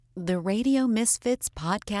The Radio Misfits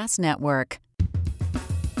Podcast Network.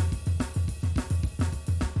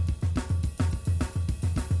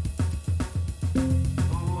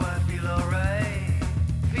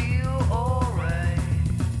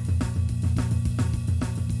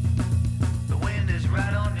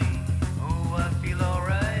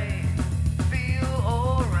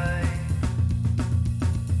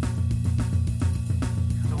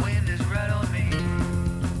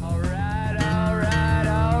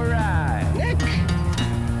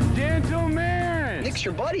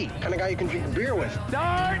 Your buddy, kind of guy you can drink a beer with.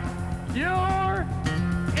 Start your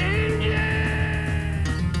engine!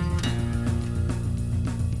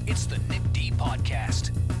 It's the Nick D Podcast.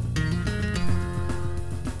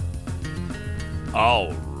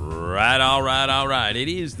 All right. It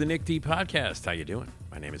is the Nick D Podcast. How you doing?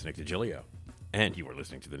 My name is Nick DiGilio, and you are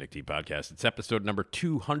listening to the Nick D Podcast. It's episode number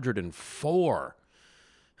 204.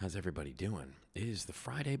 How's everybody doing? It is the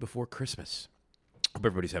Friday before Christmas. Hope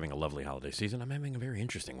everybody's having a lovely holiday season. I'm having a very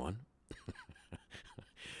interesting one.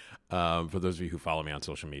 For those of you who follow me on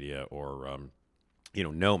social media or,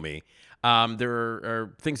 know me, there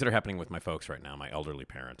are things that are happening with my folks right now, my elderly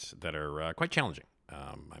parents, that are quite challenging.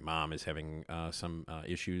 My mom is having some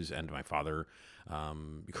issues, and my father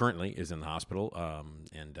currently is in the hospital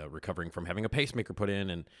and recovering from having a pacemaker put in,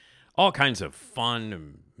 and all kinds of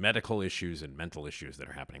fun medical issues and mental issues that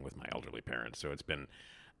are happening with my elderly parents. So it's been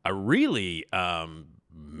a really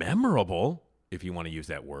memorable, if you want to use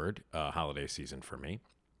that word, holiday season for me.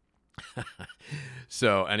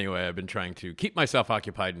 So anyway, I've been trying to keep myself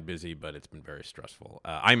occupied and busy, but it's been very stressful.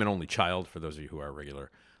 I'm an only child, for those of you who are regular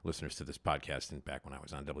listeners to this podcast, and back when I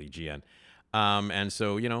was on WGN. And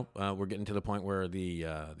so, we're getting to the point where the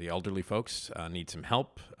elderly folks need some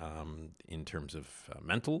help in terms of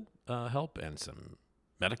mental help and some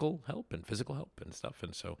medical help and physical help and stuff.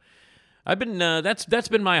 And so I've been that's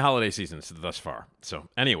been my holiday season thus far. So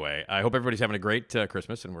anyway, I hope everybody's having a great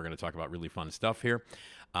Christmas, and we're going to talk about really fun stuff here.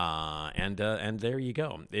 And there you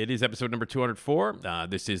go. It is episode number 204.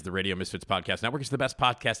 This is the Radio Misfits Podcast Network. It's the best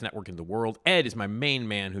podcast network in the world. Ed is my main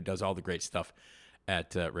man who does all the great stuff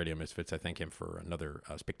at Radio Misfits. I thank him for another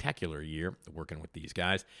spectacular year working with these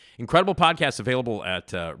guys. Incredible podcasts available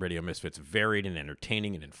at Radio Misfits. Varied and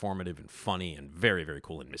entertaining and informative and funny and very, very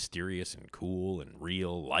cool and mysterious and cool and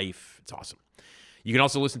real life. It's awesome. You can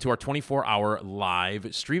also listen to our 24-hour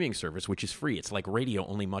live streaming service, which is free. It's like radio,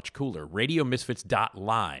 only much cooler.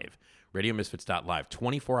 RadioMisfits.live. RadioMisfits.live.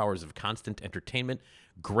 24 hours of constant entertainment.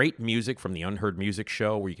 Great music from the Unheard Music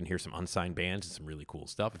Show, where you can hear some unsigned bands and some really cool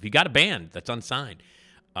stuff. If you got a band that's unsigned,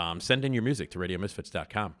 send in your music to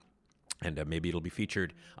RadioMisfits.com. And maybe it'll be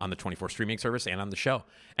featured on the 24 streaming service and on the show.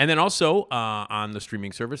 And then also on the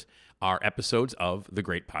streaming service are episodes of the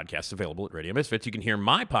great podcasts available at Radio Misfits. You can hear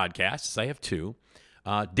my podcasts. I have two.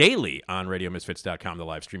 Daily on RadioMisfits.com, the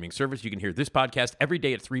live streaming service. You can hear this podcast every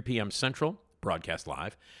day at 3 p.m. Central, broadcast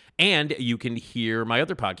live. And you can hear my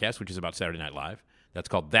other podcast, which is about Saturday Night Live. That's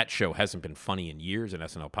called That Show Hasn't Been Funny in Years, an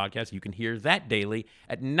SNL podcast. You can hear that daily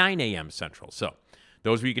at 9 a.m. Central. So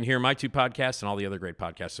those where you can hear my two podcasts and all the other great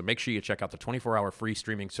podcasts. So make sure you check out the 24-hour free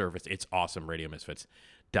streaming service. It's awesome,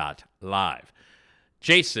 RadioMisfits.live.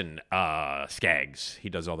 Jason Skaggs, he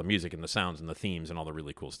does all the music and the sounds and the themes and all the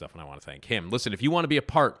really cool stuff, and I want to thank him. Listen, if you want to be a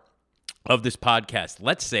part of this podcast,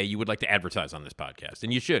 let's say you would like to advertise on this podcast,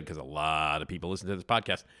 and you should, because a lot of people listen to this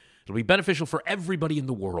podcast. It'll be beneficial for everybody in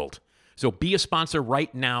the world. So be a sponsor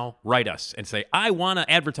right now. Write us and say, I want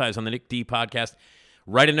to advertise on the Nick D Podcast.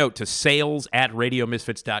 Write a note to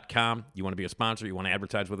sales@radiomisfits.com. You want to be a sponsor, you want to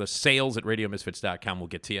advertise with us, sales@radiomisfits.com. We'll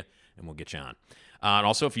get to you, and we'll get you on. And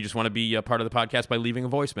also, if you just want to be a part of the podcast by leaving a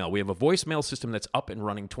voicemail, we have a voicemail system that's up and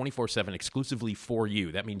running 24/7 exclusively for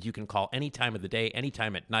you. That means you can call any time of the day, any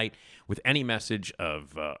time at night, with any message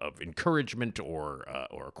of encouragement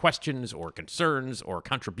or questions or concerns or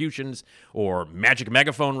contributions or magic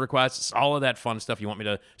megaphone requests, all of that fun stuff. You want me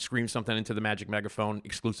to scream something into the magic megaphone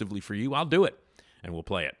exclusively for you? I'll do it, and we'll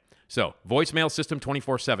play it. So, voicemail system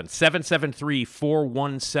 24/7,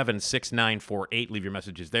 773-417-6948. Leave your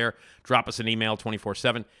messages there. Drop us an email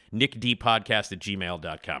 24/7,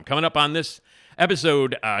 nickdpodcast@gmail.com. Coming up on this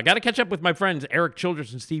episode, got to catch up with my friends Erik,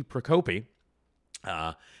 Childress, and Steve Prokopy.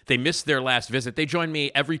 They missed their last visit. They join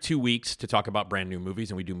me every 2 weeks to talk about brand new movies,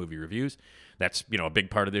 and we do movie reviews. That's, a big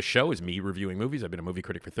part of this show is me reviewing movies. I've been a movie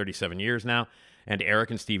critic for 37 years now, and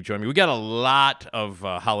Erik and Steve join me. We got a lot of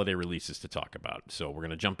holiday releases to talk about, so we're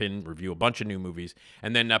going to jump in, review a bunch of new movies,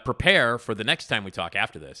 and then prepare for the next time we talk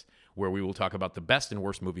after this, where we will talk about the best and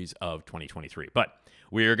worst movies of 2023. But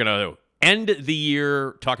we're going to end the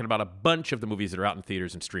year talking about a bunch of the movies that are out in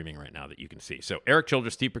theaters and streaming right now that you can see. So Erik,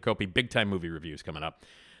 Childress, Steve Prokopy, big-time movie reviews coming up.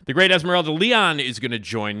 The great Esmeralda Leon is going to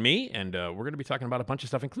join me, and we're going to be talking about a bunch of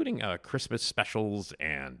stuff, including Christmas specials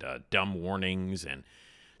and dumb warnings and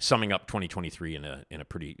summing up 2023 in a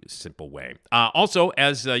pretty simple way. Also,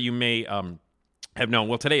 as you may have known,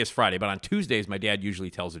 well, today is Friday, but on Tuesdays, my dad usually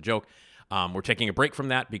tells a joke. We're taking a break from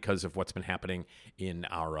that because of what's been happening in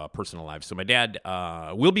our personal lives. So my dad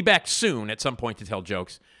will be back soon at some point to tell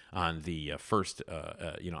jokes on the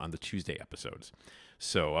on the Tuesday episodes.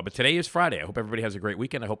 So, but today is Friday. I hope everybody has a great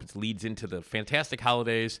weekend. I hope it leads into the fantastic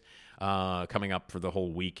holidays coming up for the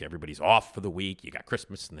whole week. Everybody's off for the week. You got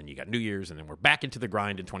Christmas, and then you got New Year's, and then we're back into the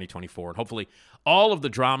grind in 2024. And hopefully all of the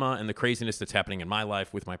drama and the craziness that's happening in my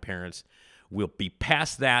life with my parents will be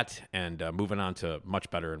past that and moving on to much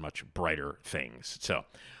better and much brighter things. So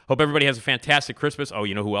hope everybody has a fantastic Christmas. Oh,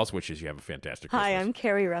 you know who else wishes you have a fantastic Christmas? Hi, I'm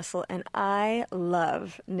Carrie Russell, and I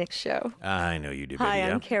love Nick's show. I know you do, baby. Hi,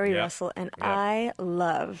 I'm Carrie Russell, and I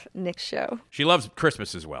love Nick's show. She loves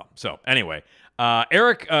Christmas as well. So anyway,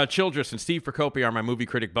 Erik, Childress, and Steve Prokopy are my movie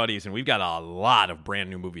critic buddies, and we've got a lot of brand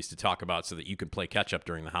new movies to talk about so that you can play catch-up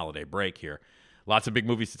during the holiday break here. Lots of big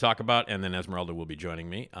movies to talk about, and then Esmeralda will be joining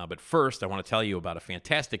me. But first, I want to tell you about a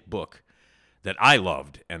fantastic book that I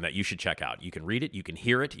loved and that you should check out. You can read it, you can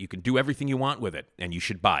hear it, you can do everything you want with it, and you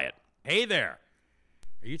should buy it. Hey there!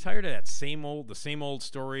 Are you tired of the same old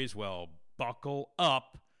stories? Well, buckle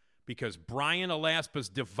up, because Brian Alaspa's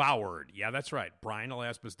Devoured, yeah, that's right, Brian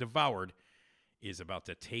Alaspa's Devoured is about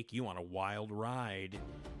to take you on a wild ride.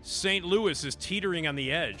 St. Louis is teetering on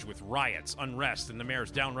the edge with riots, unrest, and the mayor's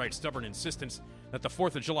downright stubborn insistence that the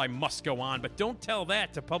 4th of July must go on. But don't tell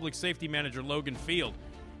that to public safety manager Logan Field.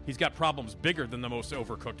 He's got problems bigger than the most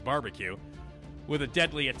overcooked barbecue. With a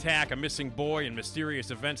deadly attack, a missing boy, and mysterious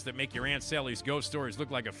events that make your Aunt Sally's ghost stories look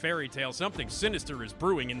like a fairy tale, something sinister is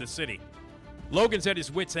brewing in the city. Logan's at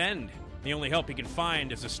his wit's end. The only help he can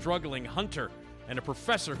find is a struggling hunter and a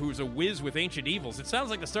professor who's a whiz with ancient evils. It sounds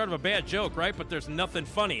like the start of a bad joke, right? But there's nothing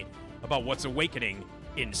funny about what's awakening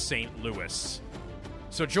in St. Louis.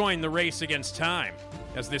 So join the race against time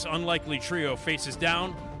as this unlikely trio faces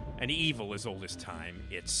down an evil as old as time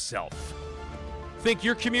itself. Think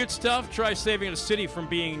your commute's tough? Try saving a city from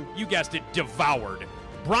being, you guessed it, devoured.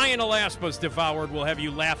 Brian Alaspa's Devoured will have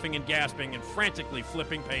you laughing and gasping and frantically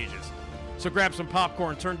flipping pages. So grab some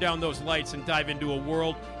popcorn, turn down those lights, and dive into a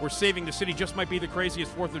world where saving the city just might be the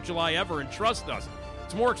craziest 4th of July ever. And trust us,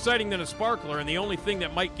 it's more exciting than a sparkler, and the only thing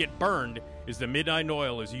that might get burned is the midnight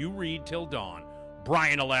oil as you read till dawn.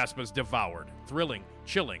 Brian Alaspa's Devoured. Thrilling,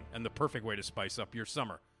 chilling, and the perfect way to spice up your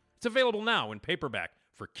summer. It's available now in paperback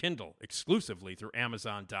for Kindle exclusively through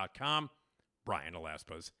Amazon.com. Brian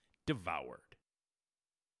Alaspa's Devoured.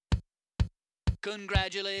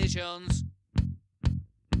 Congratulations.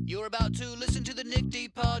 You're about to listen to the Nick D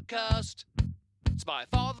podcast. It's by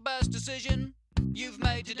far the best decision you've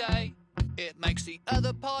made today. It makes the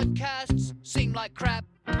other podcasts seem like crap.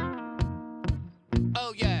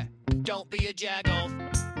 Oh yeah, don't be a jagoff.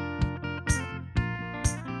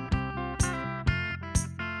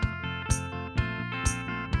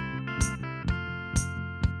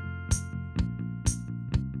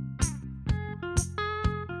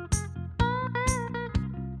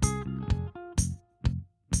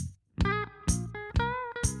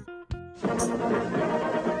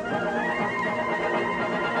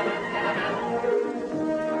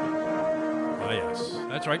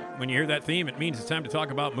 That's right. When you hear that theme, it means it's time to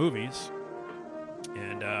talk about movies.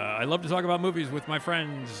 And I love to talk about movies with my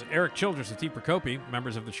friends Erik, Childress, and Steve Prokopy,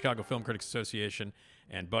 members of the Chicago Film Critics Association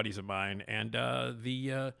and buddies of mine, and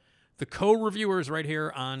the co-reviewers right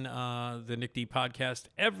here on the Nick D podcast.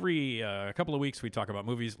 Every couple of weeks we talk about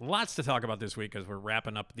movies. Lots to talk about this week as we're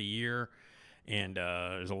wrapping up the year. And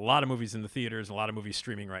there's a lot of movies in the theaters, a lot of movies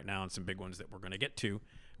streaming right now, and some big ones that we're going to get to.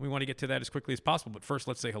 We want to get to that as quickly as possible. But first,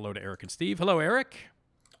 let's say hello to Erik and Steve. Hello, Erik.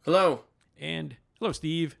 Hello. And hello,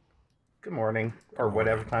 Steve. Good morning, or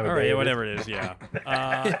whatever time of day. All right, whatever it is, yeah.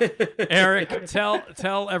 Erik,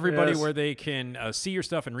 tell everybody where they can see your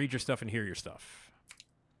stuff and read your stuff and hear your stuff.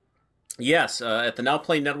 Yes, at the Now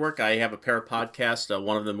Play Network, I have a pair of podcasts.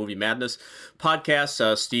 One of them, Movie Madness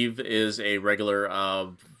podcast. Steve is a regular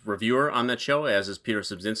reviewer on that show, as is Peter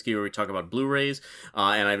Subzinski, where we talk about Blu-rays.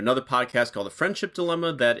 And I have another podcast called The Friendship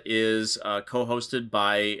Dilemma that is co-hosted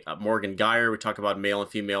by Morgan Geyer. We talk about male and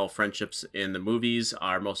female friendships in the movies.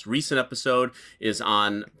 Our most recent episode is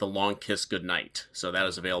on The Long Kiss Goodnight. So that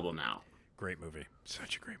is available now. Great movie.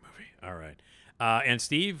 Such a great movie. All right. And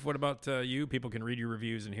Steve, what about you? People can read your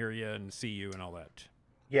reviews and hear you and see you and all that.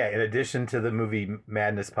 Yeah, in addition to the Movie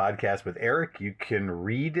Madness podcast with Erik, you can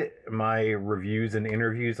read my reviews and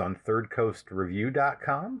interviews on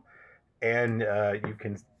thirdcoastreview.com. And you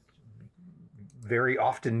can very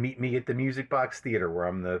often meet me at the Music Box Theater, where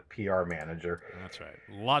I'm the PR manager. That's right.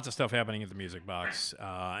 Lots of stuff happening at the Music Box,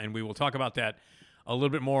 and we will talk about that a little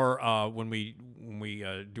bit more when we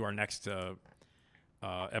do our next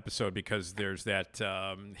episode, because there's that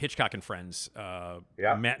Hitchcock and Friends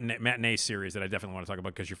matinee series that I definitely want to talk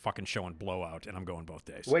about, because you're fucking showing Blowout, and I'm going both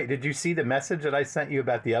days. Wait, did you see the message that I sent you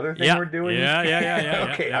about the other thing we're doing? Yeah.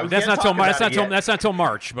 Okay, yeah. That's not till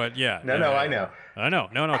March, but yeah. No, I know. I know.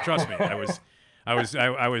 No, trust me.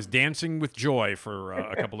 I was dancing with joy for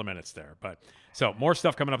a couple of minutes there, but. So more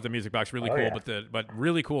stuff coming up at the Music Box, really cool. Yeah. But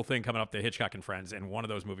really cool thing coming up, the Hitchcock and Friends, and one of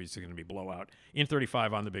those movies is going to be Blowout in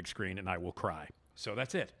 35 on the big screen, and I will cry. So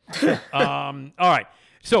that's it. All right.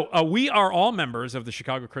 So we are all members of the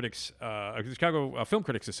Chicago Film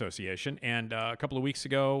Critics Association, and a couple of weeks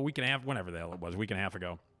ago, week and a half, whenever the hell it was, a week and a half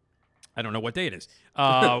ago, I don't know what day it is.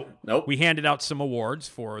 Nope. We handed out some awards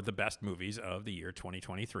for the best movies of the year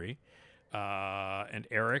 2023. And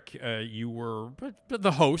Erik, you were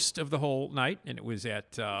the host of the whole night, and it was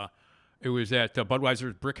at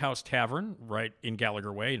Budweiser's Brickhouse Tavern right in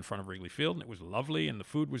Gallagher Way in front of Wrigley Field, and it was lovely, and the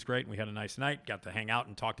food was great, and we had a nice night, got to hang out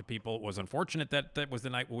and talk to people. It was unfortunate that was the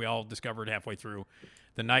night we all discovered halfway through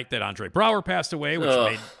the night that Andre Braugher passed away,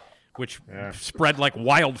 which spread like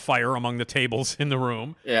wildfire among the tables in the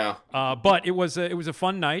room. Yeah. But it was a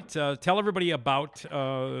fun night. Tell everybody about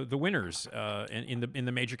the winners in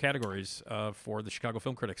the major categories for the Chicago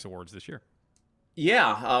Film Critics Awards this year.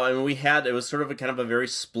 Yeah, it was sort of a very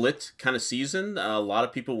split kind of season. A lot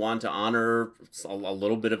of people wanted to honor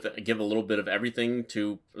give a little bit of everything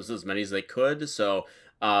to as many as they could. So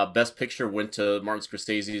Best Picture went to Martin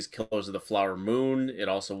Scorsese's Killers of the Flower Moon. It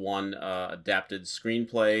also won Adapted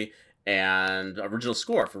Screenplay and Original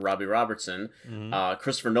Score for Robbie Robertson. Mm-hmm.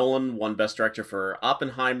 Christopher Nolan won Best Director for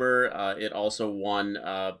Oppenheimer. It also won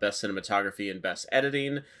Best Cinematography and Best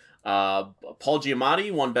Editing. Paul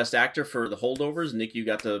Giamatti won Best Actor for The Holdovers. Nick, you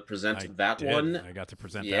got to present that one. I got to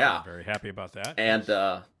present that. I'm very happy about that.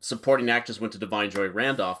 And Supporting Actress went to Divine Joy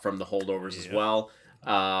Randolph from The Holdovers as well.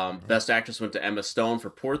 Best Actress went to Emma Stone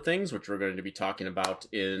for Poor Things, which we're going to be talking about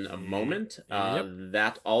in a moment.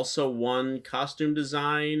 That also won Costume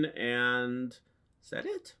Design, and is that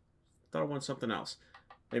it? I thought it won something else.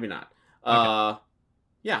 Maybe not.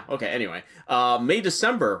 Okay. Anyway, May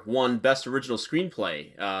December won Best Original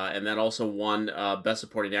Screenplay, and that also won Best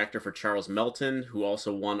Supporting Actor for Charles Melton, who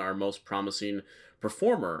also won our Most Promising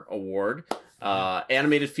Performer award.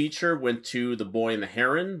 Animated feature went to The Boy and the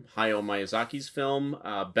Heron, Hayao Miyazaki's film.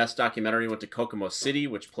 Best documentary went to Kokomo City,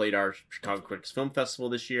 which played our Chicago Critics Film Festival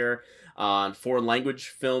this year. Foreign language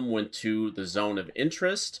film went to The Zone of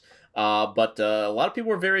Interest. But a lot of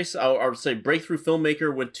people were I would say breakthrough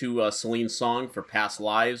filmmaker went to Celine Song for Past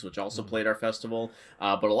Lives, which also played our festival.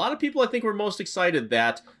 But a lot of people, I think, were most excited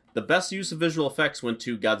that the best use of visual effects went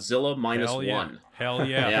to Godzilla -1. Hell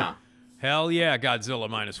yeah. Yeah. Hell yeah, Godzilla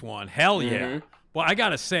 -1. Hell yeah. Mm-hmm. Well, I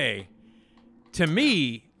gotta say, to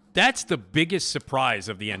me, that's the biggest surprise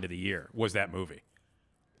of the end of the year, was that movie.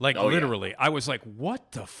 Like, literally, I was like,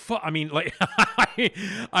 what the fuck? I mean, like,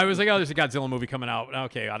 I was like, oh, there's a Godzilla movie coming out.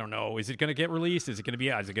 Okay, I don't know. Is it going to get released? Is it going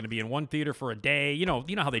to be in one theater for a day? You know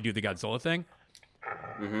how they do the Godzilla thing?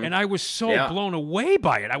 Mm-hmm. And I was so blown away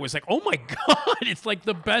by it. I was like, oh my God, it's like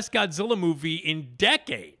the best Godzilla movie in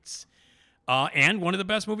decades. And one of the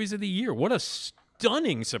best movies of the year. What a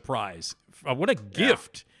stunning surprise. What a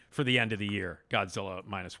gift for the end of the year, Godzilla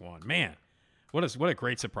 -1. Man. What a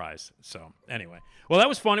great surprise. So anyway, well, that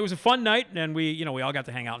was fun. It was a fun night, and we all got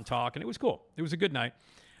to hang out and talk, and it was cool. It was a good night.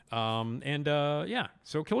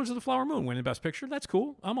 So Killers of the Flower Moon winning Best Picture. That's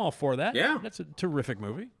cool. I'm all for that. Yeah. That's a terrific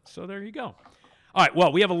movie. So there you go. All right,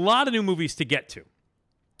 well, we have a lot of new movies to get to,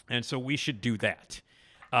 and so we should do that.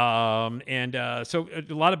 So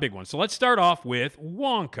a lot of big ones. So let's start off with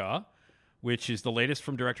Wonka, which is the latest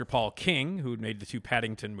from director Paul King, who made the two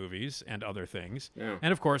Paddington movies and other things. Yeah.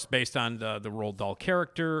 And, of course, based on the Roald Dahl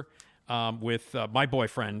character with my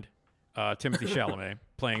boyfriend, Timothy Chalamet,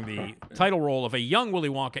 playing the title role of a young Willy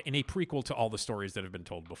Wonka in a prequel to all the stories that have been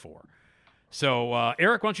told before. So,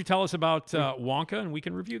 Erik, why don't you tell us about Wonka, and we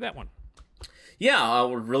can review that one. Yeah,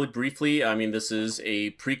 really briefly, I mean, this is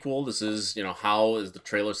a prequel. This is, how, as the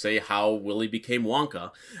trailers say, how Willy became Wonka.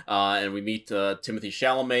 And we meet Timothy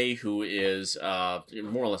Chalamet, who is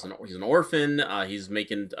more or less he's an orphan. He's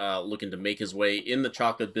looking to make his way in the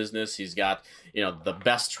chocolate business. He's got, the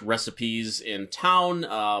best recipes in town,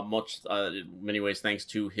 in many ways thanks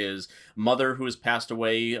to his mother, who has passed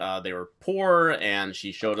away. They were poor, and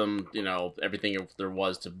she showed him, everything there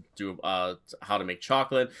was to do, how to make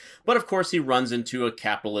chocolate. But, of course, he runs comes into a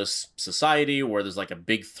capitalist society where there's like a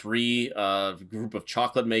big three group of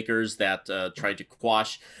chocolate makers that try to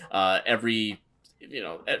quash anything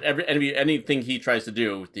he tries to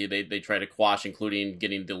do, they try to quash, including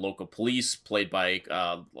getting the local police, led by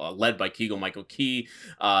Keegan-Michael Key,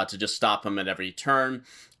 to just stop him at every turn.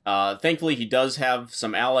 Thankfully, he does have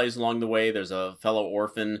some allies along the way. There's a fellow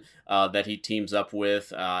orphan that he teams up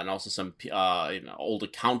with, and also some old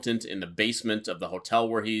accountant in the basement of the hotel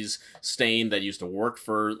where he's staying that used to work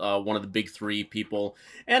for one of the big three people.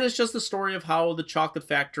 And it's just the story of how the chocolate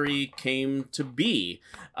factory came to be,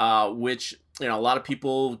 which a lot of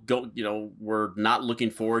people were not looking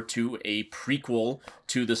forward to a prequel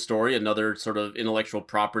to the story, another sort of intellectual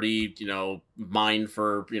property, mine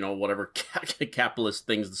for, whatever capitalist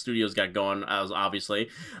things the studios got going, obviously.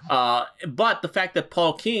 But the fact that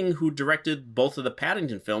Paul King, who directed both of the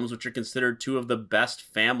Paddington films, which are considered two of the best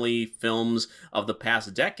family films of the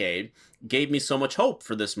past decade, gave me so much hope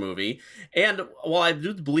for this movie. And while I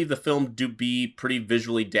do believe the film do be pretty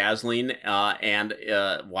visually dazzling, and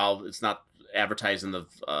while it's not advertised in the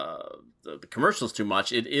commercials too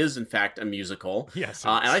much, it is in fact a musical. Yes,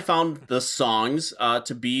 and I found the songs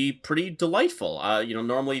to be pretty delightful.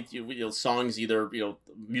 Normally songs either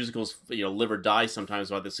musicals live or die sometimes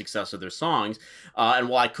by the success of their songs. And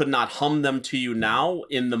while I could not hum them to you now,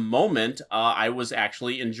 in the moment, I was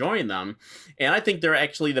actually enjoying them, and I think they're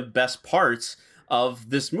actually the best parts of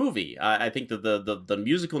this movie. I think that the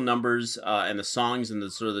musical numbers and the songs and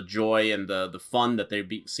the sort of the joy and the fun that they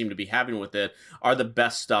seem to be having with it are the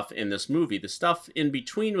best stuff in this movie. The stuff in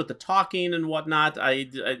between with the talking and whatnot, I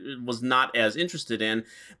was not as interested in.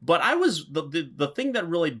 But I was the thing that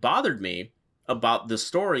really bothered me about this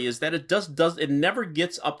story is that it never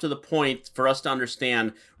gets up to the point for us to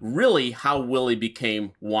understand really how Willy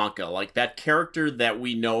became Wonka. Like that character that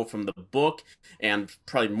we know from the book and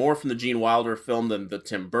probably more from the Gene Wilder film than the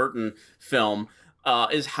Tim Burton film,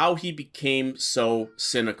 is how he became so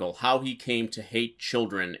cynical, how he came to hate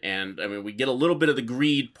children. And I mean, we get a little bit of the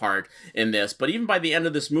greed part in this, but even by the end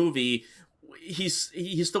of this movie, he's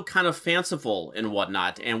still kind of fanciful and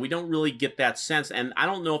whatnot, and we don't really get that sense. And I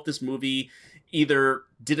don't know if this movie either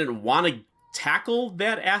didn't want to tackle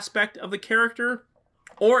that aspect of the character,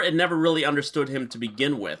 or it never really understood him to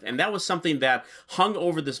begin with. And that was something that hung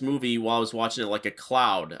over this movie while I was watching it like a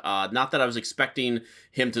cloud. Not that I was expecting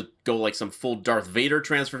him to go like some full Darth Vader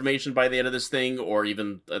transformation by the end of this thing, or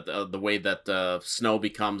even the way that Snow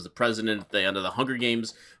becomes the president at the end of the Hunger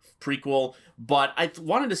Games prequel. But I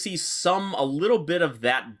wanted to see a little bit of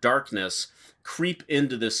that darkness creep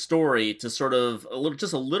into this story, to sort of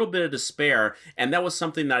just a little bit of despair, and that was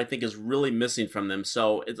something that I think is really missing from them.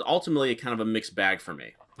 So it's ultimately a kind of a mixed bag for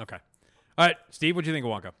me. Okay. All right, Steve, what do you think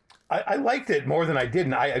of Wonka? I liked it more than I did,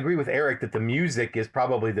 and I agree with Erik that the music is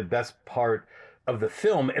probably the best part of the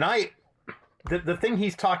film. And the thing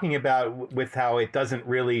he's talking about with how it doesn't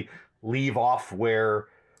really leave off where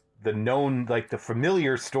the known, like the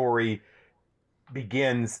familiar story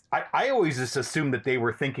begins, I always just assumed that they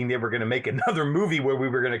were thinking they were going to make another movie where we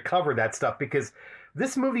were going to cover that stuff, because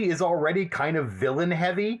this movie is already kind of villain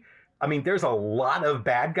heavy. I mean, there's a lot of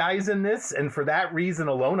bad guys in this, and for that reason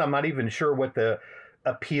alone, I'm not even sure what the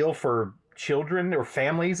appeal for children or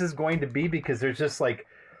families is going to be, because there's just like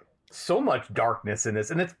so much darkness in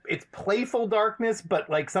this, and it's playful darkness, but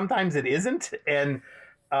like sometimes it isn't. And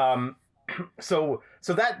so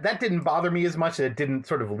that didn't bother me as much. It didn't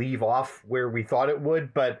sort of leave off where we thought it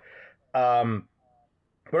would, but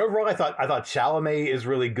overall I thought Chalamet is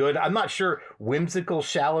really good. I'm not sure whimsical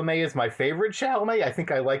Chalamet is my favorite Chalamet. I think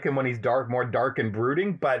I like him when he's more dark and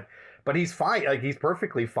brooding, but he's fine. Like he's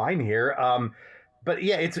perfectly fine here. But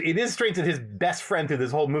yeah, it is strange that his best friend through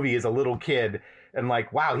this whole movie is a little kid, and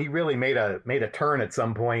like, wow, he really made a turn at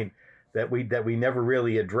some point that we never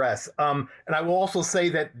really address. And I will also say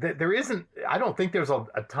that there isn't, I don't think there's a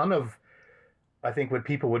ton of, I think what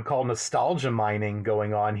people would call nostalgia mining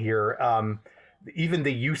going on here. Even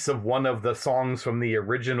the use of one of the songs from the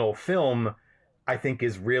original film, I think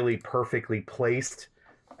is really perfectly placed.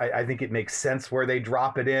 I think it makes sense where they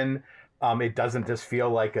drop it in. It doesn't just feel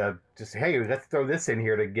like hey, let's throw this in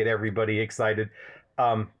here to get everybody excited.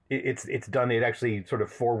 It's done. It actually sort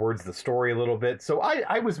of forwards the story a little bit. So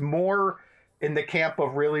I was more in the camp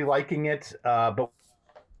of really liking it, but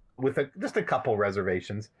with just a couple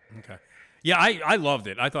reservations. Okay. Yeah, I loved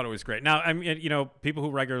it. I thought it was great. Now, I mean, people who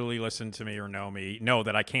regularly listen to me or know me know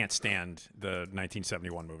that I can't stand the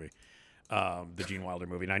 1971 movie, the Gene Wilder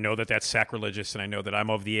movie. And I know that that's sacrilegious, and I know that I'm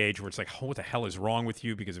of the age where it's like, oh, what the hell is wrong with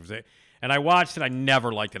you? Because it was and I watched it. I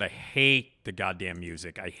never liked it. I hate the goddamn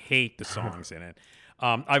music. I hate the songs in it.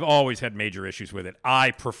 I've always had major issues with it.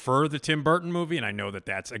 I prefer the Tim Burton movie, and I know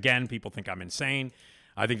that's, again, people think I'm insane.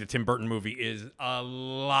 I think the Tim Burton movie is a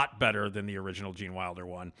lot better than the original Gene Wilder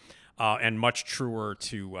one, and much truer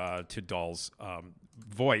to Dahl's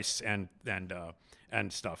voice and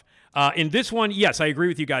stuff. In this one, yes, I agree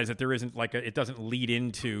with you guys that there isn't it doesn't lead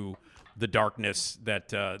into the darkness that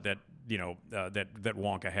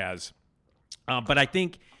Wonka has. But I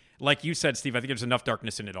think, like you said, Steve, I think there's enough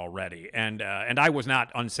darkness in it already, and I was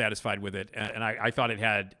not unsatisfied with it, and I thought it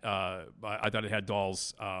had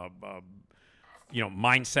Dahl's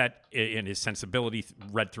mindset and his sensibility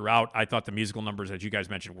read throughout. I thought the musical numbers, as you guys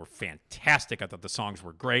mentioned, were fantastic. I thought the songs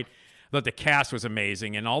were great. I thought the cast was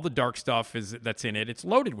amazing, and all the dark stuff that's in it. It's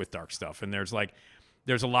loaded with dark stuff, and there's a lot of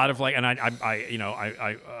there's a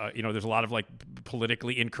lot of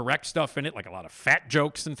politically incorrect stuff in it, like a lot of fat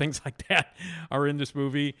jokes and things like that are in this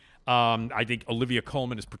movie. I think Olivia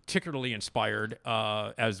Colman is particularly inspired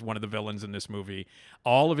as one of the villains in this movie.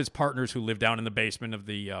 All of his partners who live down in the basement of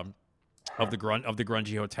the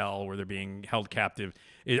grungy hotel where they're being held captive,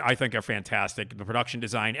 I think are fantastic. The production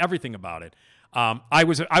design, everything about it. I'm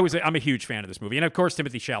a huge fan of this movie. And of course,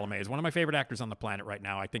 Timothée Chalamet is one of my favorite actors on the planet right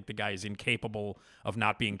now. I think the guy is incapable of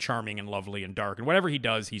not being charming and lovely and dark. And whatever he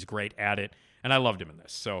does, he's great at it. And I loved him in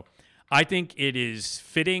this. So I think it is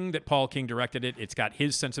fitting that Paul King directed it. It's got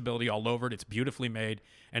his sensibility all over it. It's beautifully made.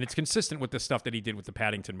 And it's consistent with the stuff that he did with the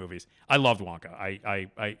Paddington movies. I loved Wonka. I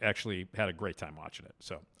actually had a great time watching it.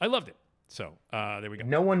 So I loved it. So there we go.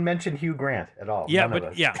 No one mentioned Hugh Grant at all. Yeah, None but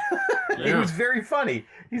of us. yeah. He was very funny.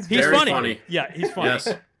 He's very funny. Yeah, he's funny.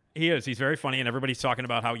 Yes. He is. He's very funny, and everybody's talking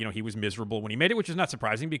about how he was miserable when he made it, which is not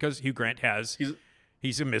surprising because Hugh Grant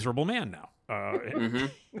he's a miserable man now.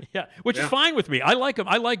 Yeah, which is fine with me. I like him.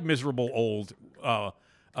 I like miserable old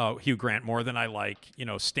Hugh Grant more than I like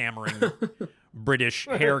stammering British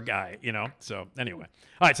hair guy. So anyway,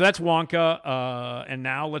 all right. So that's Wonka, and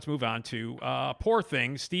now let's move on to Poor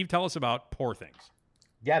Things. Steve, tell us about Poor Things.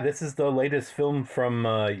 Yeah, this is the latest film from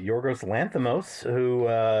Yorgos Lanthimos, who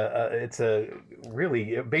it's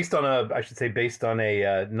based on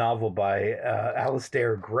a novel by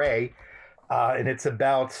Alistair Gray, and it's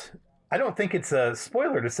about. I don't think it's a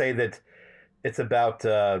spoiler to say that it's about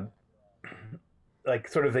sort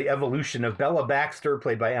of the evolution of Bella Baxter,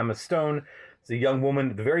 played by Emma Stone. It's a young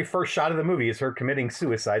woman. The very first shot of the movie is her committing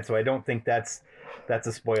suicide, so I don't think that's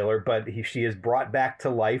a spoiler. But she is brought back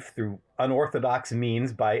to life through unorthodox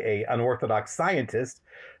means by a unorthodox scientist,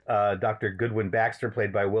 Dr. Goodwin Baxter,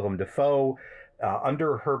 played by Willem Dafoe.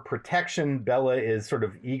 Under her protection, Bella is sort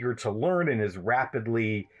of eager to learn and is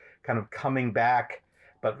rapidly kind of coming back.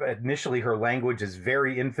 But initially, her language is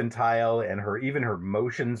very infantile, and her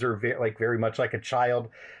motions are very much like a child.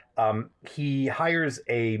 He hires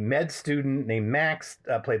a med student named Max,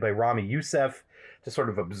 played by Rami Youssef, to sort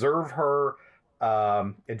of observe her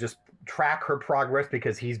and just track her progress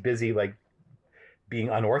because he's busy being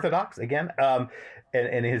unorthodox again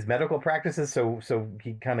in his medical practices. So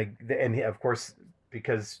he of course,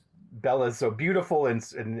 because Bella's so beautiful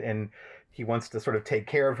and he wants to sort of take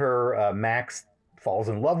care of her, Max falls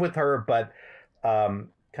in love with her, but kind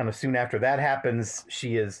of soon after that happens,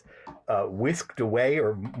 she is whisked away,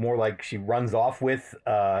 or more like she runs off with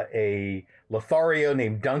a Lothario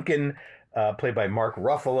named Duncan, played by Mark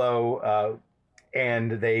Ruffalo,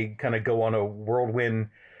 and they kind of go on a whirlwind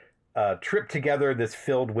trip together that's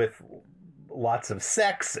filled with lots of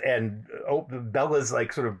sex, and Bella's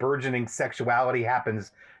sort of burgeoning sexuality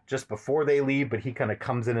happens just before they leave, but he kind of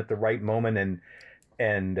comes in at the right moment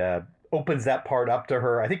and opens that part up to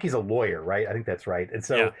her. I think he's a lawyer, right? I think that's right. And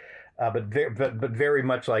so, yeah. But very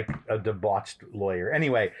much like a debauched lawyer.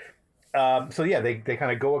 Anyway, they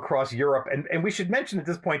kind of go across Europe, and we should mention at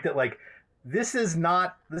this point that this is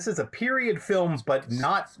a period film, but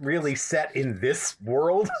not really set in this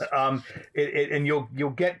world. And you'll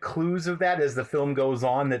get clues of that as the film goes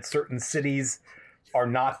on, that certain cities are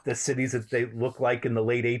not the cities that they look like in the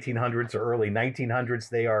late 1800s or early 1900s.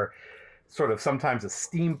 They are sort of sometimes a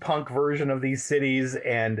steampunk version of these cities.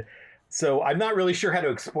 And so I'm not really sure how to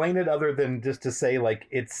explain it other than just to say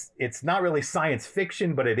it's not really science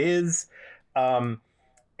fiction, but it is. And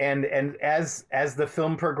as the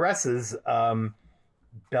film progresses,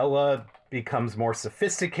 Bella becomes more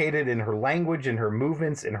sophisticated in her language, in her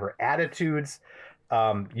movements, in her attitudes.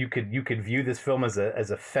 You could view this film as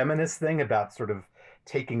a feminist thing about sort of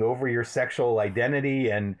taking over your sexual identity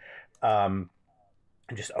and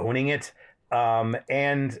just owning it.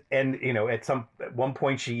 And at one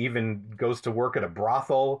point she even goes to work at a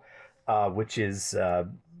brothel, which is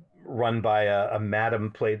run by a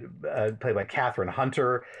madam played by Catherine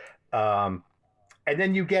Hunter. And and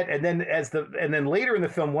then you get, and then later in the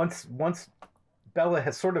film, once Bella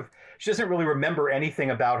has she doesn't really remember anything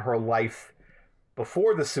about her life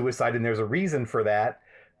before the suicide, and there's a reason for that.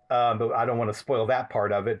 But I don't want to spoil that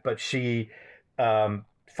part of it. But she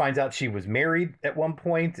finds out she was married at one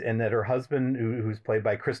point, and that her husband, who's played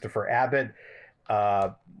by Christopher Abbott,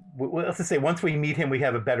 let's just say once we meet him, we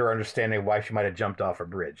have a better understanding of why she might have jumped off a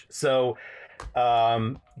bridge. So,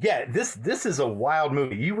 this is a wild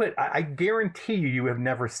movie. I guarantee you have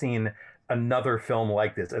never seen another film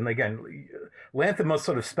like this. And again, Lanthimos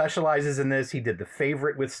sort of specializes in this. He did The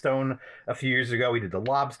Favorite with Stone a few years ago. He did The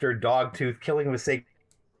Lobster, Dogtooth, Killing with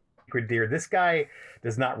Sacred Deer. This guy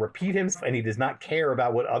does not repeat himself, and he does not care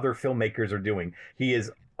about what other filmmakers are doing. He is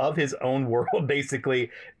of his own world, basically.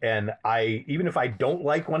 And even if I don't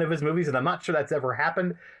like one of his movies, and I'm not sure that's ever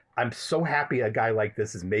happened, I'm so happy a guy like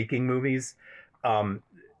this is making movies.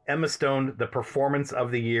 Emma Stone, the performance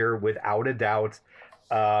of the year, without a doubt.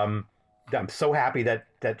 I'm so happy that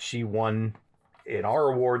she won in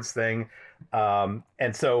our awards thing.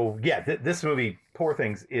 And so, this movie, Poor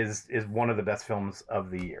Things, is one of the best films of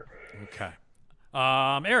the year. Okay.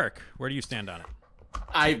 Erik, where do you stand on it?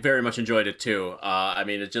 I very much enjoyed it too.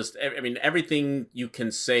 Everything you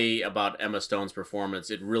can say about Emma Stone's performance,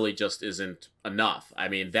 it really just isn't enough.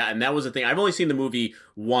 That was the thing. I've only seen the movie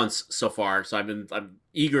once so far, so I'm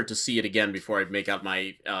eager to see it again before I make out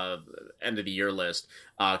my end of the year list,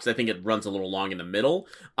 because I think it runs a little long in the middle.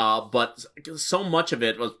 But so much of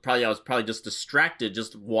it was I was probably just distracted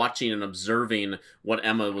just watching and observing what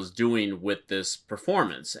Emma was doing with this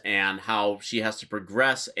performance and how she has to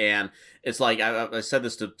progress. And it's like I said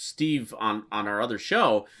this to Steve on our other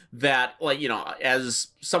show, that as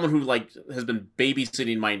someone who has been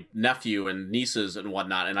babysitting my nephew and nieces and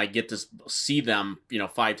whatnot, and I get to see them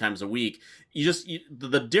 5 times a week.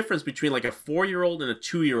 The difference between a 4-year-old and a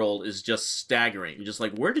 2-year-old is just staggering. Just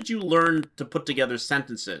where did you learn to put together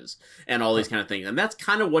sentences and all these kind of things? And that's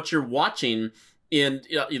kind of what you're watching in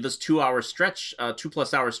this 2-hour stretch,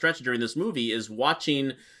 2+ hour stretch during this movie, is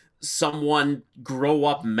watching someone grow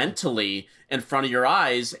up mentally in front of your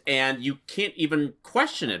eyes, and you can't even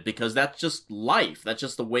question it, because that's just life. That's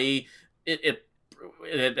just the way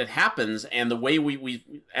it happens, and the way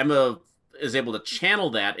Emma is able to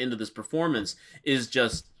channel that into this performance is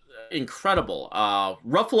just incredible.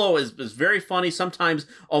 Ruffalo is very funny, sometimes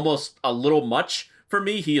almost a little much for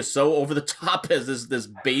me. He is so over the top as this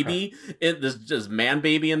baby, this man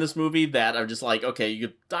baby in this movie, that I'm just like, okay, you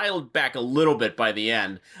could dial it back a little bit by the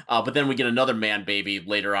end, but then we get another man baby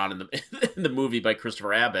later on in the movie by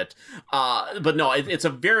Christopher Abbott. But no, it's a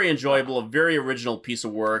very enjoyable, a very original piece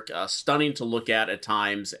of work, stunning to look at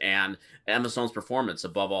times, and Emma Stone's performance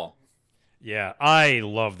above all. Yeah, I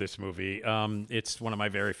love this movie. It's one of my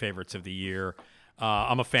very favorites of the year.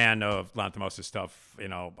 I'm a fan of Lanthimos' stuff,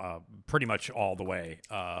 pretty much all the way.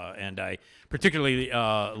 And I particularly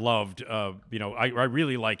loved, I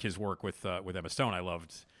really like his work with Emma Stone. I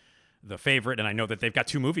loved The Favorite, and I know that they've got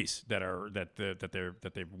 2 movies that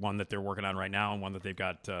they're working on right now, and one that they've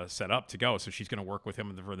got set up to go. So she's going to work with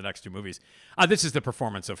him for the next 2 movies. This is the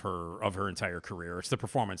performance of her entire career. It's the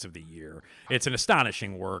performance of the year. It's an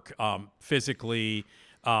astonishing work, physically,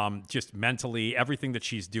 just mentally, everything that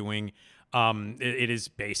she's doing. It is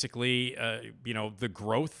basically, the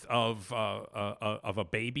growth of a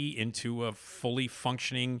baby into a fully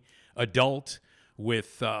functioning adult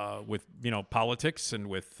with politics and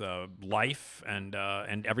with life and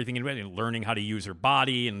everything in it, and learning how to use her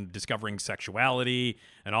body and discovering sexuality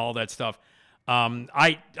and all that stuff.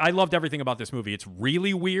 I loved everything about this movie. It's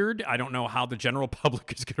really weird. I don't know how the general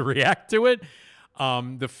public is going to react to it.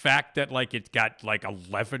 The fact that it got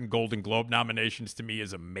 11 Golden Globe nominations to me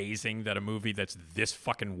is amazing. That a movie that's this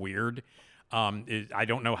fucking weird, I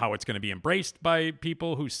don't know how it's going to be embraced by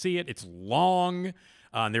people who see it. It's long.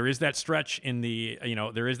 There is that stretch in the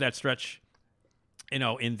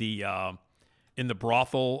in the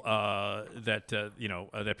brothel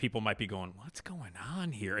that people might be going, what's going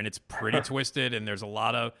on here? And it's pretty twisted, and there's a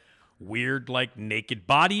lot of weird naked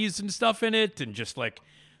bodies and stuff in it, and just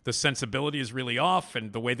the sensibility is really off,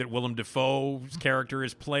 and the way that Willem Dafoe's character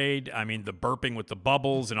is played, the burping with the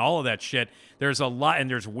bubbles and all of that shit. There's a lot, and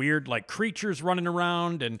there's weird creatures running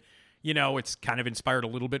around, and it's kind of inspired a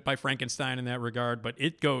little bit by Frankenstein in that regard, but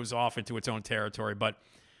it goes off into its own territory. But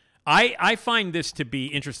I find this to be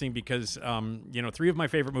interesting because 3 of my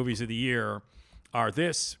favorite movies of the year are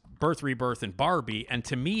this, Birth, Rebirth, and Barbie, and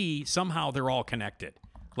to me somehow they're all connected.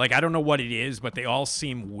 I don't know what it is, but they all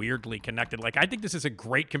seem weirdly connected. I think this is a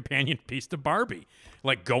great companion piece to Barbie.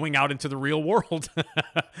 Going out into the real world.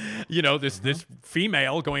 This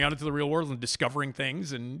female going out into the real world and discovering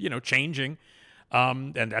things and, changing.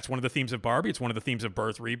 And that's one of the themes of Barbie. It's one of the themes of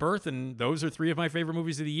Birth, Rebirth, and those are three of my favorite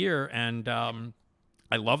movies of the year. And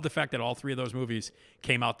I love the fact that all three of those movies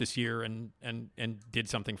came out this year and did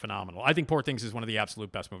something phenomenal. I think Poor Things is one of the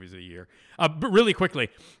absolute best movies of the year. But really quickly,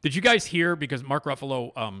 did you guys hear, because Mark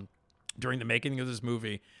Ruffalo, during the making of this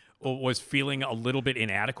movie, was feeling a little bit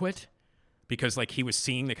inadequate because like he was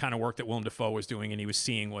seeing the kind of work that Willem Dafoe was doing, and he was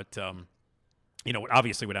seeing what,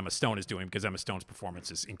 obviously what Emma Stone is doing, because Emma Stone's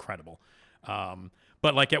performance is incredible.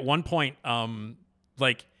 But like at one point,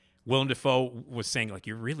 like Willem Dafoe was saying, like,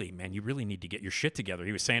 you really need to get your shit together.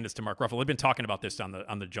 He was saying this to Mark Ruffalo. I've been talking about this on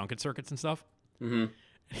the junket circuits and stuff. Mm-hmm.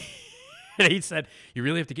 And he said, you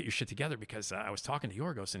really have to get your shit together because I was talking to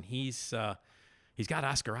Yorgos, and he's got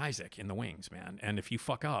Oscar Isaac in the wings, man. And if you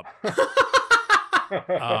fuck up,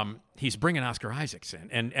 he's bringing Oscar Isaacs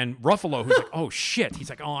in. And Ruffalo, who's like, oh shit, he's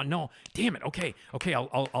like, oh no, damn it, okay,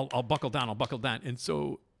 I'll buckle down. And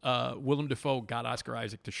so Willem Dafoe got Oscar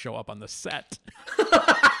Isaac to show up on the set.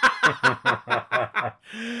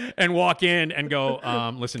 And walk in and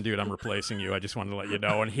go, listen, dude, I'm replacing you. I just wanted to let you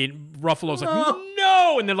know. And Ruffalo's like,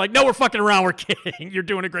 no. And they're like, no, we're fucking around. We're kidding. You're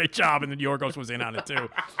doing a great job. And then Yorgos was in on it too.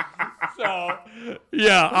 So,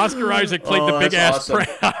 yeah, Oscar Isaac played the big ass awesome.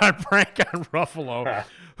 prank on Ruffalo,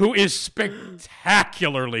 who is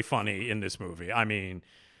spectacularly funny in this movie. I mean,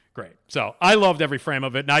 great. So I loved every frame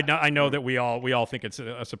of it. And I know that we all think it's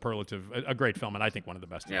a superlative, a great film, and I think one of the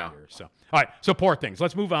best of the year. So, all right, so Poor Things.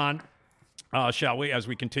 Let's move on, shall we, as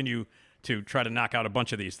we continue to try to knock out a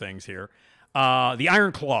bunch of these things here. The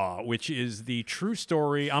Iron Claw, which is the true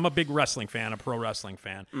story. I'm a big wrestling fan, a pro wrestling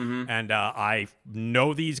fan, and I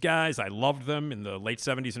know these guys. I loved them in the late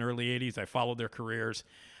 70s and early 80s. I followed their careers.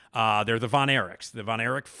 They're the Von Erichs. The Von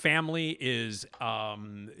Erich family is, a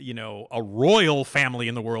royal family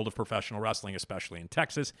in the world of professional wrestling, especially in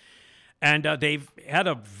Texas. And they've had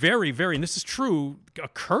a very, very, and this is true, a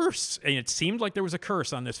curse. And it seemed like there was a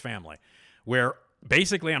curse on this family where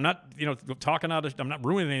basically, I'm not, I'm not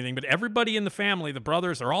ruining anything, but everybody in the family, the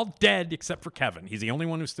brothers, are all dead except for Kevin. He's the only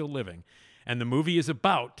one who's still living. And the movie is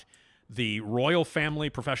about the royal family,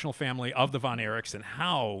 professional family of the Von Erichs, and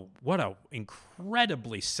what a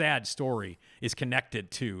incredibly sad story is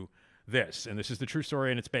connected to this. And this is the true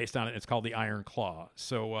story, and it's based on it. It's called The Iron Claw.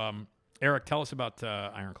 So, Erik, tell us about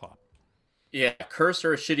Iron Claw. Yeah, curse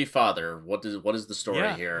or a shitty father. What is the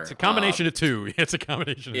story here? It's a combination of two. It's a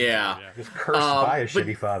combination of two. Yeah. Just cursed by a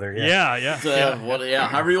shitty father. Yeah.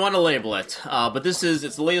 However you want to label it. But it's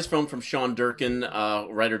the latest film from Sean Durkin,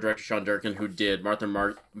 writer-director Sean Durkin, who did Martha,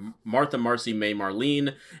 Marcy, May,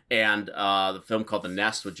 Marlene, and the film called The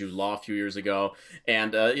Nest with Jude Law a few years ago.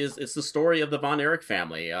 And it's the story of the Von Erich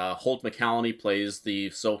family. Holt McCallany plays the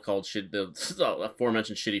so-called the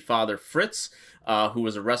aforementioned shitty father, Fritz, who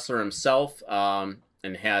was a wrestler himself,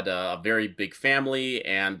 and had a very big family,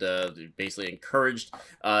 and basically encouraged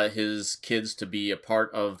his kids to be a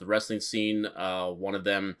part of the wrestling scene. One of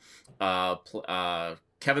them,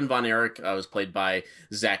 Kevin Von Erich, was played by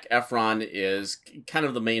Zac Efron, is kind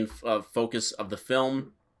of the main focus of the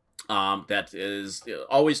film. That is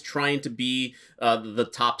always trying to be the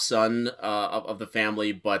top son of the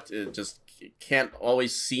family, but it just can't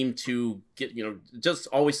always seem to get, just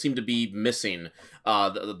always seem to be missing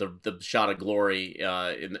the shot of glory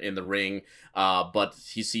in the ring. But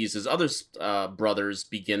he sees his other brothers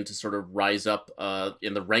begin to sort of rise up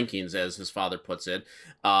in the rankings, as his father puts it.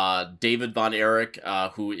 David Von Erich,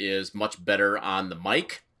 who is much better on the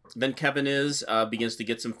mic than Kevin is, begins to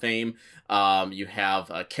get some fame. You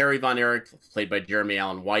have Kerry Von Erich, played by Jeremy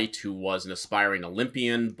Allen White, who was an aspiring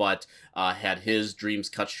Olympian, but had his dreams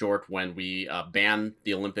cut short when we banned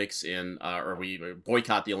the Olympics or we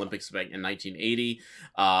boycott the Olympics back in 1980.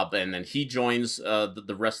 And then he joins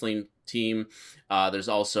the wrestling team. There's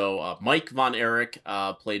also Mike Von Erich,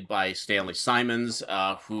 played by Stanley Simons,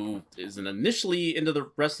 who isn't initially into the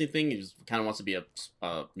wrestling thing. He just kind of wants to be a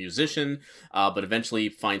musician, but eventually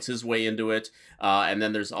finds his way into it. And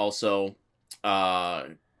then there's also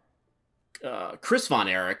Chris Von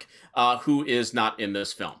Erich, who is not in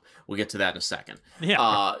this film. We'll get to that in a second.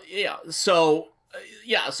 So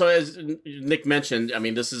as Nick mentioned, I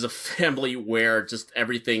mean, this is a family where just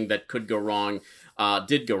everything that could go wrong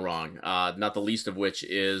did go wrong, not the least of which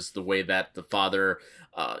is the way that the father,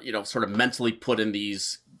 sort of mentally put in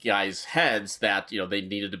these guys' heads that, they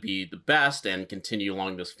needed to be the best and continue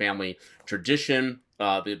along this family tradition.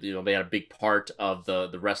 They had a big part of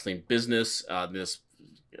the wrestling business, this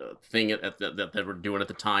thing that they were doing at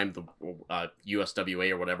the time, the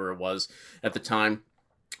USWA or whatever it was at the time.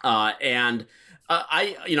 I'll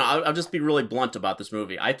just be really blunt about this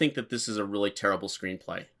movie. I think that this is a really terrible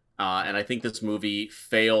screenplay. And I think this movie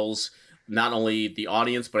fails not only the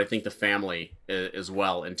audience, but I think the family as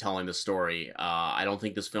well in telling the story. I don't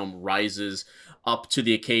think this film rises up to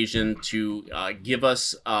the occasion to give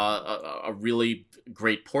us a really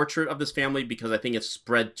great portrait of this family, because I think it's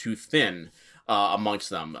spread too thin amongst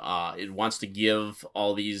them. It wants to give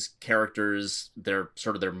all these characters their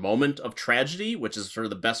moment of tragedy, which is sort of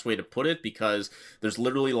the best way to put it, because there's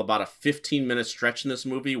literally about a 15-minute stretch in this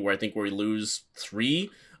movie where I think we lose 3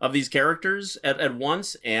 of these characters at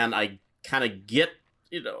once, and I kind of get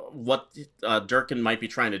what Durkin might be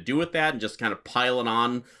trying to do with that, and just kind of pile it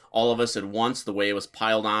on all of us at once, the way it was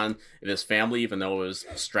piled on in his family, even though it was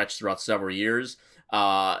stretched throughout several years.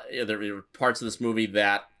 There were parts of this movie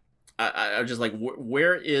that I'm just like,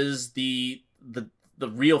 where is the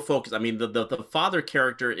real focus? I mean, the father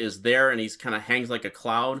character is there, and he's kind of hangs like a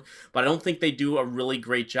cloud, but I don't think they do a really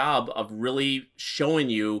great job of really showing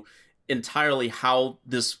you entirely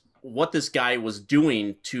what this guy was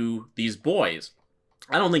doing to these boys.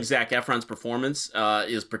 I don't think Zac Efron's performance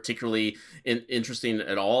is particularly interesting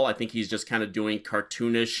at all. I think he's just kind of doing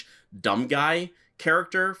cartoonish dumb guy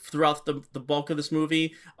character throughout the bulk of this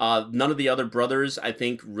movie. None of the other brothers, I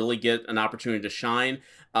think, really get an opportunity to shine.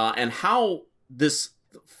 And how this...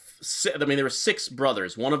 I mean, there were 6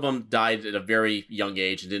 brothers. One of them died at a very young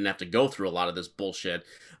age and didn't have to go through a lot of this bullshit.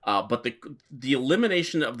 But the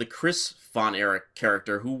elimination of the Chris Von Erich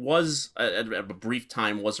character, who was at a brief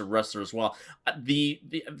time was a wrestler as well, the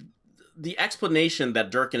explanation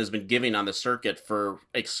that Durkin has been giving on the circuit for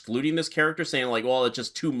excluding this character, saying like, well, it's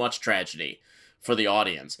just too much tragedy for the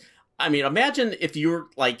audience. I mean, imagine if you're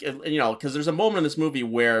like, because there's a moment in this movie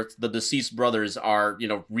where the deceased brothers are,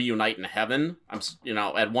 reunite in heaven,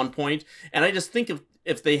 at one point. And I just think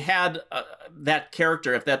if they had that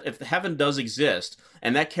character, if heaven does exist,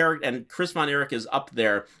 and that character, and Chris Von Erich is up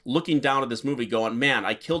there looking down at this movie going, man,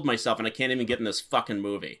 I killed myself and I can't even get in this fucking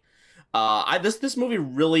movie. This movie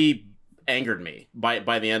really angered me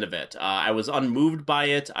by the end of it. I was unmoved by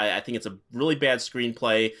it. I think it's a really bad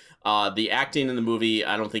screenplay. The acting in the movie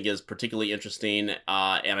I don't think is particularly interesting,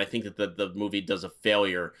 and I think that the movie does a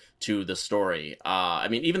failure to the story. I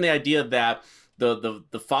mean, even the idea that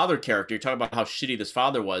the father character, you're talking about how shitty this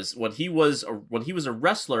father was, when he was a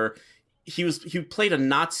wrestler, he played a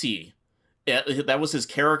Nazi. That was his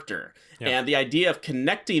character. Yeah. And the idea of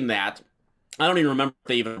connecting that, I don't even remember if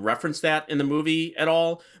they even referenced that in the movie at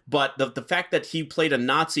all, but the fact that he played a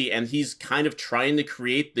Nazi and he's kind of trying to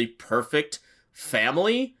create the perfect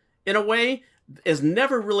family in a way is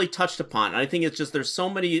never really touched upon. And I think it's just, there's so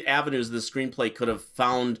many avenues the screenplay could have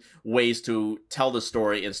found ways to tell the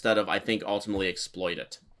story instead of, I think, ultimately exploit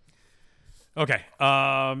it. Okay.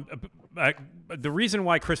 The reason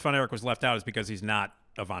why Chris Von Erich was left out is because he's not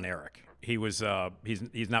a Von Erich. He was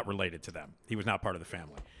he's not related to them. He was not part of the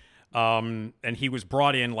family. And he was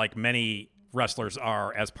brought in, like many wrestlers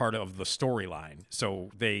are, as part of the storyline.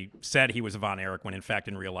 So they said he was a Von Erich when in fact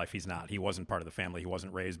in real life he's not. He wasn't part of the family. He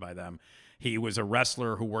wasn't raised by them. He was a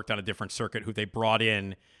wrestler who worked on a different circuit who they brought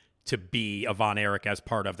in to be a Von Erich as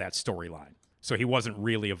part of that storyline. So he wasn't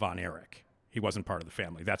really a Von Erich. He wasn't part of the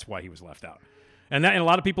family. That's why he was left out. And a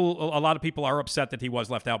lot of people are upset that he was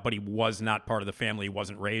left out, but he was not part of the family. He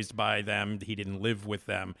wasn't raised by them. He didn't live with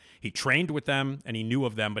them. He trained with them and he knew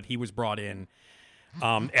of them, but he was brought in.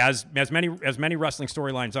 As many wrestling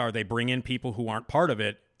storylines are, they bring in people who aren't part of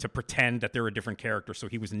it to pretend that they're a different character. So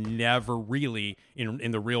he was never really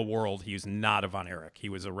in the real world. He was not a Von Erich. He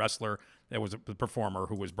was a wrestler that was a performer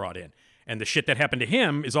who was brought in. And the shit that happened to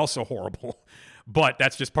him is also horrible. But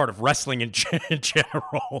that's just part of wrestling in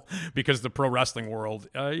general, because the pro wrestling world,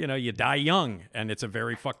 you die young, and it's a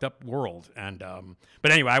very fucked up world. And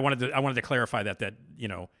but anyway, I wanted to clarify that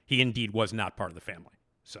he indeed was not part of the family.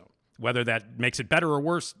 So whether that makes it better or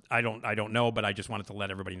worse, I don't know. But I just wanted to let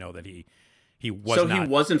everybody know that he was. So he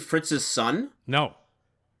wasn't Fritz's son? No.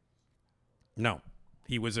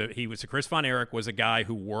 He was Chris Von Erich was a guy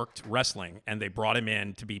who worked wrestling, and they brought him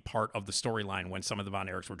in to be part of the storyline when some of the Von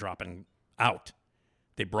Erichs were dropping out.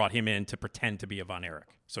 They brought him in to pretend to be a Von Erich.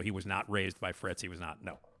 So he was not raised by Fritz. He was not.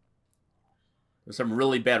 No. There's some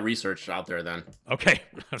really bad research out there then. Okay.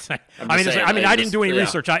 I didn't do any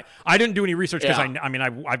research. I didn't do any research because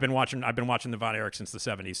I've been watching the Von Erich since the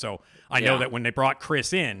 70s. So I know that when they brought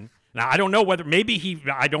Chris in, now I don't know whether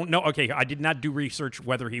I don't know. Okay. I did not do research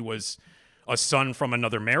whether he was a son from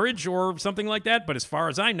another marriage or something like that. But as far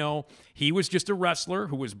as I know, he was just a wrestler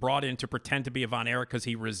who was brought in to pretend to be a Von Erich because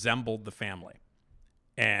he resembled the family.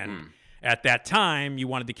 And at that time, you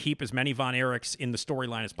wanted to keep as many Von Erichs in the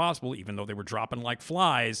storyline as possible, even though they were dropping like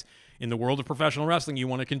flies. In the world of professional wrestling, you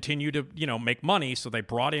want to continue to, make money. So they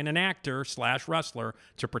brought in an actor / wrestler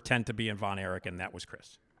to pretend to be a Von Erich, and that was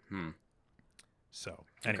Chris. So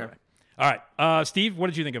anyway, all right, Steve, what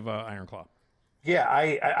did you think of Iron Claw? Yeah,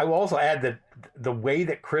 I will also add that the way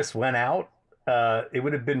that Chris went out, it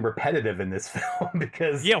would have been repetitive in this film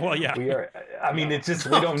because we are. I mean, it's just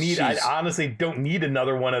we don't need. I honestly don't need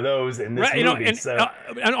another one of those in this movie.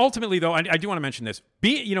 And ultimately, though, I do want to mention this.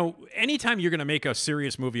 Anytime you're going to make a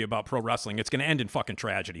serious movie about pro wrestling, it's going to end in fucking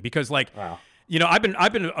tragedy because, like. Wow. I've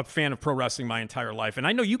been a fan of pro wrestling my entire life, and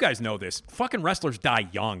I know you guys know this. Fucking wrestlers die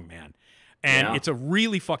young, man. And it's a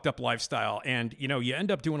really fucked up lifestyle. And, you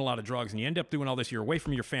end up doing a lot of drugs and you end up doing all this. You're away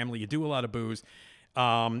from your family. You do a lot of booze.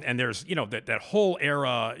 And there's, that whole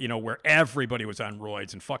era, where everybody was on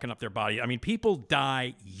roids and fucking up their body. I mean, people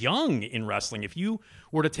die young in wrestling. If you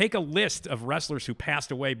were to take a list of wrestlers who passed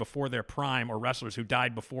away before their prime or wrestlers who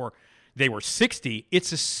died before they were 60,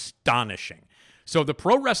 it's astonishing. So the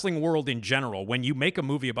pro wrestling world in general, when you make a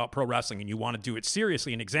movie about pro wrestling and you want to do it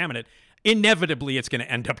seriously and examine it, inevitably it's going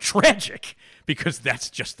to end up tragic because that's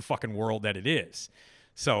just the fucking world that it is.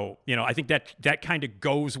 So, I think that kind of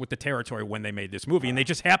goes with the territory when they made this movie. And they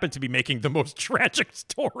just happen to be making the most tragic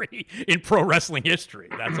story in pro wrestling history.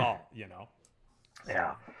 That's all,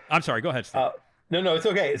 Yeah. I'm sorry. Go ahead, Steve. No, it's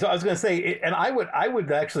okay. So I was going to say, and I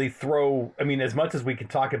would actually throw, as much as we could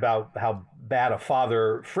talk about how bad a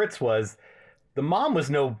father Fritz was, the mom was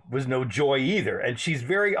no joy either. And she's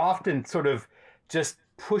very often sort of just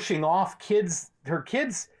pushing off her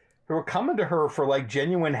kids who are coming to her for like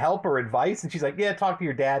genuine help or advice. And she's like, yeah, talk to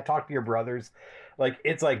your dad, talk to your brothers. Like,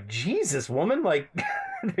 it's like, Jesus, woman, like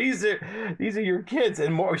these are your kids.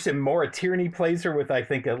 And Maura Tierney plays her with, I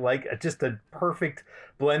think, just a perfect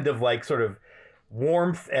blend of like sort of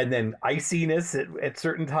warmth and then iciness at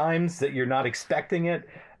certain times that you're not expecting it.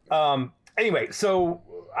 Anyway, so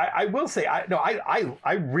I will say,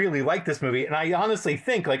 I really like this movie. And I honestly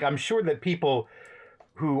think, like, I'm sure that people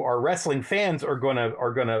who are wrestling fans are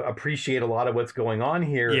gonna appreciate a lot of what's going on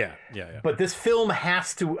here. Yeah. But this film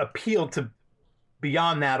has to appeal to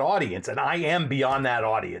beyond that audience, and I am beyond that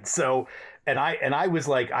audience. So, and I was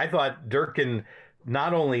like, I thought Durkin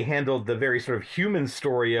not only handled the very sort of human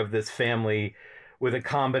story of this family with a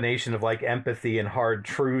combination of like empathy and hard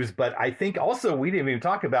truths, but I think also we didn't even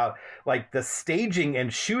talk about like the staging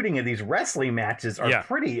and shooting of these wrestling matches are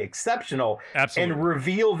pretty exceptional. Absolutely. And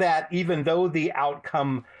reveal that even though the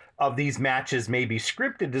outcome of these matches may be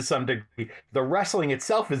scripted to some degree, the wrestling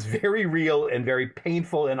itself is very real and very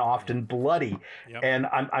painful and often bloody. Yep. And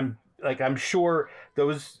I'm sure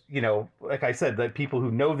those, like I said, the people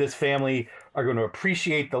who know this family are going to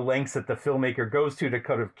appreciate the lengths that the filmmaker goes to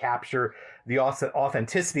kind of capture the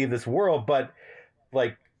authenticity of this world. But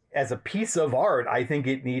like, as a piece of art, I think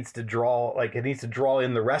it needs to draw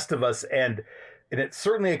in the rest of us. And it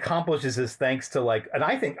certainly accomplishes this thanks to and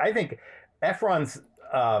I think Efron's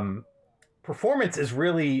performance is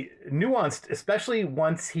really nuanced, especially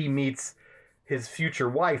once he meets his future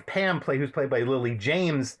wife, Pam, who's played by Lily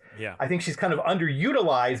James. Yeah. I think she's kind of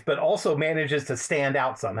underutilized, but also manages to stand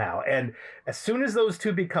out somehow. And as soon as those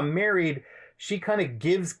two become married, she kind of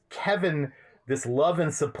gives Kevin this love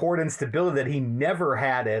and support and stability that he never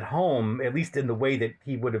had at home, at least in the way that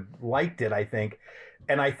he would have liked it, I think.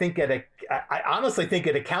 And I think I honestly think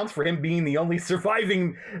it accounts for him being the only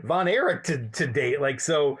surviving Von Erich to date.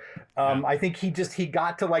 I think he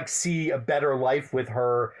got to see a better life with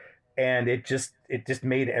her, and it just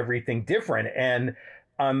made everything different. And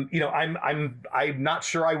I'm not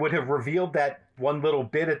sure I would have revealed that one little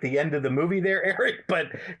bit at the end of the movie there, Erik, but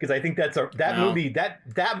because I think movie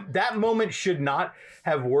that moment should not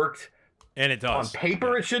have worked. And it does. On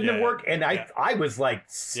paper, it shouldn't have worked. And I was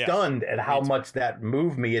stunned at how much that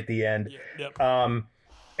moved me at the end. Yep.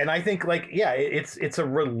 And I think it's a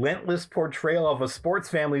relentless portrayal of a sports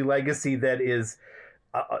family legacy that is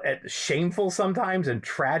shameful sometimes and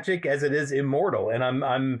tragic as it is immortal. And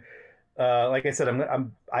I'm like I said,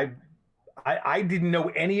 I didn't know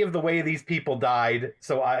any of the way these people died.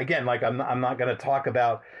 So I'm not going to talk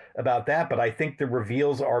about that, but I think the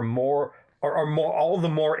reveals are all the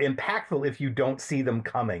more impactful if you don't see them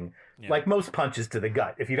coming. Yeah. Like most punches to the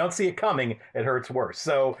gut. If you don't see it coming, it hurts worse.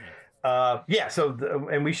 So,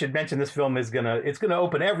 and we should mention this film it's gonna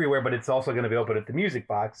open everywhere, but it's also gonna be open at the Music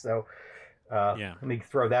Box. So, let me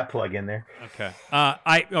throw that plug in there. Okay.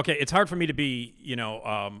 It's hard for me to be,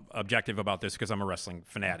 objective about this because I'm a wrestling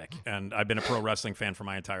fanatic, and I've been a pro wrestling fan for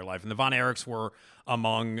my entire life. And the Von Erichs were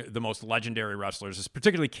among the most legendary wrestlers,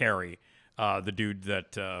 particularly Kerry, the dude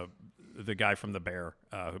that. The guy from The Bear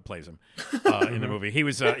who plays him in the movie. He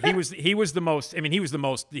was the most. I mean, he was the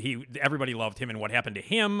most. Everybody loved him, and what happened to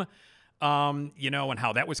him and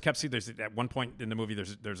how that was kept. See, there's at one point in the movie,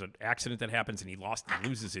 there's an accident that happens, and he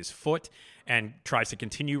loses his foot and tries to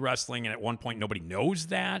continue wrestling. And at one point, nobody knows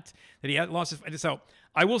that he had lost his foot. So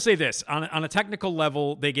I will say this, on a technical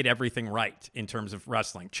level, they get everything right in terms of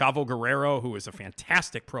wrestling. Chavo Guerrero, who is a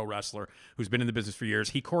fantastic pro wrestler who's been in the business for years,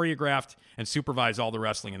 he choreographed and supervised all the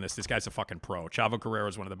wrestling in this. This guy's a fucking pro. Chavo Guerrero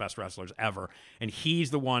is one of the best wrestlers ever, and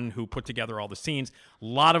he's the one who put together all the scenes. A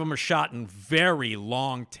lot of them are shot in very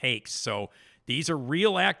long takes, so these are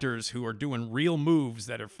real actors who are doing real moves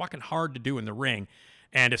that are fucking hard to do in the ring.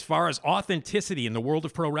 And as far as authenticity in the world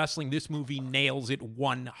of pro wrestling, this movie nails it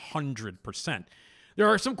 100%. There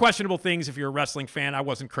are some questionable things if you're a wrestling fan. I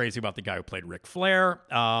wasn't crazy about the guy who played Ric Flair.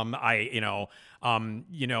 I was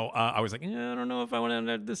like, I don't know if I want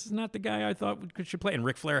to. This is not the guy I thought should play. And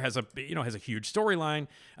Ric Flair has a huge storyline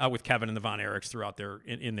with Kevin and the Von Erichs throughout their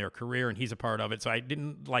career, and he's a part of it. So I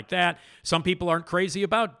didn't like that. Some people aren't crazy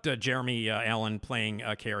about Jeremy Allen playing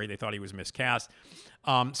Carrie. They thought he was miscast.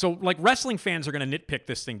 So like wrestling fans are going to nitpick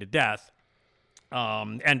this thing to death.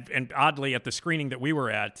 And oddly, at the screening that we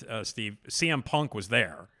were at, Steve, CM Punk was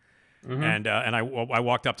there. Mm-hmm. And I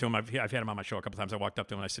walked up to him. I've had him on my show a couple times. I walked up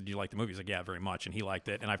to him and I said, "Do you like the movie?" He's like, "Yeah, very much." And he liked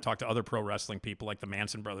it. And I've talked to other pro wrestling people like the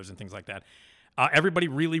Manson brothers and things like that. Everybody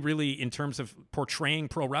really, really, in terms of portraying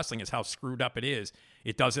pro wrestling, is how screwed up it is.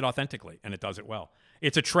 It does it authentically, and it does it well.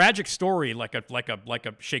 It's a tragic story, like a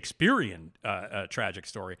Shakespearean tragic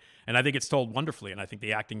story, and I think it's told wonderfully. And I think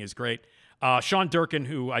the acting is great. Sean Durkin,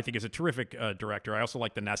 who I think is a terrific director. I also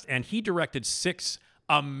like The Nest, and he directed 6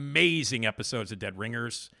 amazing episodes of Dead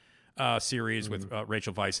Ringers series with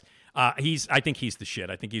Rachel Weisz. I think he's the shit.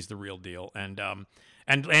 I think he's the real deal. And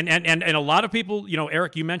a lot of people,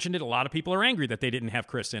 Erik, you mentioned it. A lot of people are angry that they didn't have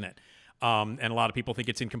Chris in it, and a lot of people think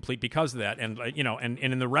it's incomplete because of that. And and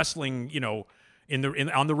in the wrestling,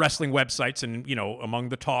 on the wrestling websites and among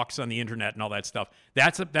the talks on the internet and all that stuff,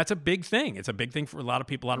 that's a big thing. It's a big thing for a lot of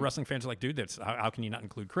people. A lot of wrestling fans are like, dude, that's how can you not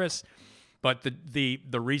include Chris? But the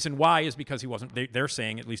reason why is because he wasn't. They're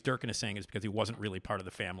saying, at least Durkin is saying, is because he wasn't really part of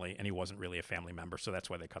the family and he wasn't really a family member. So that's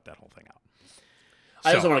why they cut that whole thing out.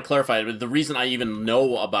 I also want to clarify, the reason I even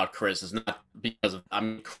know about Chris is not because of,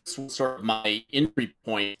 Chris was sort of my entry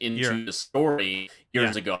point into the story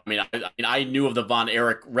years ago. I knew of the Von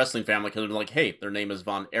Erich wrestling family because they're like, hey, their name is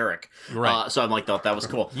Von Erich. Right. So I'm like, thought that was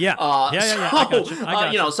cool. Yeah.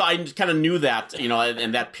 So I kind of knew that,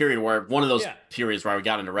 in that period where one of those periods where I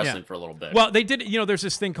got into wrestling for a little bit. Well, they did, there's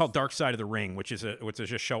this thing called Dark Side of the Ring, which is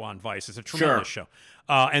a show on Vice. It's a tremendous show.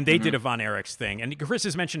 And they did a Von Erichs thing. And Chris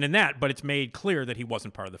is mentioned in that, but it's made clear that he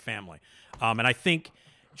wasn't part of the family. And I think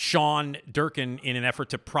Sean Durkin, in an effort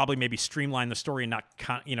to probably maybe streamline the story and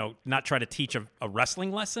not try to teach a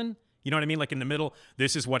wrestling lesson, you know what I mean? Like in the middle,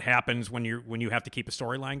 this is what happens when you have to keep a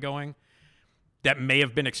storyline going. That may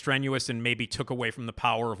have been extraneous and maybe took away from the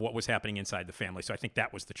power of what was happening inside the family. So I think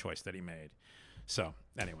that was the choice that he made. So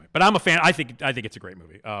anyway, but I'm a fan. I think it's a great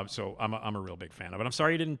movie. So I'm a real big fan of it. I'm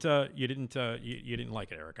sorry you didn't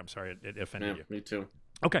like it, Erik. I'm sorry it offended you. Me too.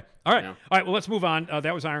 Okay. All right. Yeah. All right. Well, let's move on.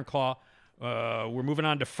 That was Iron Claw. We're moving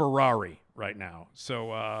on to Ferrari right now.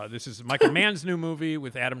 So this is Michael Mann's new movie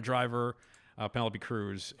with Adam Driver, Penelope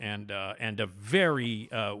Cruz, and a very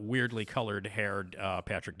weirdly colored-haired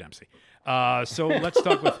Patrick Dempsey. So let's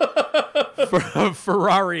talk with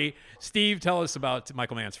Ferrari. Steve, tell us about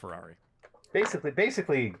Michael Mann's Ferrari.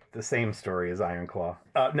 Basically the same story as Iron Claw.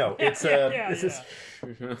 No, it's it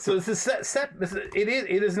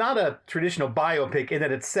is not a traditional biopic in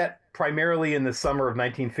that it's set primarily in the summer of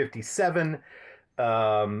 1957.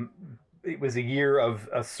 It was a year of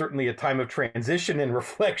certainly a time of transition and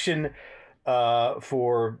reflection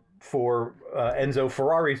for Enzo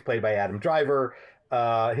Ferrari, played by Adam Driver.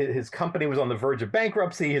 His company was on the verge of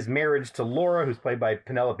bankruptcy. His marriage to Laura, who's played by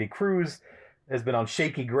Penelope Cruz, has been on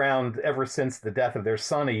shaky ground ever since the death of their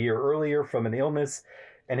son a year earlier from an illness.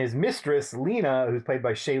 And his mistress, Lena, who's played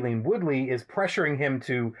by Shailene Woodley, is pressuring him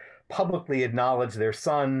to publicly acknowledge their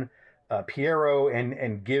son, Piero,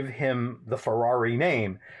 and give him the Ferrari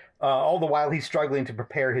name. All the while he's struggling to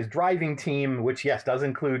prepare his driving team, which, yes, does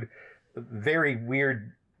include very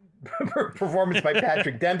weird performance by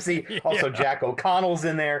Patrick Dempsey. Also, Jack O'Connell's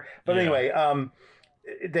in there. But anyway,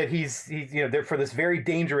 that he's there for this very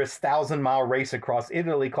dangerous 1,000-mile race across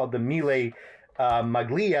Italy called the Mille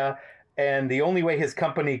Maglia, and the only way his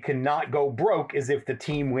company cannot go broke is if the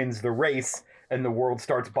team wins the race and the world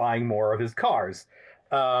starts buying more of his cars.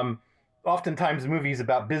 Oftentimes movies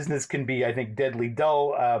about business can be, I think, deadly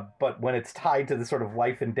dull, but when it's tied to the sort of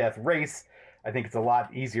life and death race, I think it's a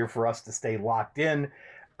lot easier for us to stay locked in.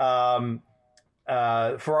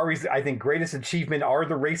 Ferrari's, I think, greatest achievement are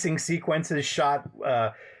the racing sequences shot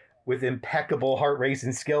with impeccable heart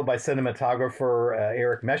racing skill by cinematographer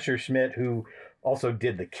Erik Messerschmidt, who also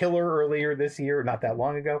did The Killer earlier this year, not that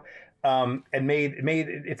long ago, and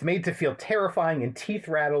it's made to feel terrifying and teeth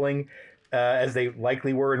rattling, as they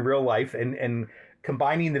likely were in real life, and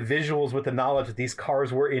combining the visuals with the knowledge that these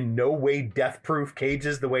cars were in no way death-proof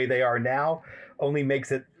cages the way they are now only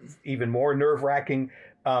makes it even more nerve-wracking.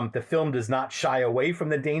 The film does not shy away from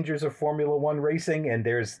the dangers of Formula One racing, and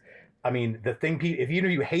the thing, if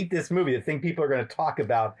you hate this movie, the thing people are going to talk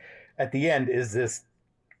about at the end is this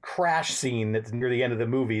crash scene that's near the end of the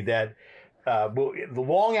movie that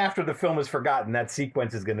long after the film is forgotten, that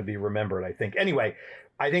sequence is going to be remembered, I think. Anyway,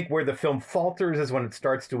 I think where the film falters is when it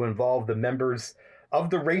starts to involve the members of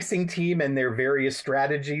the racing team and their various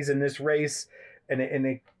strategies in this race. And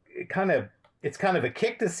it's kind of a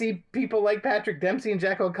kick to see people like Patrick Dempsey and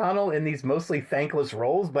Jack O'Connell in these mostly thankless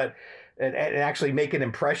roles, but and actually make an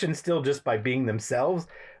impression still just by being themselves.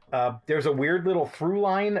 There's a weird little through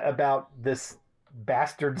line about this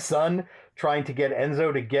bastard son trying to get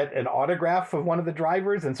Enzo to get an autograph of one of the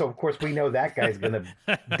drivers, and so of course we know that guy's going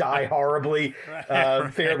to die horribly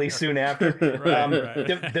fairly soon after.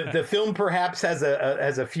 The film perhaps has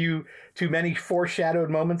a few too many foreshadowed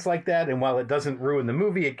moments like that, and while it doesn't ruin the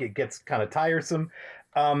movie, it gets kind of tiresome.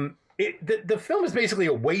 The film is basically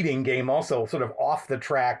a waiting game, also sort of off the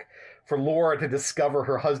track, for Laura to discover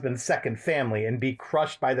her husband's second family and be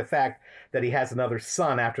crushed by the fact that he has another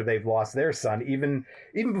son after they've lost their son. Even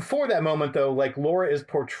before that moment, though, like, Laura is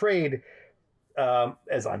portrayed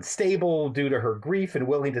as unstable due to her grief and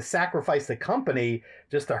willing to sacrifice the company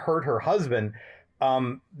just to hurt her husband.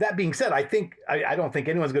 That being said, I don't think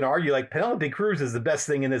anyone's going to argue, like, Penelope Cruz is the best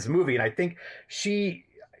thing in this movie, and I think she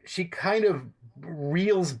kind of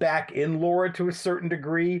reels back in Laura to a certain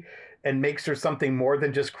degree and makes her something more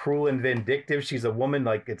than just cruel and vindictive. She's a woman,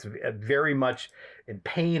 like, it's very much in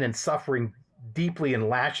pain and suffering deeply and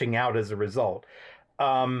lashing out as a result.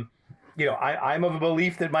 I'm of a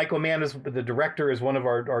belief that Michael Mann, the director, is one of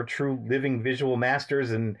our true living visual masters,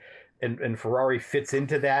 and Ferrari fits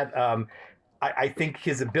into that. I think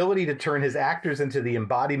his ability to turn his actors into the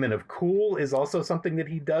embodiment of cool is also something that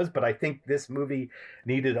he does, but I think this movie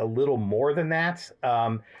needed a little more than that.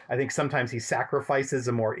 I think sometimes he sacrifices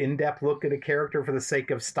a more in-depth look at a character for the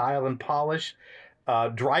sake of style and polish.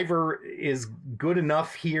 Driver is good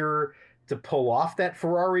enough here to pull off that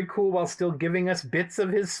Ferrari cool while still giving us bits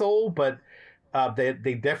of his soul, but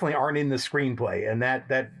they definitely aren't in the screenplay, and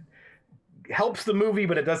that helps the movie,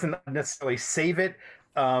 but it doesn't necessarily save it.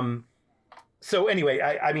 So anyway,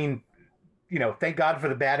 I mean, thank God for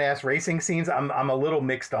the badass racing scenes. I'm a little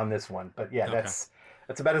mixed on this one, but yeah, okay.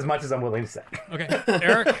 That's about as much as I'm willing to say. Okay,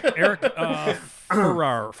 Erik,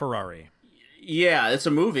 Ferrari. Yeah, it's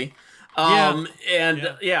a movie. And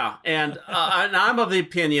I'm of the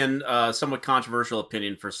opinion, somewhat controversial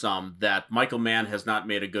opinion for some, that Michael Mann has not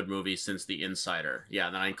made a good movie since The Insider. Yeah,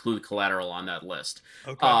 and then I include Collateral on that list.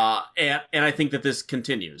 Okay. And I think that this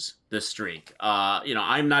continues this streak.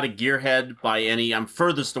 I'm not a gearhead by any. I'm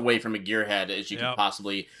furthest away from a gearhead as you can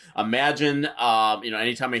possibly imagine.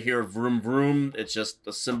 Anytime I hear vroom vroom, it's just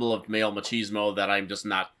a symbol of male machismo that I'm just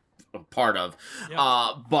not a part of.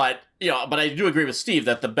 But I do agree with Steve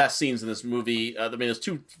that the best scenes in this movie, there's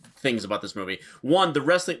two things about this movie. One, the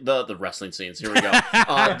wrestling scenes. Here we go.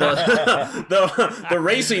 The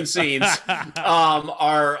racing scenes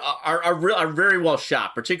are very well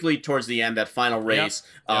shot, particularly towards the end, that final race.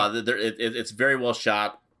 It's very well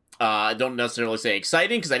shot. I don't necessarily say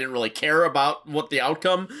exciting because I didn't really care about what the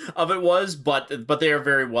outcome of it was, but they are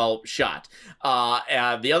very well shot.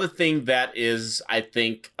 The other thing that is, I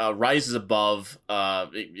think, rises above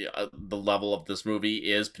the level of this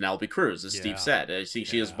movie is Penelope Cruz, as Steve said. I think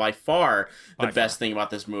she is by far the best thing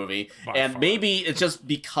about this movie. Maybe it's just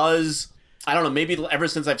because, I don't know, maybe ever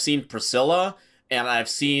since I've seen Priscilla and I've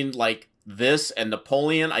seen like this and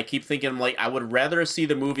Napoleon, I keep thinking, like, I would rather see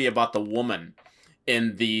the movie about the woman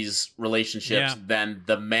in these relationships than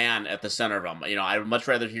the man at the center of them. I would much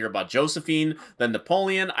rather hear about Josephine than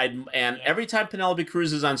Napoleon. Every time Penelope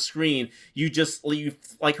Cruz is on screen, you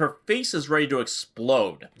like, her face is ready to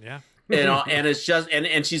explode. Yeah. And it's just,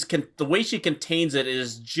 and she's the way she contains it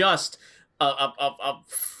is just a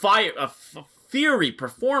fiery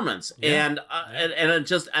performance. And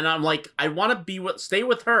I'm like, I want to stay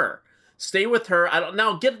with her. Stay with her.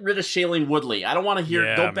 Now get rid of Shailene Woodley. I don't want to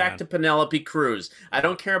hear. Go back to Penelope Cruz. I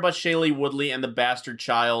don't care about Shailene Woodley and the bastard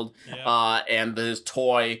child, and his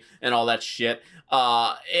toy and all that shit.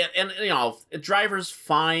 Driver's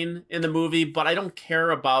fine in the movie, but I don't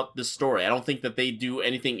care about the story. I don't think that they do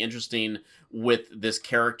anything interesting with this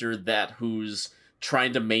character whose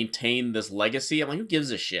trying to maintain this legacy. I'm like, who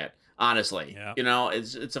gives a shit? Honestly,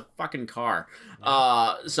 it's a fucking car.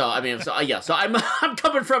 So I'm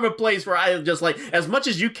coming from a place where I just like, as much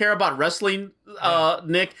as you care about wrestling,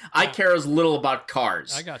 Nick, I care as little about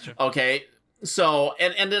cars. I gotcha. Okay. So,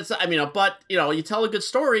 and it's, but you tell a good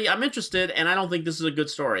story, I'm interested, and I don't think this is a good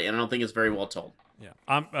story, and I don't think it's very well told. Yeah.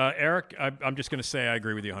 Erik, I'm just going to say I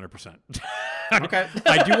agree with you 100%. Okay.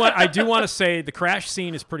 I do want to say the crash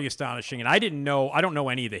scene is pretty astonishing, and I don't know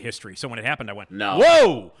any of the history. So when it happened, I went, no.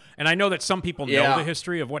 Whoa! And I know that some people know the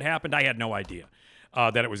history of what happened. I had no idea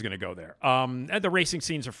that it was going to go there. And the racing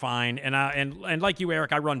scenes are fine, and like you,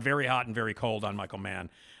 Erik, I run very hot and very cold on Michael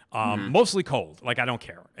Mann. Mostly cold. Like, I don't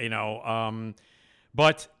care,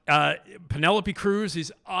 But Penelope Cruz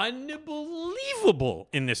is unbelievable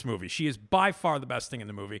in this movie. She is by far the best thing in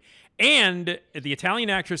the movie. And the Italian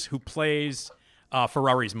actress who plays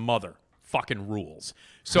Ferrari's mother fucking rules.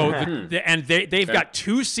 So they've got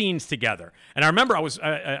 2 scenes together. And I remember I was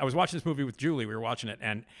watching this movie with Julie. We were watching it,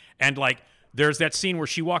 and like, there's that scene where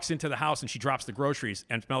she walks into the house and she drops the groceries,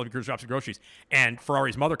 and Penelope Cruz drops the groceries, and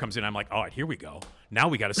Ferrari's mother comes in. I'm like, all right, here we go. Now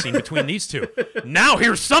we got a scene between these two. Now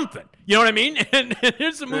here's something. You know what I mean? And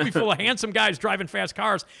here's a movie full of handsome guys driving fast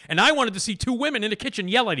cars, and I wanted to see 2 women in a kitchen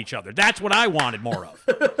yell at each other. That's what I wanted more of.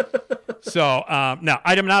 So, no,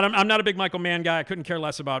 I'm not a big Michael Mann guy. I couldn't care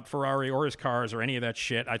less about Ferrari or his cars or any of that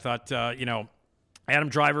shit. I thought, Adam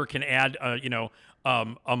Driver can add,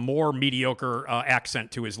 a more mediocre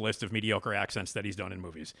accent to his list of mediocre accents that he's done in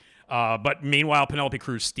movies. But meanwhile, Penelope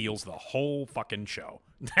Cruz steals the whole fucking show.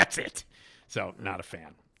 That's it. So, not a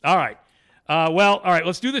fan. All right. All right.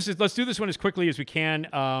 Let's do this. Let's do this one as quickly as we can.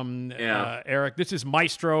 Erik, this is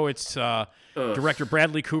Maestro. It's director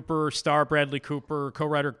Bradley Cooper, star Bradley Cooper,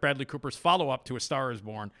 co-writer Bradley Cooper's follow-up to A Star Is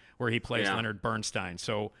Born, where he plays Leonard Bernstein.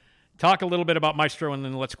 So, talk a little bit about Maestro, and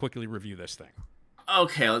then let's quickly review this thing.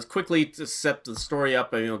 Okay, let's quickly set the story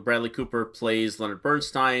up. Bradley Cooper plays Leonard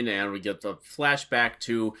Bernstein, and we get the flashback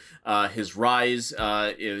to his rise,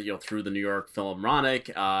 through the New York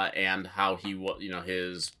Philharmonic, and how he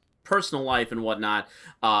his personal life and whatnot.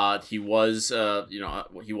 He was a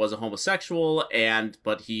homosexual,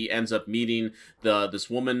 but he ends up meeting this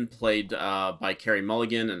woman played by Carey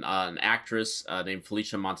Mulligan, an actress named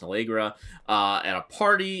Felicia Montalegre, at a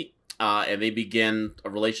party. And they begin a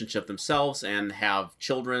relationship themselves and have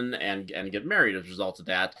children and get married as a result of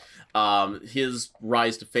that. His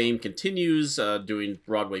rise to fame continues, doing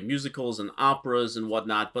Broadway musicals and operas and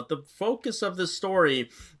whatnot. But the focus of this story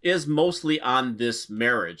is mostly on this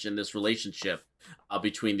marriage and this relationship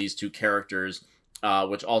between these 2 characters,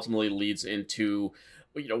 which ultimately leads into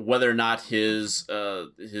whether or not his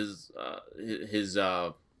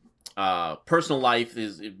personal life,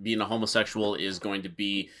 is being a homosexual, is going to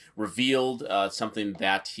be revealed, something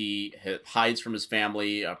that he hides from his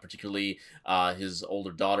family, particularly his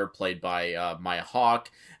older daughter, played by Maya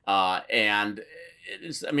Hawke. And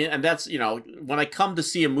that's, when I come to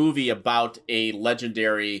see a movie about a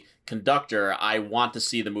legendary conductor, I want to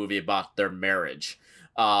see the movie about their marriage.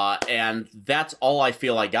 And that's all I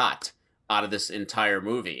feel I got out of this entire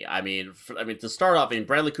movie. To start off,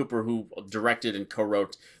 Bradley Cooper, who directed and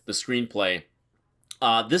co-wrote the screenplay,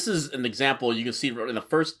 this is an example you can see in the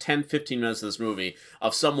first 10-15 minutes of this movie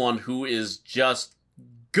of someone who is just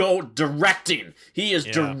directing. He is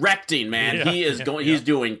directing, man. Yeah. He is he's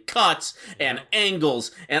doing cuts and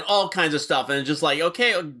angles and all kinds of stuff, and just like,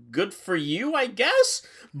 okay, good for you, I guess.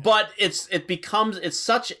 But it's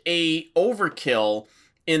such a overkill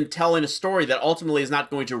in telling a story that ultimately is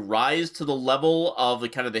not going to rise to the level of the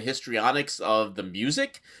kind of the histrionics of the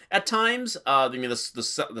music at times. The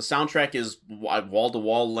soundtrack is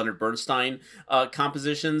wall-to-wall Leonard Bernstein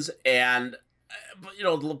compositions, and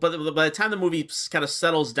but by the time the movie kind of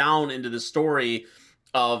settles down into the story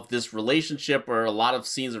of this relationship, where a lot of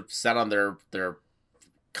scenes are set on their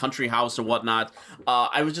country house or whatnot,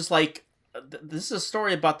 I was just like, this is a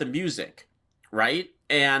story about the music, right?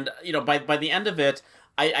 And by the end of it,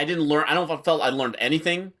 I didn't learn. I don't felt I learned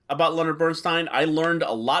anything about Leonard Bernstein. I learned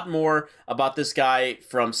a lot more about this guy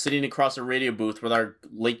from sitting across a radio booth with our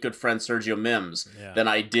late good friend Sergio Mims than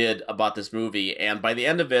I did about this movie. And by the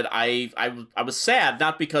end of it, I was sad,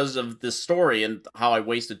 not because of this story and how I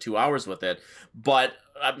wasted 2 hours with it, but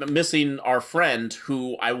I'm missing our friend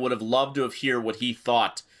who I would have loved to have heard what he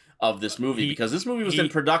thought of this movie, because this movie was in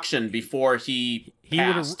production before he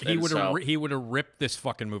passed. He would have ripped this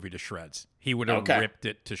fucking movie to shreds. He would have ripped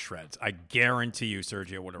it to shreds. I guarantee you,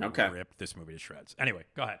 Sergio would have ripped this movie to shreds. Anyway,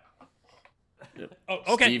 go ahead.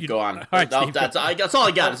 Oh, okay. Steve, go on. All right, Steve, that's all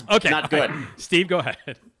I got. It's not good. Steve, go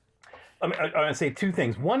ahead. I'm going to say two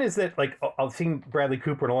things. One is that, like, I've seen Bradley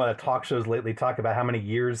Cooper in a lot of talk shows lately talk about how many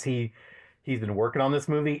years he's been working on this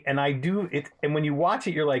movie. And and when you watch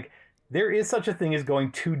it, you're like, there is such a thing as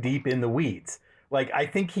going too deep in the weeds. Like, I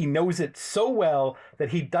think he knows it so well that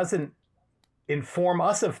he doesn't inform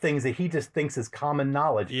us of things that he just thinks is common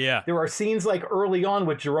knowledge. Yeah. There are scenes like early on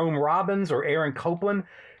with Jerome Robbins or Aaron Copland.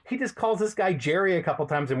 He just calls this guy Jerry a couple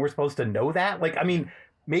times and we're supposed to know that. Like, I mean,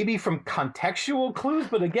 maybe from contextual clues,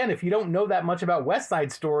 but again, if you don't know that much about West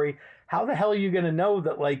Side Story, how the hell are you going to know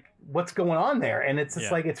that, like, what's going on there? And it's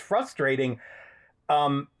just like, it's frustrating.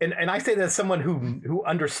 And I say that as someone who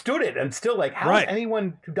understood it and still like, how is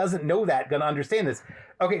anyone who doesn't know that going to understand this?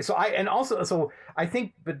 Okay. So I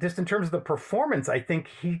think, but just in terms of the performance, I think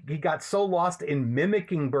he got so lost in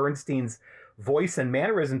mimicking Bernstein's voice and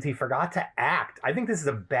mannerisms, he forgot to act. I think this is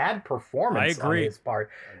a bad performance on his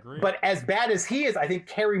part. But as bad as he is, I think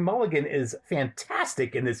Carey Mulligan is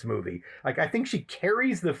fantastic in this movie. Like, I think she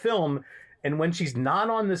carries the film, and when she's not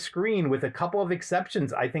on the screen, with a couple of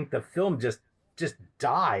exceptions, I think the film just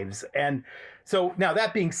dives. And so now,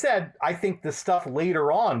 that being said, I think the stuff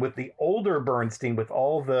later on with the older Bernstein, with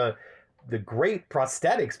all the great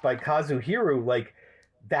prosthetics by Kazuhiro, like,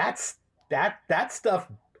 that stuff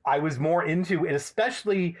I was more into, and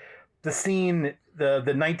especially the scene, the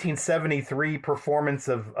 1973 performance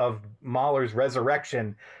of Mahler's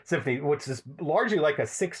Resurrection Symphony, which is largely like a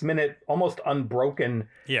 6-minute, almost unbroken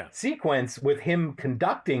sequence with him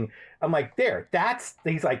conducting. I'm like,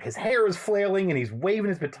 he's like, his hair is flailing and he's waving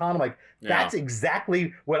his baton. I'm like, that's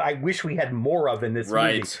exactly what I wish we had more of in this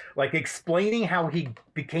movie. Like, explaining how he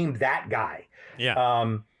became that guy.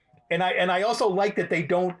 Yeah. And I also like that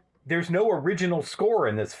there's no original score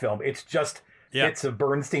in this film. It's just bits of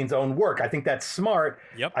Bernstein's own work. I think that's smart.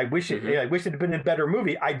 Yep. I wish it had been a better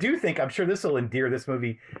movie. I do think, I'm sure this will endear this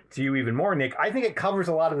movie to you even more, Nick. I think it covers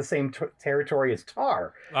a lot of the same territory as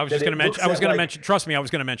Tar. I was going to mention. Trust me, I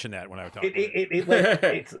was going to mention that when I was talking.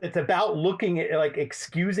 It's about looking at, like,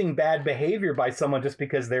 excusing bad behavior by someone just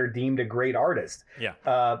because they're deemed a great artist. Yeah.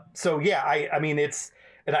 I mean, it's.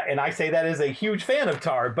 And I say that as a huge fan of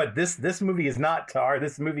Tar, but this movie is not Tar.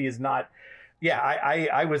 This movie is not. Yeah,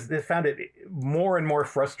 I found it more and more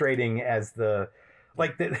frustrating as the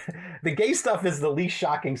gay stuff is the least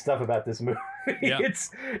shocking stuff about this movie. Yeah.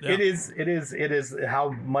 It is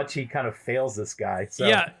how much he kind of fails this guy. So,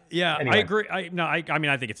 anyway. I agree. I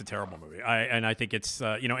mean, I think it's a terrible movie. I think it's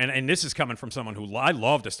and this is coming from someone who I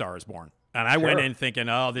loved A Star Is Born. And I went in thinking,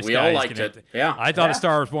 this guy all liked it. Yeah. I thought A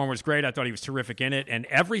Star Is Born was great. I thought he was terrific in it. And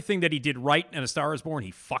everything that he did right in A Star Is Born,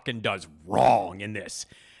 he fucking does wrong in this.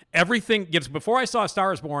 Everything gives. Before I saw A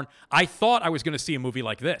Star Is Born, I thought I was going to see a movie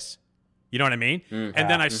like this. You know what I mean? Mm-hmm. And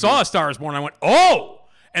then I saw A Star Is Born, and I went, oh!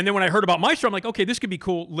 And then when I heard about Maestro, I'm like, okay, this could be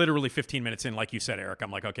cool. Literally 15 minutes in, like you said, Eric.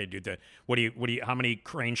 I'm like, okay, dude, how many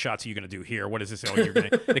crane shots are you going to do here? What is this? Oh,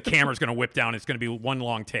 the camera's going to whip down. It's going to be one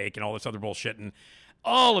long take and all this other bullshit. And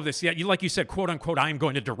all of this, like you said, quote unquote, I'm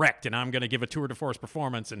going to direct and I'm going to give a tour de force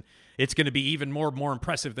performance and it's going to be even more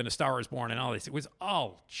impressive than A Star Is Born and all this. It was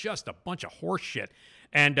all just a bunch of horse shit.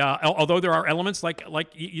 And although there are elements like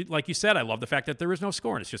you said, I love the fact that there is no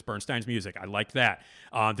score and it's just Bernstein's music. I like that.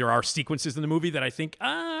 There are sequences in the movie that I think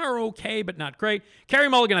are okay, but not great. Carey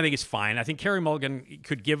Mulligan, I think, is fine. I think Carey Mulligan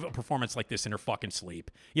could give a performance like this in her fucking sleep.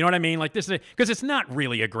 You know what I mean? Like this, because it's not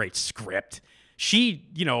really a great script. She,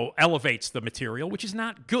 elevates the material, which is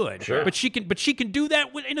not good. Sure. But she can do that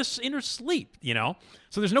in her sleep.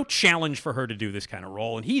 So there's no challenge for her to do this kind of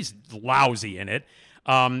role, and he's lousy in it.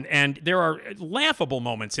 And there are laughable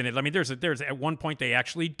moments in it. I mean, there's at one point they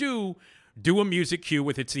actually do a music cue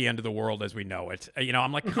with "It's the End of the World as We Know It."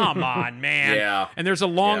 I'm like, come on, man. Yeah. And there's a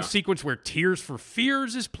long sequence where "Tears for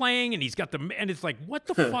Fears" is playing, and he's got and it's like, what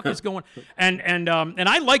the fuck is going? And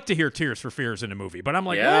I like to hear "Tears for Fears" in a movie, but I'm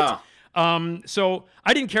like, what? So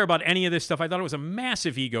I didn't care about any of this stuff. I thought it was a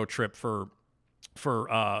massive ego trip for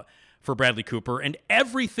Bradley Cooper, and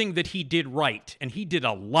everything that he did right, and he did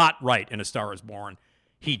a lot right in A Star Is Born,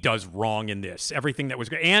 he does wrong in this. Everything that was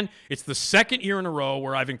great. And it's the second year in a row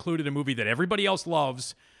where I've included a movie that everybody else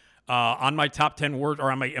loves on my top 10 worst,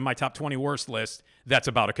 or in my top 20 worst list. That's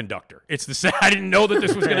about a conductor. I didn't know that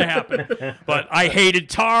this was going to happen, but I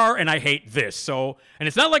hated Tar and I hate this. So, and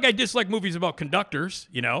it's not like I dislike movies about conductors.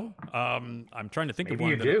 I'm trying to think of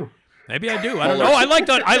one. Maybe you do. Maybe I do. I don't know.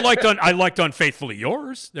 I liked Unfaithfully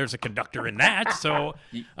Yours. There's a conductor in that. So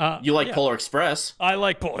you like Polar Express? I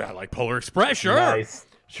like Polar Express. Sure. Nice.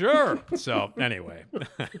 Sure. So anyway,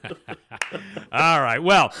 all right.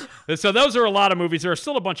 Well, so those are a lot of movies. There are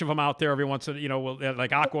still a bunch of them out there. Every once in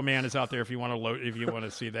like Aquaman is out there if you want to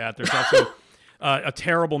see that. There's also a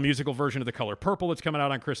terrible musical version of The Color Purple that's coming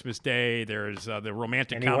out on Christmas Day. There's the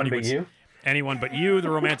romantic comedy. Anyone But You, the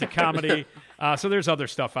romantic comedy. So there's other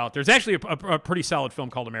stuff out. There's actually a pretty solid film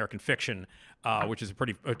called American Fiction, which is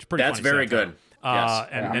pretty That's funny very satire. good. Yes.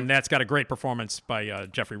 And that's got a great performance by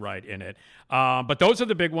Jeffrey Wright in it. But those are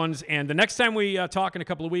the big ones. And the next time we talk in a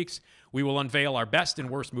couple of weeks, we will unveil our best and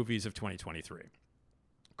worst movies of 2023.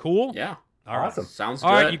 Cool? Yeah. All right. Awesome. Sounds good.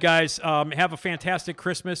 All right, you guys, have a fantastic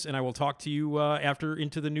Christmas, and I will talk to you after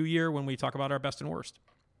into the new year when we talk about our best and worst.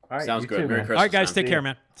 All right, Sounds good. too, Merry man. Christmas. All right, guys, man. take care,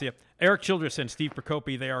 man. See ya. Erik Childress and Steve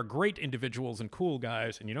Prokopy, they are great individuals and cool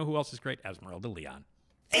guys. And you know who else is great? Esmeralda Leon.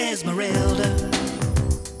 Esmeralda,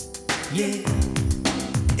 yeah.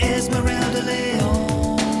 Esmeralda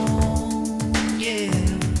Leon, yeah.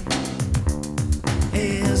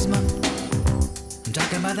 Esma, I'm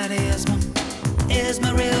talking about that Esma.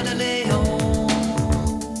 Esmeralda Leon,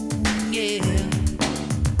 yeah.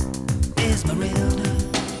 Esmeralda,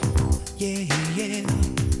 yeah, yeah.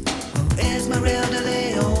 Oh, Esmeralda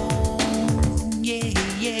Leon, yeah,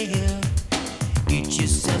 yeah. Get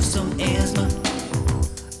yourself some Esma.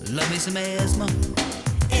 Love me some Esma.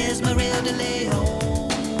 Esmeralda Leon,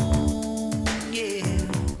 yeah.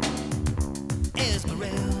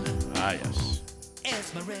 Esmeralda. Ah, yes.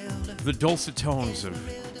 Esmeralda. The dulcet tones of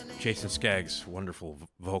Jason Skaggs' wonderful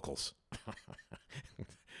vocals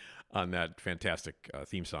on that fantastic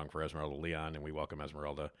theme song for Esmeralda Leon, and we welcome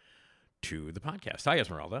Esmeralda to the podcast. Hi,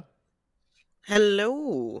 Esmeralda.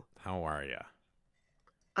 Hello. How are you?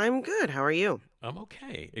 I'm good. How are you? I'm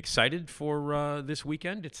okay. Excited for this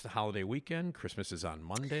weekend. It's the holiday weekend. Christmas is on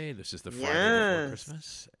Monday. This is the Friday before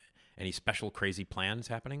Christmas. Any special crazy plans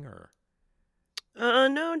happening, or?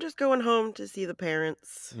 No, just going home to see the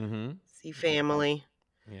parents, see family,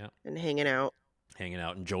 Yeah. and hanging out. Hanging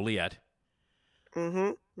out in Joliet.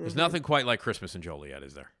 Mm-hmm. There's nothing quite like Christmas in Joliet,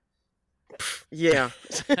 is there? Yeah.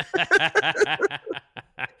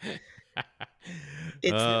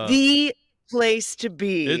 It's the place to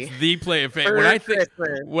be. It's the play of for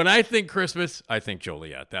when I think Christmas, I think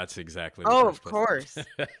Joliet. That's exactly. Oh, first of place. course.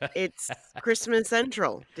 It's Christmas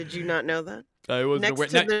Central. Did you not know that? I was Next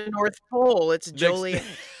to the North Pole, it's Joliet.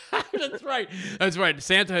 That's right. That's right.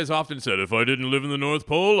 Santa has often said, "If I didn't live in the North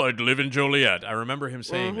Pole, I'd live in Joliet." I remember him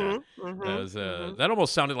saying that. As, that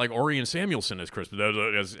almost sounded like Orion Samuelson as Christmas,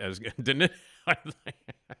 as didn't it?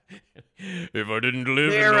 If I didn't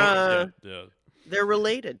live in They're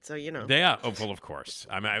related, so you know. Yeah, well, of course.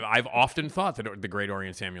 I mean, I've often thought that the great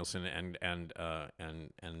Orion Samuelson and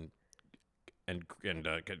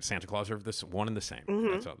Santa Claus are this one and the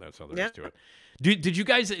same. That's all there is to it. Did you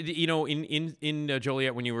guys, in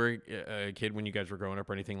Joliet when you were a kid, when you guys were growing up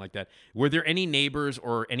or anything like that, were there any neighbors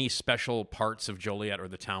or any special parts of Joliet or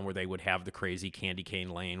the town where they would have the crazy candy cane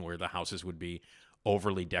lane where the houses would be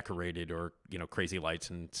overly decorated or, crazy lights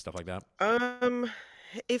and stuff like that?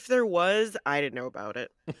 If there was, I didn't know about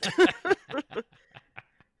it.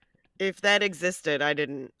 If that existed, I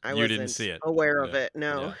wasn't see it. aware of it.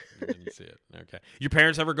 No. Yeah, you didn't see it. Okay. Your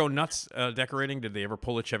parents ever go nuts decorating? Did they ever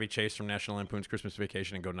pull a Chevy Chase from National Lampoon's Christmas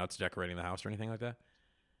Vacation and go nuts decorating the house or anything like that?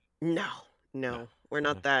 No, we're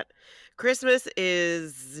not that. Christmas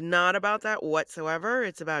is not about that whatsoever.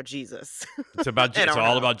 It's about Jesus. It's about it's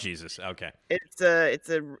all about Jesus. Okay. It's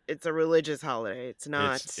a religious holiday. It's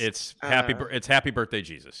not. It's happy birthday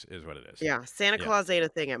Jesus is what it is. Yeah, Santa Claus ain't a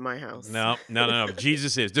thing at my house. No.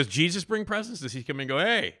 Jesus is. Does Jesus bring presents? Does he come and go,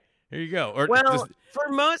 "Hey, here you go"? Or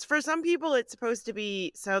for some people it's supposed to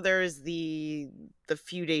be. So there's the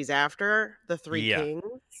few days after the Three Kings.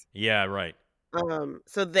 Yeah, right.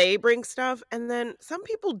 So they bring stuff, and then some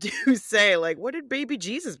people do say, like, "What did baby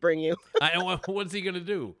Jesus bring you?" What's he gonna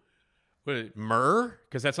do? Myrrh?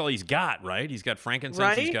 Because that's all he's got, right? He's got frankincense.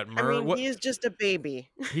 Right? He's got myrrh. He is just a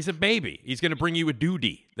baby. He's a baby. He's gonna bring you a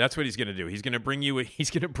duty. That's what he's gonna do. He's gonna bring you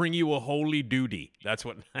a holy duty. That's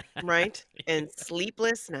what. Right? And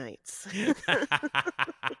sleepless nights.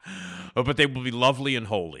 Oh, but they will be lovely and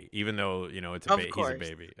holy, even though it's he's a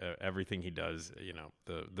baby. Everything he does,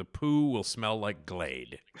 the poo will smell like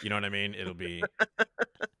Glade. You know what I mean? It'll be.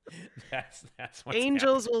 That's what's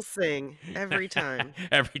Angels will sing every time.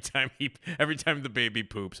 every time the baby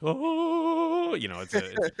poops. Oh, it's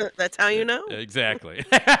That's how you know. Exactly.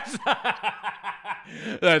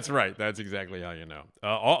 That's right. That's exactly how you know.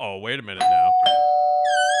 Wait a minute now.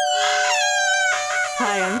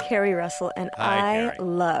 Hi, I'm Carrie Russell, and Hi, Carrie.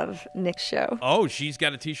 love Nick's show. Oh, she's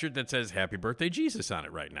got a T-shirt that says "Happy Birthday, Jesus" on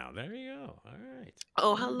it right now. There you go. All right.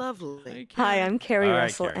 Oh, how lovely. Hi, I'm Carrie All right,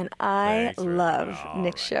 Russell, Carrie. and I Thanks very love much. All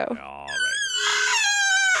Nick's right. show. All right.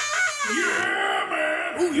 Yeah,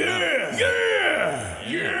 man. Oh, yeah.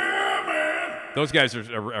 Yeah, man. Those guys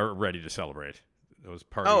are ready to celebrate. Those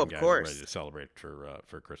partying guys are course. ready to celebrate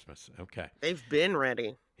for Christmas. Okay. They've been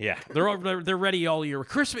ready. Yeah, they're ready all year.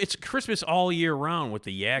 It's Christmas all year round with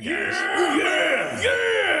the guys.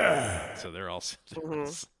 Yeah. So they're all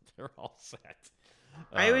they're all set.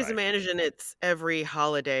 I always imagine it's every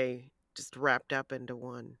holiday just wrapped up into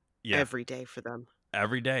one. Yeah. Every day for them.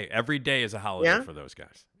 Every day is a holiday for those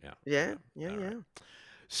guys. Yeah. Yeah.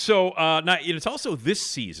 So now it's also this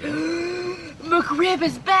season. McRib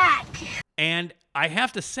is back. And I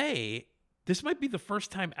have to say, this might be the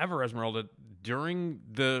first time ever, Esmeralda, during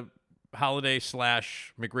the holiday /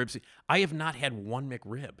 McRib season, I have not had one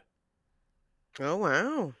McRib. Oh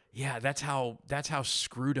wow. Yeah, that's how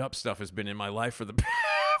screwed up stuff has been in my life for the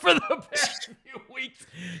past few weeks,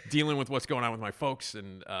 dealing with what's going on with my folks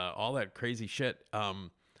and all that crazy shit.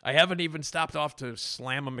 I haven't even stopped off to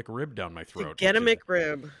slam a McRib down my throat. Get a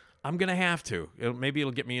McRib. I'm gonna have to. Maybe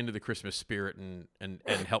it'll get me into the Christmas spirit and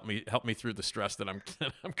help me through the stress that I'm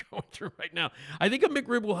going through right now. I think a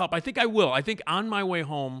McRib will help. I think I will. I think on my way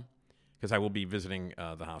home, because I will be visiting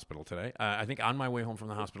the hospital today. I think on my way home from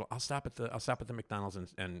the hospital, I'll stop at the McDonald's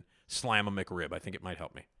and slam a McRib. I think it might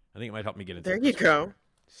help me. I think it might help me get into. There you go. Spirit.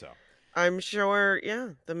 So I'm sure. Yeah,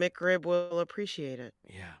 the McRib will appreciate it.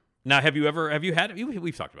 Yeah. Now, have you had?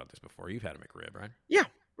 We've talked about this before. You've had a McRib, right? Yeah.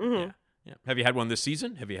 Mm-hmm. Yeah. Have you had one this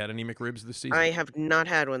season? Have you had any McRibs this season? I have not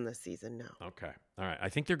had one this season, no. Okay. All right. I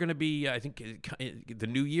think they're going to be, the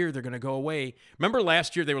new year, they're going to go away. Remember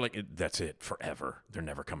last year, they were like, that's it, forever. They're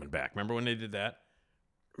never coming back. Remember when they did that?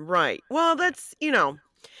 Right. Well, that's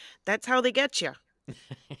how they get you.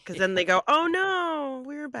 Because then they go, oh, no,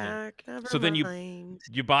 we're back. Never so mind. Then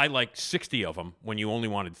you buy like 60 of them when you only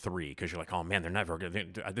wanted 3 because you're like, oh, man, they're never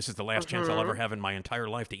going to, this is the last chance I'll ever have in my entire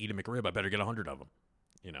life to eat a McRib. I better get 100 of them.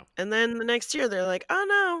 And then the next year they're like, "Oh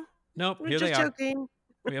no, nope, we're here just they are. joking."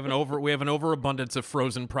 We have an overabundance of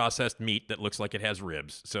frozen processed meat that looks like it has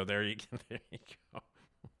ribs. So there you go.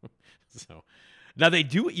 So now they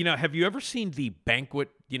do. Have you ever seen the banquet?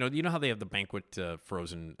 You know how they have the banquet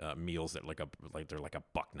frozen meals that they're like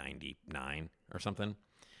 $1.99 or something.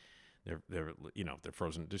 They're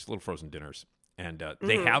frozen, just little frozen dinners, and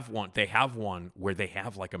they have one. They have one where they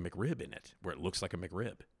have like a McRib in it, where it looks like a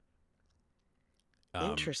McRib.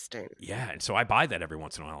 Interesting. Yeah, and so I buy that every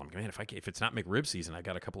once in a while. I'm like, man, if it's not McRib season, I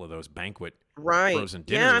got a couple of those banquet frozen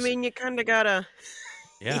dinners. Yeah, I mean, you kind of gotta.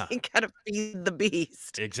 Yeah, you gotta feed the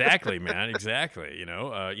beast. Exactly, man. Exactly. You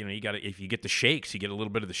gotta. If you get the shakes, you get a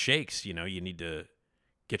little bit of the shakes. You need to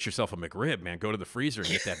get yourself a McRib, man. Go to the freezer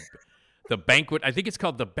and get that. The banquet. I think it's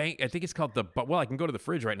called the bank. I think it's called the. Well, I can go to the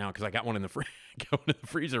fridge right now because I got one in the go to the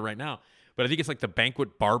freezer right now. But I think it's like the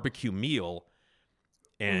banquet barbecue meal.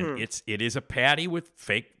 And it is a patty with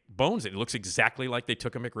fake bones. It looks exactly like they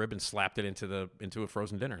took a McRib and slapped it into a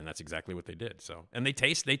frozen dinner, and that's exactly what they did. So, and they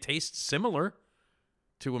taste similar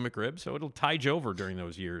to a McRib, so it'll tide you over during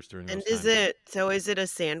those years. And is it a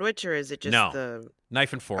sandwich or is it just the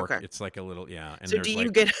knife and fork? Okay. It's like a little And so do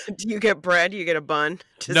you get bread? You get a bun?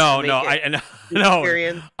 No.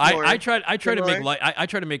 I try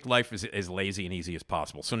to make life as lazy and easy as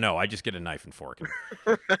possible. So no, I just get a knife and fork,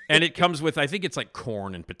 Right. and it comes with, I think it's like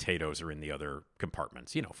corn and potatoes are in the other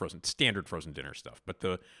compartments. Standard frozen dinner stuff. But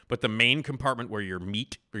the main compartment where your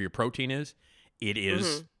meat or your protein is, it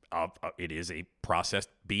is. It is a processed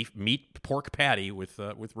pork patty with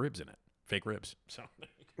ribs in it, fake ribs. So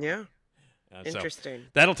yeah, interesting. So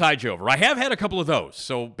that'll tide you over. I have had a couple of those.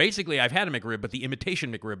 So basically, I've had a McRib, but the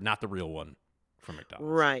imitation McRib, not the real one from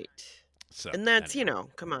McDonald's. Right. So and that's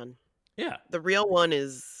come on. Yeah, the real one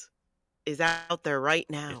is out there right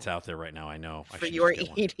now. It's out there right now. I know. For your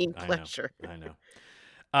eating pleasure. I know.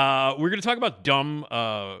 We're going to talk about dumb.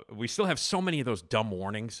 We still have so many of those dumb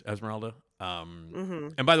warnings, Esmeralda.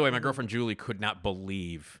 And by the way, my girlfriend Julie could not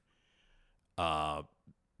believe that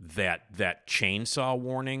chainsaw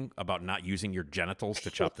warning about not using your genitals to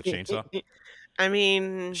chop the chainsaw. I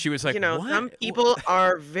mean, she was like, what? Some people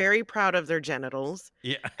are very proud of their genitals,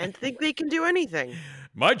 and think they can do anything.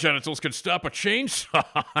 My genitals can stop a chainsaw.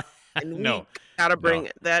 No, gotta bring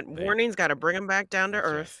that warning's got to bring them back down to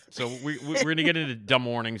earth. Right. So we're gonna get into dumb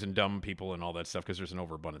warnings and dumb people and all that stuff because there's an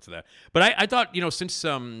overabundance of that. But I thought since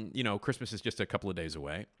Christmas is just a couple of days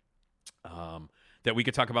away, that we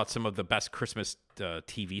could talk about some of the best Christmas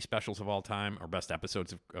TV specials of all time or best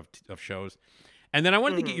episodes of shows, and then I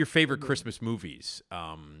wanted to get your favorite Christmas movies.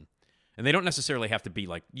 And they don't necessarily have to be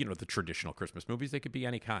like the traditional Christmas movies. They could be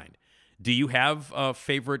any kind. Do you have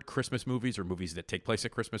favorite Christmas movies or movies that take place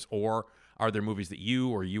at Christmas, or are there movies that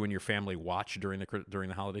you and your family watch during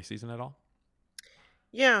the holiday season at all?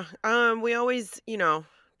 Yeah, we always,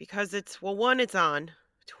 because it's on,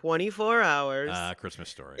 24 Hours. Christmas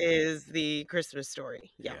Story is the Christmas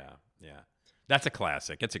Story. Yeah. That's a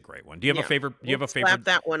classic. It's a great one. Do you have a favorite? Do you have a Slap favorite?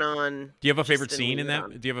 that one on. Do you have a favorite scene in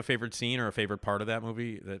that? Do you have a favorite scene or a favorite part of that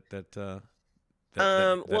movie that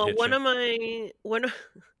well,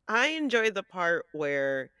 I enjoyed the part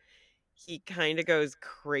where he kind of goes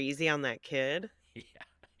crazy on that kid.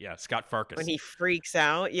 Yeah, Scott Farkas. When he freaks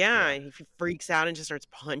out. Yeah, he freaks out and just starts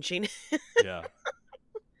punching. Yeah.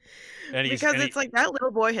 Because it's like that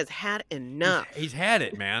little boy has had enough. He's had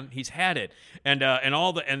it, man. He's had it, and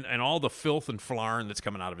all the filth and flarn that's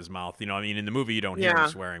coming out of his mouth. You know, I mean, in the movie you don't hear him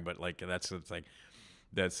swearing, but like that's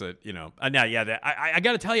you know. Now, I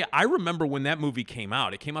got to tell you, I remember when that movie came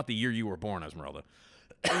out. It came out the year you were born, Esmeralda.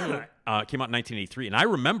 It came out in 1983, and I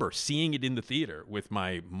remember seeing it in the theater with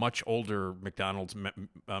my much older McDonald's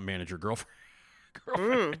manager girlfriend,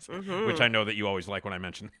 which I know that you always like when I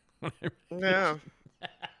mention. Yeah.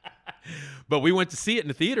 But we went to see it in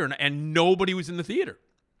the theater, and nobody was in the theater.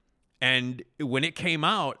 And when it came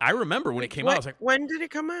out, I remember when it came out, I was like, when did it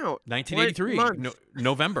come out? 1983,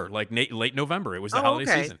 November, like late November. It was the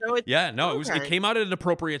holiday season. So it came out at an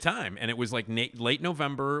appropriate time, and it was like late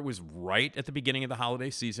November. It was right at the beginning of the holiday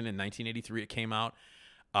season in 1983. It came out,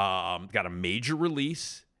 got a major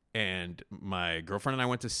release, and my girlfriend and I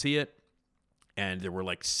went to see it. And there were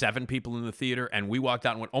like 7 people in the theater, and we walked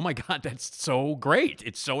out and went, "Oh my God, that's so great!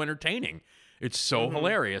 It's so entertaining, it's so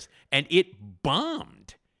hilarious," and it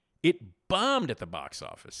bombed. It bombed at the box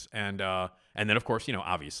office, and then of course, you know,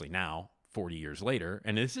 obviously now 40 years later,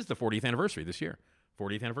 and this is the 40th anniversary this year,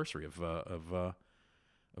 40th anniversary of a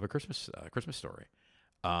Christmas Story.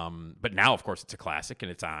 But now, of course, it's a classic, and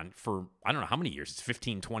it's on for I don't know how many years. It's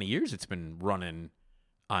 15, 20 years. It's been running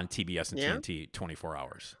on TBS and TNT 24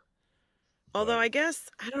 hours. Although I guess,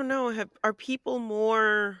 I don't know, are people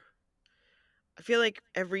more, I feel like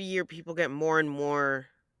every year people get more and more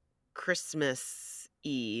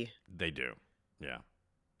Christmas-y. They do, yeah.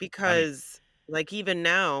 Because, like, even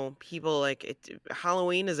now, people, like,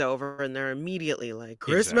 Halloween is over, and they're immediately like,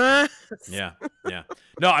 Christmas! Exactly. Yeah.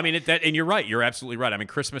 No, I mean, and you're right. You're absolutely right. I mean,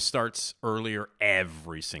 Christmas starts earlier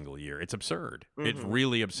every single year. It's absurd. It's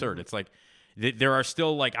really absurd. It's like, there are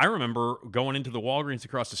still, like, I remember going into the Walgreens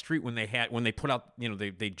across the street when they put out, you know,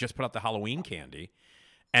 they just put out the Halloween candy,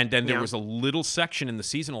 and then there was a little section in the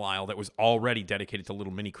seasonal aisle that was already dedicated to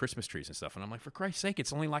little mini Christmas trees and stuff, and I'm like, for Christ's sake,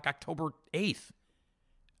 it's only like October 8th.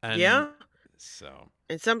 And so,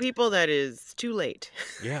 and some people that is too late.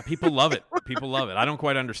 Yeah, people love it. People love it. I don't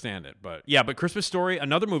quite understand it, but Christmas Story,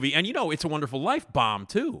 another movie, and you know, It's a Wonderful Life bombed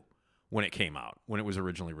too when it came out, when it was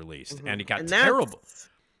originally released, and it got terrible.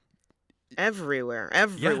 Everywhere,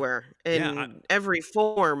 in every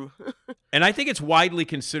form. And I think it's widely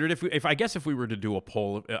considered, if we were to do a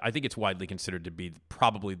poll, I think it's widely considered to be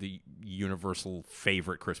probably the universal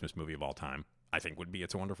favorite Christmas movie of all time. I think would be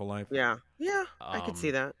It's a Wonderful Life. Yeah, I could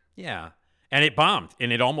see that. Yeah, and it bombed,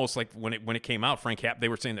 and it almost, like, when it came out, they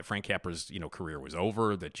were saying that Frank Capra's, you know, career was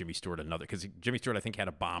over, that Jimmy Stewart because Jimmy Stewart, I think, had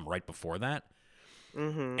a bomb right before that.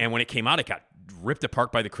 And when it came out, it got ripped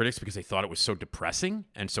apart by the critics because they thought it was so depressing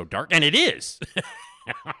and so dark, and it is.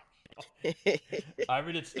 I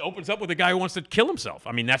mean, it opens up with a guy who wants to kill himself.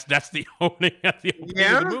 I mean, that's the opening of the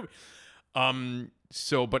movie.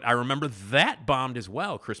 But I remember that bombed as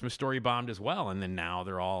well. Christmas Story bombed as well, and then now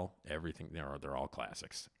they're all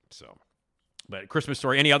classics. So, but Christmas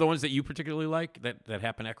Story, any other ones that you particularly like that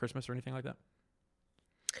happen at Christmas or anything like that?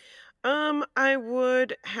 I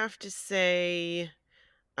would have to say,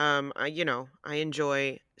 I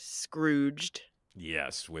enjoy Scrooged.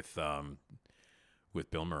 Yes, with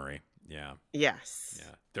Bill Murray. Yeah. Yes.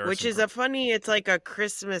 Yeah. Which is it's like a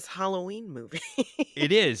Christmas Halloween movie.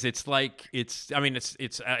 It is. It's a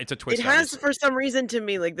twist. It has, for some reason, to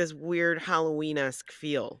me, like this weird Halloween-esque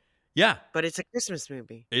feel. Yeah. But it's a Christmas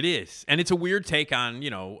movie. It is. And it's a weird take on,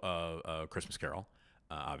 Christmas Carol.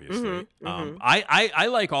 Obviously, I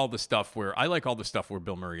like all the stuff where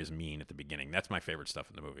Bill Murray is mean at the beginning. That's my favorite stuff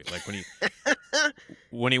in the movie. Like when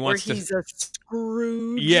he wants where he's a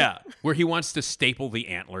Scrooge. Yeah, where he wants to staple the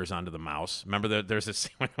antlers onto the mouse. Remember there's this.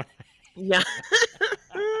 Yeah.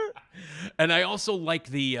 And I also like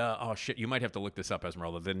the you might have to look this up,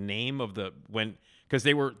 Esmeralda. The name of the because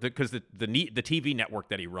the TV network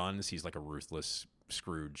that he runs, he's like a ruthless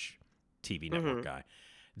Scrooge TV network guy.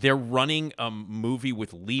 They're running a movie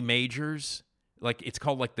with Lee Majors, like it's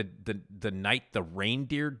called like the night the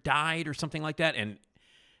reindeer died or something like that, and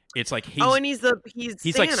it's like he's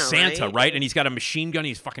Santa, like Santa, right? And he's got a machine gun,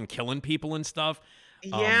 he's fucking killing people and stuff.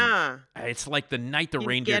 Yeah, it's like the night the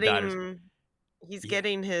reindeer died. He's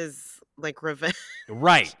getting his like revenge,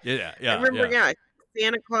 right? Yeah. I remember,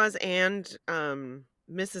 Santa Claus and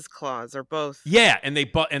Mrs. Claus are both. Yeah, and they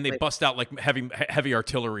bust out like heavy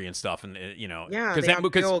artillery and stuff, and Yeah, they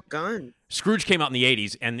have big old guns. Scrooge came out in the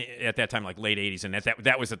 80s, and at that time, like late 80s, and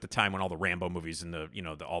that was at the time when all the Rambo movies and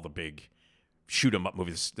all the big shoot 'em up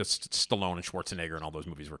movies, the Stallone and Schwarzenegger and all those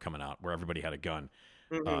movies were coming out, where everybody had a gun.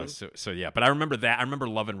 So yeah, but I remember that. I remember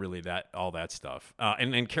loving really all that stuff.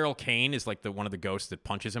 And Carol Kane is like one of the ghosts that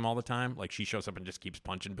punches him all the time. Like she shows up and just keeps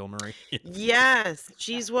punching Bill Murray. Yes,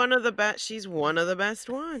 she's one of the best. She's one of the best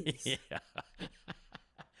ones. Yeah.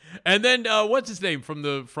 And then what's his name from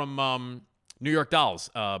New York Dolls?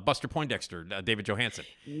 Buster Poindexter, David Johansen.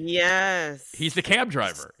 Yes, he's the cab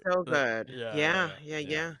driver. So good. Yeah.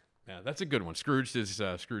 Yeah, that's a good one. Scrooge is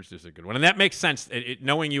a good one, and that makes sense.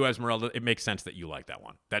 Knowing you, Esmeralda, it makes sense that you like that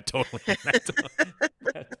one. That totally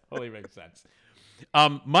makes sense.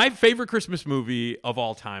 My favorite Christmas movie of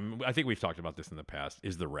all time, I think we've talked about this in the past,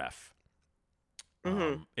 is The Ref.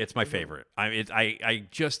 It's my favorite. I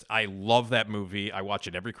love that movie. I watch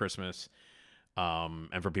it every Christmas.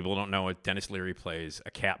 And for people who don't know it, Dennis Leary plays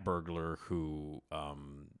a cat burglar who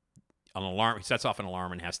he sets off an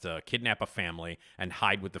alarm and has to kidnap a family and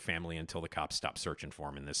hide with the family until the cops stop searching for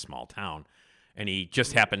him in this small town. And he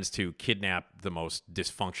just happens to kidnap the most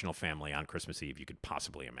dysfunctional family on Christmas Eve you could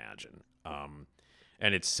possibly imagine.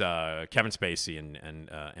 And it's Kevin Spacey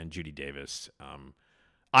and Judy Davis.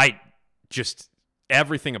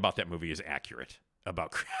 Everything about that movie is accurate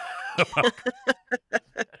about.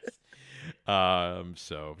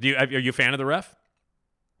 So are you a fan of The Ref?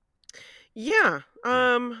 Yeah.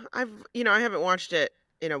 I haven't watched it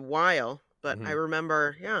in a while, but I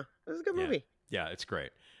remember, it was a good movie. Yeah, it's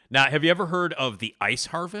great. Now, have you ever heard of The Ice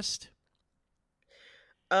Harvest?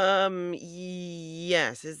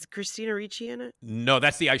 Yes. Is Christina Ricci in it? No,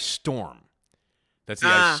 that's The Ice Storm. That's The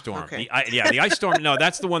Ice Storm. Okay. The Ice Storm. No,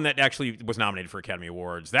 that's the one that actually was nominated for Academy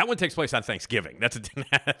Awards. That one takes place on Thanksgiving.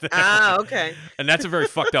 Okay. And that's a very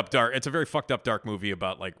fucked up dark movie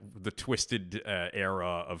about like the twisted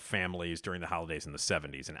era of families during the holidays in the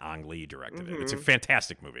 70s, and Ang Lee directed it. It's a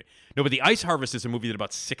fantastic movie. No, but The Ice Harvest is a movie that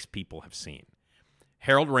about 6 people have seen.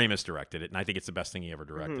 Harold Ramis directed it, and I think it's the best thing he ever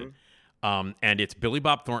directed. And it's Billy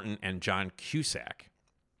Bob Thornton and John Cusack,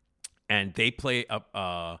 and they play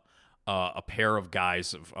a pair of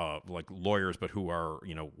guys of like lawyers, but who are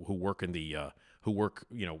who work with the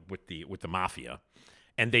mafia,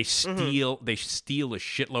 and they steal a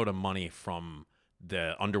shitload of money from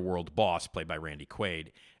the underworld boss, played by Randy Quaid,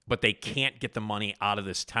 but they can't get the money out of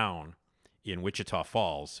this town in Wichita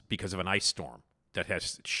Falls because of an ice storm that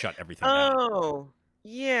has shut everything down. Oh,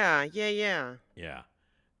 yeah. Yeah,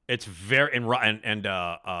 it's very and why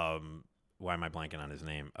am I blanking on his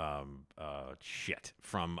name?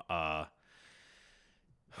 From oh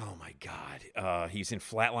my God, he's in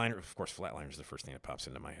Flatliner. Of course, Flatliner is the first thing that pops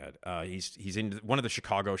into my head. He's in one of the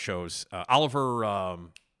Chicago shows. Oliver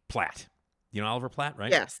Platt. You know Oliver Platt,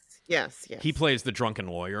 right? Yes. He plays the drunken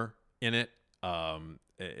lawyer in it. And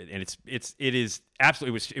it is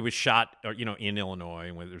absolutely. It was shot in Illinois,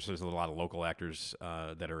 and there's a lot of local actors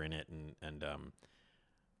that are in it, and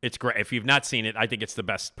it's great. If you've not seen it, I think it's the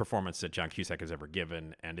best performance that John Cusack has ever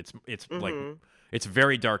given, and it's like it's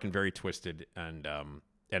very dark and very twisted, and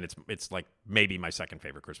it's like maybe my second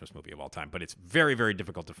favorite Christmas movie of all time. But it's very, very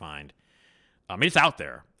difficult to find. It's out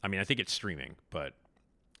there. I mean, I think it's streaming, but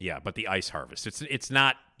yeah. But The Ice Harvest, it's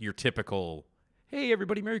not your typical "Hey,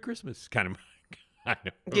 everybody, Merry Christmas" kind of movie.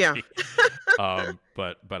 Yeah.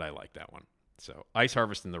 But I like that one. So Ice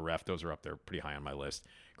Harvest and The Ref, those are up there pretty high on my list.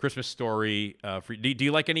 Christmas Story. Do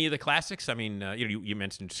you like any of the classics? I mean, you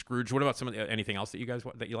mentioned Scrooge. What about anything else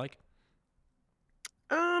that you like?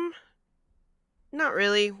 Not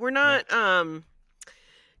really. We're not.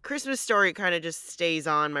 Christmas Story kind of just stays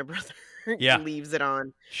on. My brother leaves it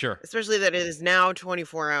on. Sure. Especially that it is now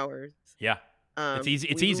 24 hours. Yeah. It's easy.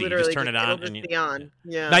 It's easy. You just turn it on and be on.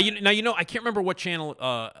 Yeah. Now I can't remember what channel,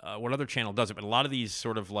 what other channel does it, but a lot of these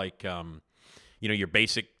sort of like, your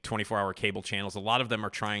basic 24-hour cable channels. A lot of them are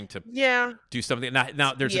trying to do something.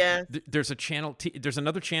 Now there's a channel. There's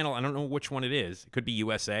another channel. I don't know which one it is. It could be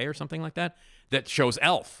USA or something like that. That shows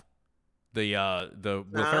Elf, the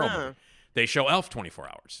Will Ferrell movie. They show Elf 24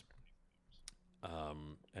 hours.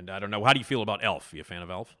 And I don't know. How do you feel about Elf? You a fan of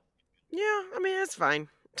Elf? Yeah, I mean it's fine.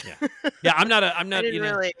 Yeah, I'm not. I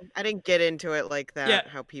didn't get into it like that. Yeah,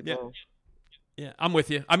 how people. Yeah, I'm with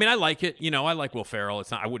you. I mean, I like it. I like Will Ferrell.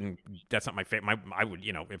 It's not. I wouldn't. That's not my favorite. I would.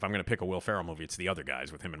 If I'm going to pick a Will Ferrell movie, it's The Other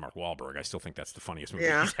Guys with him and Mark Wahlberg. I still think that's the funniest movie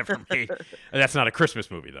he's ever made. That's not a Christmas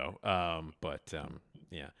movie though.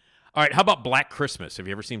 Yeah. All right. How about Black Christmas? Have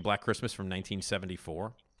you ever seen Black Christmas from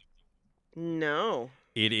 1974? No.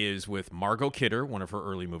 It is with Margot Kidder, one of her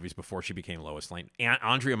early movies before she became Lois Lane, and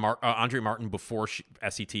Andrea Martin before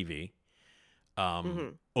SCTV.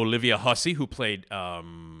 Olivia Hussey, who played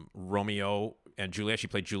Romeo and Juliet. She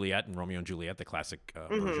played Juliet in Romeo and Juliet, the classic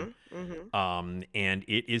version. And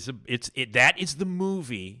that is the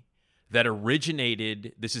movie that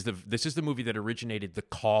originated. This is the movie that originated the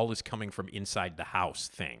call is coming from inside the house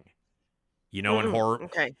thing. You know, in horror,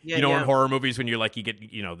 in horror movies, when you're like, you get,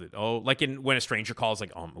 like in When a Stranger Calls,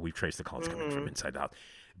 like, we've traced the call, it's coming from inside the house.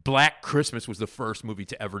 Black Christmas was the first movie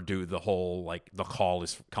to ever do the whole, like, the call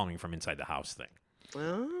is coming from inside the house thing.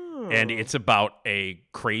 Oh. And it's about a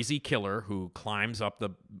crazy killer who climbs up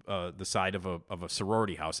the side of a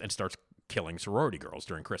sorority house and starts killing sorority girls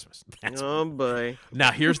during Christmas. Boy.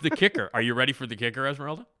 Now, here's the kicker. Are you ready for the kicker,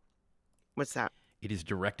 Esmeralda? What's that? It is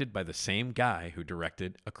directed by the same guy who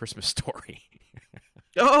directed A Christmas Story.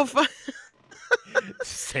 Oh, fun.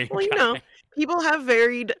 Same well, guy. People have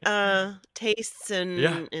varied tastes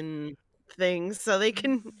and things, so they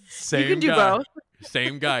can do both.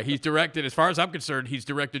 Same guy. He's directed, as far as I'm concerned, he's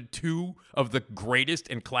directed 2 of the greatest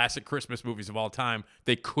and classic Christmas movies of all time.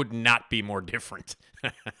 They could not be more different.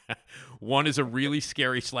 One is a really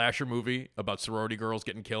scary slasher movie about sorority girls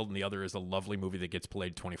getting killed, and the other is a lovely movie that gets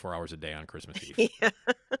played 24 hours a day on Christmas Eve. Yeah.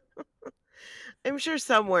 I'm sure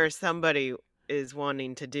somewhere somebody is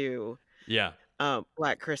wanting to do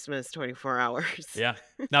Black Christmas 24 hours. Yeah.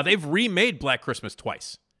 Now, they've remade Black Christmas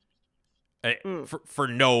twice. For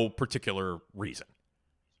no particular reason.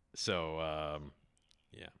 So,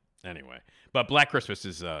 Anyway, but Black Christmas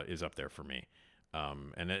is up there for me.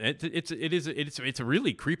 And it's a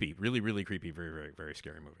really creepy, really creepy, very, very, very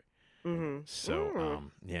scary movie. So,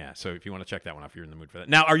 So if you want to check that one out, if you're in the mood for that.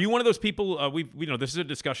 Now, are you one of those people? We know this is a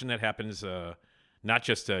discussion that happens not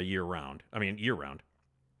just year round. I mean, year round.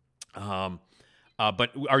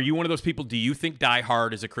 But are you one of those people? Do you think Die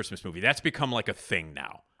Hard is a Christmas movie? That's become like a thing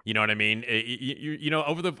now. You know what I mean?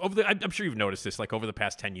 Over the I'm sure you've noticed this, like over the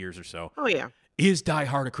past 10 years or so. Oh yeah. Is Die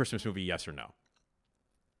Hard a Christmas movie? Yes or no?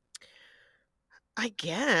 I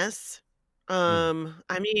guess.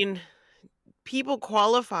 I mean, people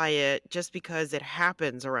qualify it just because it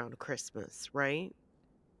happens around Christmas, right?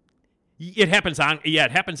 It happens on. Yeah,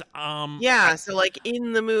 it happens. So like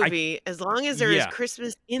in the movie, as long as there is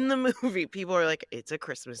Christmas in the movie, people are like, it's a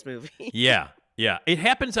Christmas movie. Yeah. It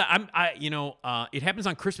happens. It happens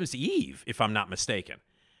on Christmas Eve, if I'm not mistaken.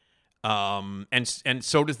 And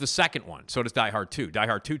so does the second one. So does Die Hard 2. Die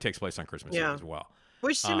Hard 2 takes place on Christmas Eve as well.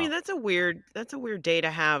 Which to me, that's a weird day to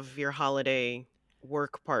have your holiday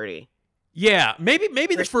work party. Yeah, maybe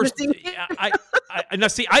the first. Now,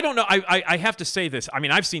 see, I don't know. I have to say this. I mean,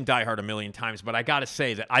 I've seen Die Hard a million times, but I got to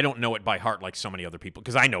say that I don't know it by heart like so many other people,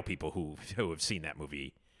 because I know people who have seen that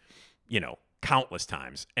movie, countless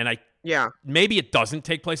times. And maybe it doesn't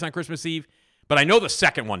take place on Christmas Eve, but I know the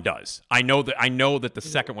second one does. I know that the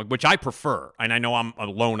second one, which I prefer, and I know I'm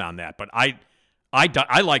alone on that, but I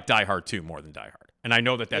like Die Hard 2 more than Die Hard, and I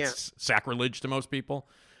know that that's sacrilege to most people.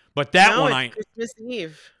 But that one, Christmas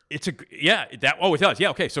Eve. It does. Yeah,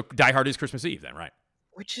 okay. So Die Hard is Christmas Eve then, right?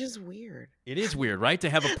 Which is weird. It is weird, right? To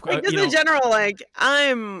have a just in general, like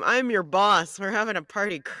I'm your boss. We're having a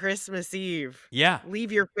party Christmas Eve. Yeah.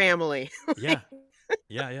 Leave your family. Yeah.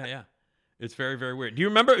 It's very, very weird. Do you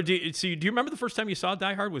remember? Do you remember the first time you saw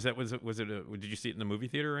Die Hard? Was it? Did you see it in the movie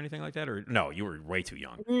theater or anything like that? Or no, you were way too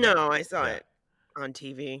young. No, I saw it on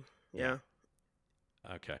TV. Yeah.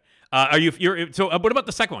 Okay. What about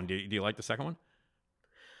the second one? Do you like the second one?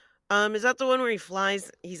 Is that the one where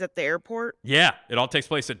he's at the airport? Yeah, it all takes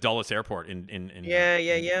place at Dulles Airport in Yeah,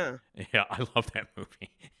 I love that movie.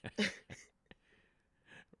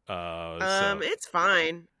 It's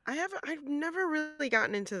fine. I've never really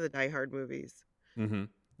gotten into the Die Hard movies. Mm-hmm.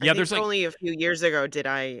 Yeah, there's only a few years ago did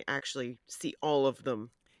I actually see all of them.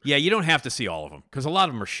 Yeah, you don't have to see all of them because a lot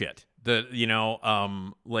of them are shit.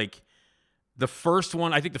 Like the first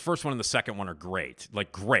one, I think the first one and the second one are great,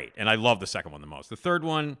 and I love the second one the most. The third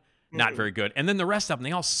one, not very good, and then the rest of them,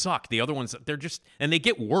 they all suck. The other ones, they're just, and they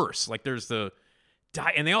get worse. Like there's and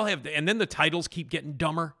they all have, and then the titles keep getting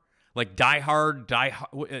dumber. Like Die Hard,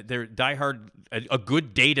 they're Die Hard. A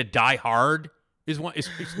Good Day to Die Hard is one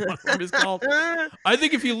of them is called. I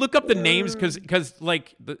think if you look up the names, because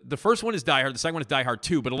like the first one is Die Hard, the second one is Die Hard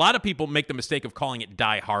 2, but a lot of people make the mistake of calling it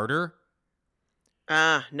Die Harder.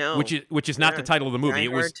 No. Which is not the title of the movie.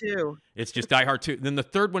 Die Hard 2. It's just Die Hard 2. Then the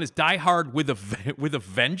third one is Die Hard with a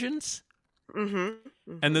Vengeance.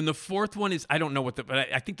 Mm-hmm. And then the fourth one is, I don't know but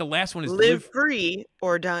I think the last one is Live Free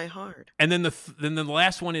or Die Hard. And then the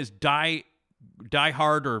last one is Die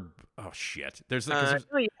Hard or oh shit. There's A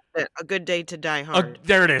Good Day to Die Hard.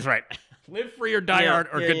 There it is, right. Live Free or Die Hard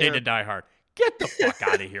or Good Day to Die Hard. Get the fuck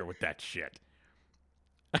out of here with that shit.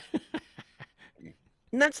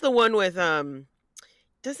 And that's the one with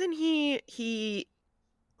doesn't he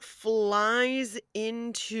flies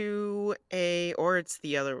into or it's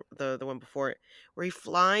the other the one before it, where he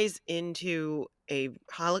flies into a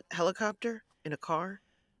helicopter in a car?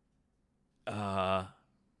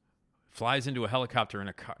 Flies into a helicopter in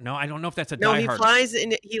a car. No, I don't know if that's a Die Hard. No, he flies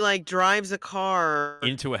in. He like drives a car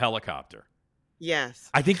into a helicopter. Yes.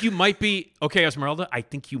 I think you might be Esmeralda. I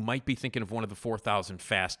think you might be thinking of one of the 4,000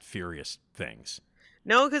 Fast Furious things.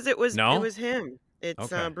 No, because it was him.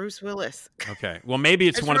 It's Bruce Willis. Okay. Well, maybe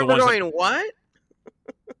it's one of the ones. What?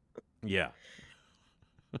 Yeah.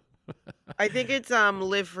 I think it's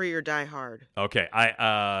Live Free or Die Hard. Okay.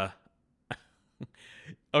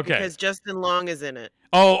 Okay. Because Justin Long is in it.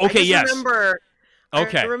 Oh, okay. Yes.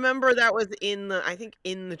 I remember that was in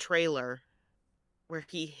the trailer where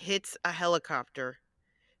he hits a helicopter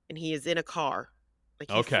and he is in a car. Like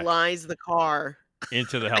he flies the car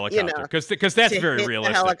into the helicopter. Because that's very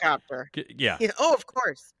realistic. The helicopter. Yeah. Oh, of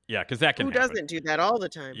course. Yeah, because that can Who happen. doesn't do that all the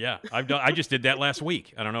time? Yeah. I just did that last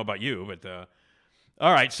week. I don't know about you, but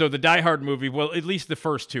all right. So the Die Hard movie, well, at least the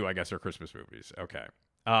first two, I guess, are Christmas movies. Okay.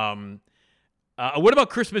 What about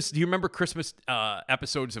Christmas? Do you remember Christmas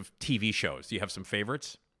episodes of TV shows? Do you have some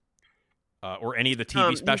favorites? Or any of the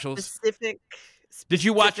TV specials?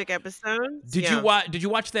 Specific episodes? Did you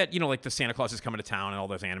watch that, like the Santa Claus is Coming to Town and all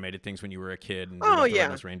those animated things when you were a kid? And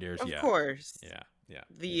those reindeers? Of course. Yeah.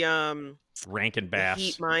 The Rankin Bass. the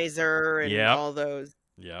Heat Miser and all those.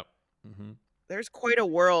 Yep. Mm-hmm. There's quite a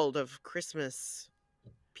world of Christmas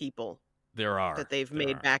people. There are. That they've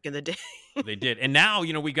made back in the day. They did. And now,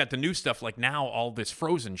 we got the new stuff, like now all this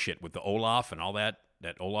Frozen shit with the Olaf and all that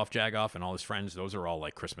Olaf Jagoff and all his friends, those are all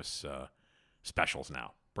like Christmas specials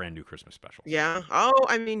now. Brand new Christmas specials. Yeah. Oh,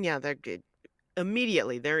 I mean, yeah, they're good.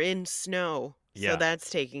 Immediately, they're in snow. Yeah. So that's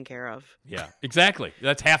taken care of. Yeah, exactly.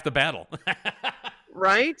 That's half the battle.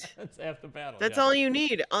 Right? That's half the battle. That's all you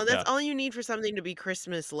need. That's all you need for something to be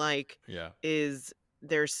Christmas-like. Yeah. Is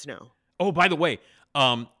there's snow. Oh, by the way,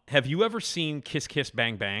 have you ever seen Kiss Kiss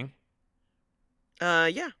Bang Bang?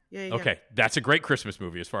 Yeah. Okay, that's a great Christmas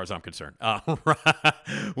movie as far as I'm concerned.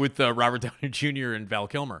 With Robert Downey Jr. and Val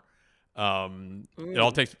Kilmer. It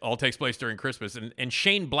all takes place during Christmas, and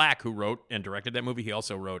Shane Black, who wrote and directed that movie, he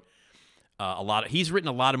also wrote he's written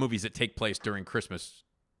a lot of movies that take place during Christmas,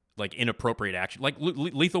 like inappropriate action, like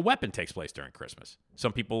Lethal Weapon takes place during Christmas.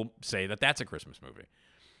 Some people say that that's a Christmas movie,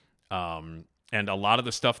 and a lot of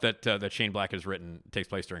the stuff that Shane Black has written takes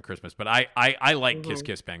place during Christmas. But I like Kiss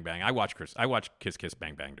Kiss Bang Bang. I watch Kiss Kiss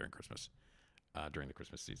Bang Bang during Christmas, during the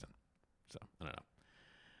Christmas season. So I don't know.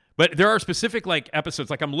 But there are specific episodes.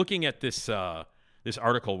 Like I'm looking at this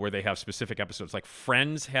article where they have specific episodes. Like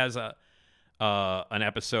Friends has an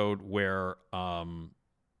episode where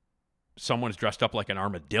someone's dressed up like an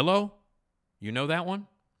armadillo. You know that one?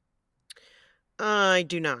 I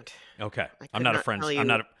do not. Okay, I'm not a Friends.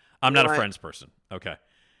 I'm not a Friends person. Okay.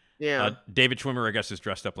 Yeah. David Schwimmer, I guess, is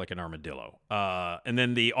dressed up like an armadillo. And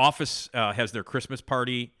then The Office has their Christmas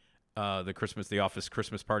party. The Office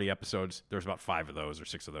Christmas party episodes. There's about 5 of those or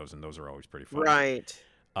 6 of those, and those are always pretty fun. Right.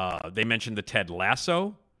 They mentioned the Ted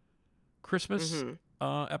Lasso Christmas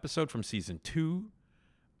episode from season 2.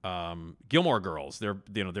 Gilmore Girls. There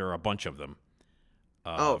are a bunch of them.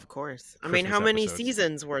 Of course. I mean, how many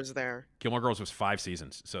seasons was there? Gilmore Girls was 5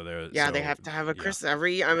 seasons. So they have to have a Christmas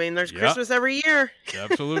every. I mean, there's Christmas every year.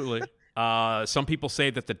 Absolutely. Some people say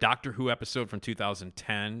that the Doctor Who episode from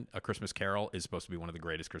 2010, A Christmas Carol, is supposed to be one of the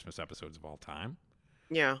greatest Christmas episodes of all time.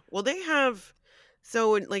 Yeah. Well, they have.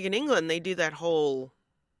 So, like in England, they do that whole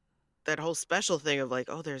special thing of like,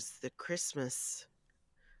 oh, there's the Christmas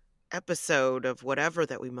episode of whatever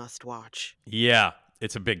that we must watch. Yeah,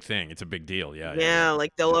 it's a big thing. It's a big deal. Yeah.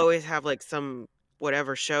 Like they'll always have like some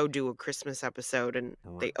whatever show do a Christmas episode, and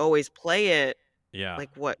they always play it. Yeah. Like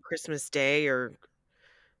what, Christmas Day or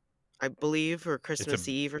I believe, or Christmas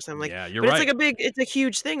Eve or something like that. Yeah, you're right. It's a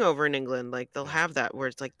huge thing over in England. Like they'll have that where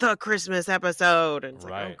it's like the Christmas episode, and it's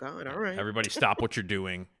like, oh God, all right. Everybody, stop what you're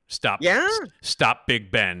doing. Stop. Yeah. Stop Big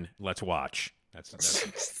Ben. Let's watch. That's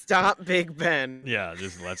Stop Big Ben. Yeah,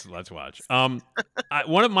 just let's watch.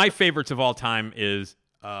 One of my favorites of all time is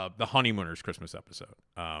the Honeymooners Christmas episode.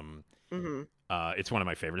 It's one of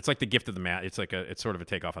my favorites. It's like the Gift of the Magi. It's sort of a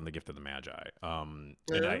takeoff on the Gift of the Magi.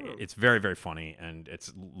 It's very, very funny, and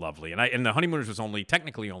it's lovely. And the Honeymooners was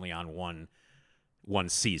technically only on one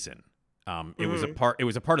season. It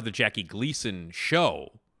was a part of the Jackie Gleason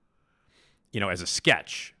show, as a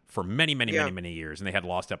sketch for many years, and they had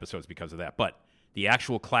lost episodes because of that. But The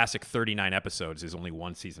actual classic 39 episodes is only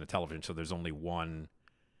one season of television, so there's only one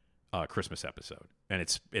Christmas episode, and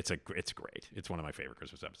it's great. It's one of my favorite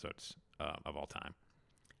Christmas episodes of all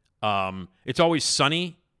time. It's Always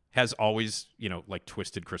Sunny has always, like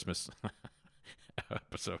twisted Christmas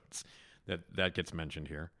episodes that gets mentioned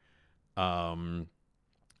here.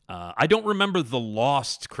 I don't remember the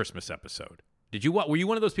Lost Christmas episode. Did you? Were you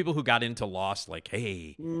one of those people who got into Lost? Like,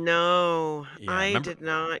 hey, No, yeah, I remember? did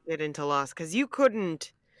not get into Lost because you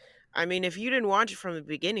couldn't. I mean, if you didn't watch it from the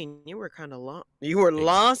beginning, you were kind of lost. You were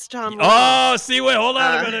lost on Oh, Lost. see, wait, hold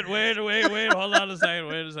on a minute. Wait, hold on a second.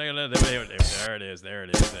 Wait a second. There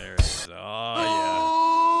it is. Oh,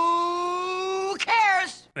 Who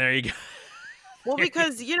cares? yeah. There you go. Well,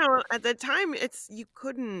 because at the time, you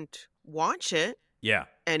couldn't watch it Yeah.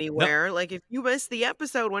 anywhere. Like if you missed the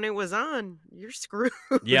episode when it was on, you're screwed.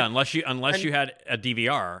 Yeah, unless you had a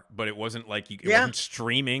DVR, but it wasn't like it wasn't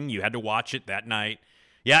streaming. You had to watch it that night.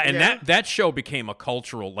 Yeah, and that show became a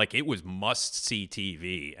cultural, like it was must see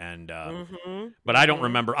TV. And but I don't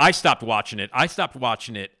remember. I stopped watching it. I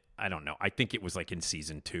don't know. I think it was like in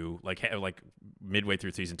season 2, like midway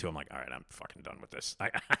through season 2. I'm like, all right, I'm fucking done with this.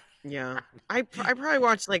 Yeah, I probably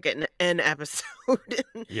watched like an episode.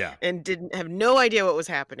 Yeah, and didn't have no idea what was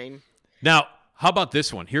happening. Now, how about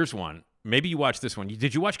this one? Here's one. Maybe you watched this one.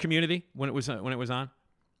 Did you watch Community when it was on?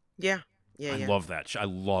 Yeah. I love that. I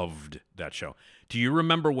loved that show. Do you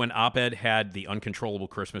remember when Abed had the Uncontrollable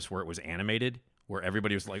Christmas where it was animated, where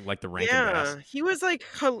everybody was like the Rankin Bass? Yeah, he was like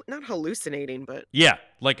not hallucinating, but Yeah,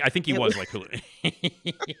 like I think he was like.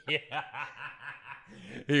 Yeah.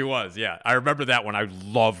 He was, yeah. I remember that one. I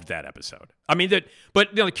loved that episode. I mean,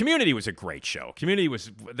 but Community was a great show. Community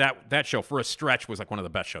was that show for a stretch was like one of the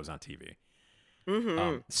best shows on TV.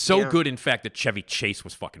 So good, in fact, that Chevy Chase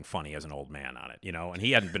was fucking funny as an old man on it, and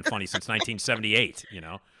he hadn't been funny since 1978.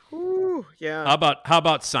 Ooh, yeah. How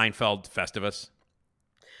about Seinfeld Festivus?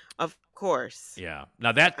 Of course. Yeah.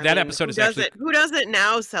 Now that episode is actually who doesn't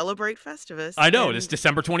now celebrate Festivus? I know it's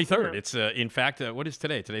December 23rd. It's in fact what is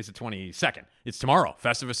today? Today's the 22nd. It's tomorrow.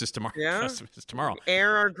 Festivus is tomorrow. Yeah. Festivus is tomorrow.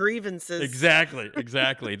 Air our grievances. Exactly.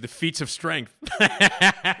 The feats of strength.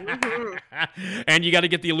 And you got to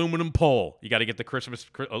get the aluminum pole. You got to get the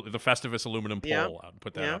Festivus aluminum pole out and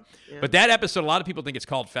put that up. Yeah. But that episode, a lot of people think it's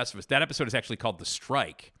called Festivus. That episode is actually called The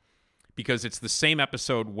Strike because it's the same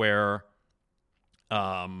episode where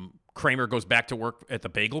Kramer goes back to work at the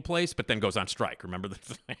bagel place, but then goes on strike. Remember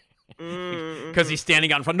this? Because he's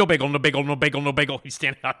standing out in front. No bagel, no bagel, no bagel, no bagel. He's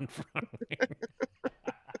standing out in front.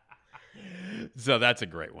 So that's a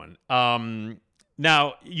great one.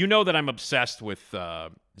 Now, you know that I'm obsessed with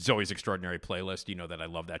Zoe's Extraordinary Playlist. You know that I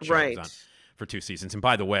love that show. Right. It was on for 2 seasons. And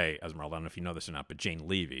by the way, Esmeralda, I don't know if you know this or not, but Jane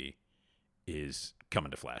Levy is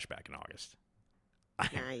coming to Flashback in August.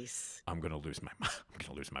 Nice. I'm going to lose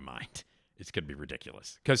my mind. It's going to be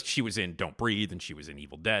ridiculous because she was in Don't Breathe and she was in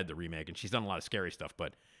Evil Dead, the remake, and she's done a lot of scary stuff.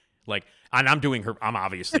 But and I'm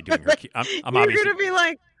obviously doing her. I'm You're obviously going to be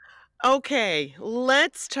like, okay,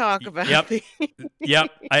 let's talk about Yep. Yep.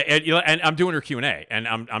 And I'm doing her Q&A, and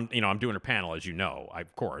I'm doing her panel, as you know,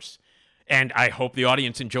 of course. And I hope the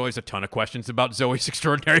audience enjoys a ton of questions about Zoe's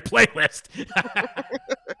Extraordinary Playlist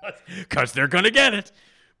because they're going to get it.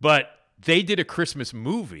 But they did a Christmas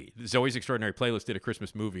movie. Zoe's Extraordinary Playlist did a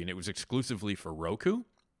Christmas movie, and it was exclusively for Roku.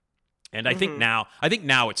 And I think now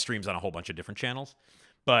it streams on a whole bunch of different channels.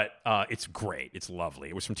 But it's great. It's lovely.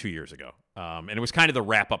 It was from 2 years ago. And it was kind of the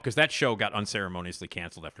wrap-up, because that show got unceremoniously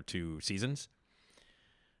canceled after 2 seasons.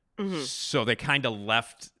 So they kind of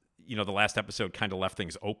left, the last episode kind of left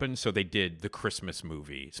things open. So they did the Christmas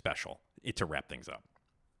movie special to wrap things up.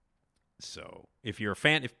 So if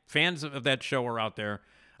fans of that show are out there,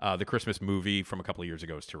 the Christmas movie from a couple of years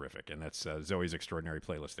ago is terrific. And that's Zoe's Extraordinary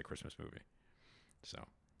Playlist, the Christmas movie. So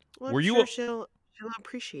well, were you? Sure she'll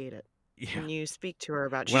appreciate it. Yeah. When you speak to her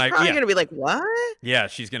about it. She's probably going to be like, what? Yeah,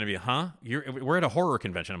 she's going to be, we're at a horror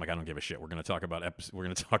convention. I'm like, I don't give a shit. We're going to talk about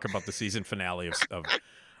the season finale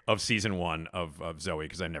of season 1 of Zoe,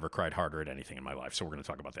 because I've never cried harder at anything in my life. So we're going to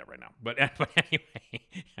talk about that right now. But anyway,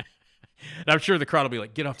 and I'm sure the crowd will be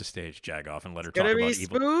like, get off the stage, jag off, and let her talk about evil. It's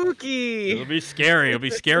going to be spooky. It'll be scary. It'll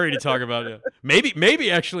be scary to talk about it.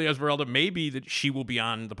 Maybe actually, Esmeralda, maybe that she will be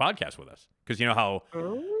on the podcast with us, because you know how.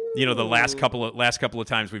 The last couple of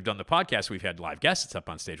times we've done the podcast, we've had live guests up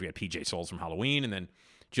on stage. We had PJ Souls from Halloween, and then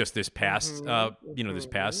just this past,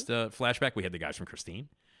 flashback, we had the guys from Christine.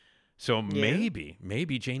 So maybe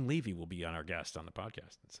Jane Levy will be our guest on the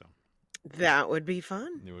podcast. So that would be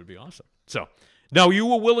fun. It would be awesome. So now,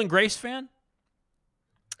 you a Will and Grace fan?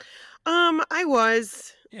 I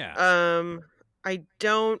was. Yeah. I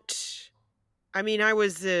don't I mean, I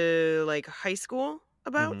was like high school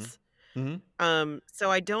about.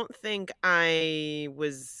 So I don't think I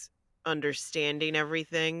was understanding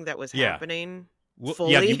everything that was happening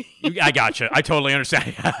fully. Yeah, I gotcha. I totally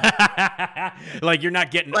understand. Like you're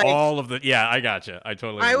not getting Like, all of the. Yeah, I gotcha. I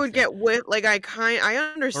totally. I would understand. get with like I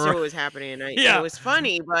understood what was happening. And it was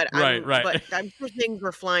funny, but Right. But I'm sure things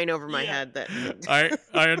were flying over my head. That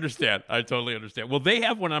I understand. I totally understand. Well, they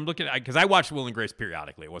have one I'm looking at because I watched Will and Grace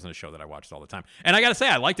periodically. It wasn't a show that I watched all the time, and I got to say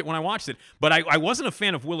I liked it when I watched it. But I wasn't a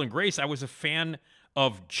fan of Will and Grace. I was a fan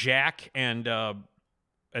of Jack and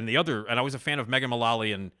the other, and I was a fan of Megan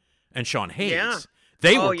Mullally and Sean Hayes. Yeah.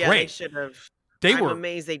 They were great. They should have. I'm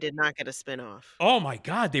amazed they did not get a spinoff. Oh my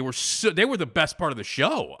God, they were the best part of the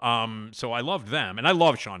show. So I loved them, and I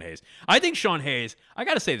love Sean Hayes. I think Sean Hayes. I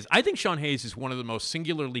got to say this. I think Sean Hayes is one of the most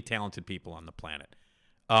singularly talented people on the planet.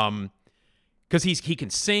 Because he can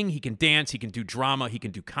sing, he can dance, he can do drama, he can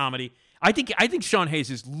do comedy. I think Sean Hayes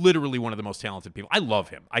is literally one of the most talented people. I love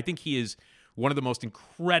him. I think he is one of the most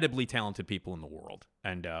incredibly talented people in the world,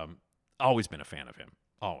 and always been a fan of him.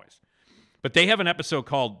 Always. But they have an episode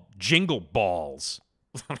called Jingle Balls.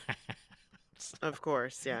 Of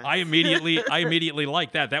course, yeah. I immediately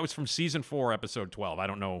like that. That was from season 4, episode 12. I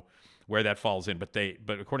don't know where that falls in, but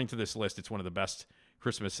according to this list, it's one of the best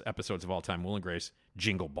Christmas episodes of all time. Will and Grace,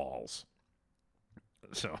 Jingle Balls.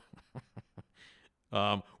 So,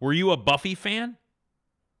 were you a Buffy fan?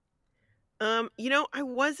 I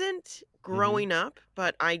wasn't growing up,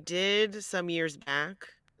 but I did some years back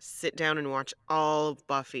sit down and watch all of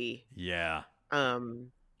Buffy. Yeah.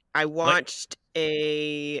 I watched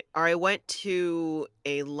I went to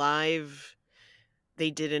a live. They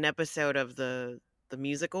did an episode of the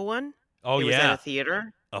musical one. Oh, it was at a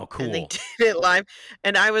theater. Oh, cool. And they did it live,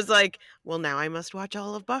 and I was like, "Well, now I must watch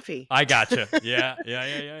all of Buffy." I gotcha. Yeah.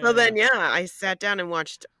 So then, I sat down and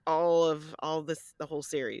watched all this, the whole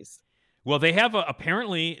series. Well, they have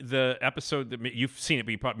apparently the episode that you've seen it,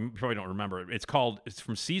 but you probably don't remember it. It's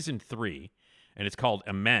from season 3, and it's called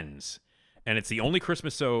Amends, and it's the only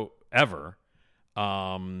Christmas show ever.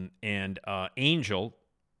 And Angel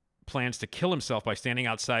plans to kill himself by standing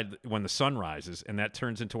outside when the sun rises, and that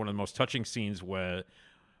turns into one of the most touching scenes when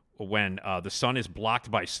the sun is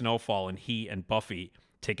blocked by snowfall, and he and Buffy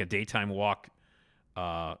take a daytime walk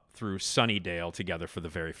through Sunnydale together for the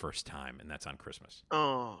very first time, and that's on Christmas.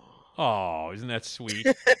 Oh, isn't that sweet?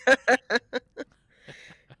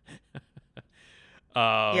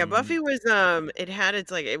 Yeah, Buffy was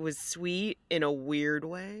it was sweet in a weird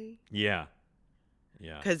way. Yeah.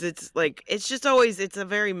 Because it's just always, it's a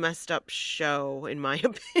very messed up show, in my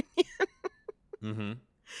opinion. Mm-hmm.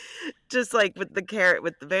 Just like with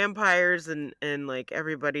the vampires and like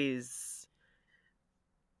everybody's,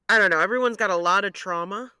 I don't know, everyone's got a lot of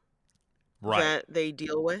trauma. Right. That they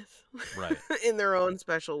deal with, right, in their own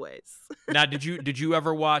special ways. Now, did you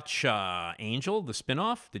ever watch Angel, the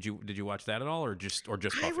spinoff? Did you watch that at all, or just Buffy?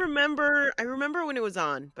 I remember when it was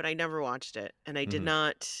on, but I never watched it, and I did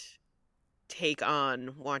not take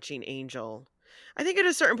on watching Angel. I think at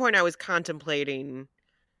a certain point I was contemplating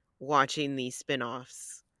watching the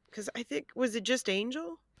spinoffs, because I think, was it just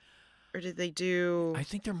Angel, or did they do? I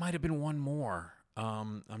think there might have been one more.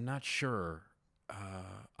 I'm not sure.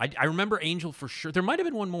 I remember Angel for sure. There might have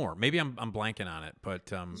been one more. Maybe I'm blanking on it,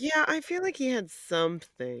 but yeah, I feel like he had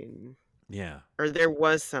something. Yeah, or there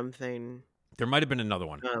was something. There might have been another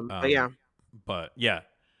one.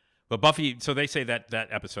 But Buffy. So they say that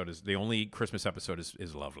episode is the only Christmas episode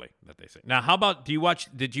is lovely. That they say. Now, how about?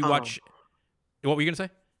 Did you watch? What were you gonna say?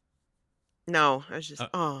 No, I was just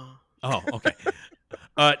Oh, okay.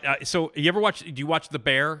 So you ever watch? Do you watch The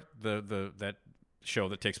Bear? That show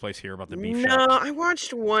that takes place here about the beef shop? No, I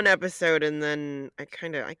watched one episode and then I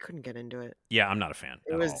couldn't get into it. Yeah, I'm not a fan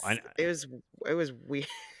at all. It was weird.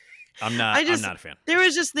 I'm not a fan. There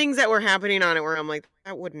was just things that were happening on it where I'm like,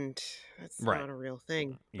 that's right. not a real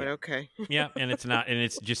thing. But okay. Yeah, and it's not, and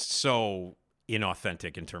it's just so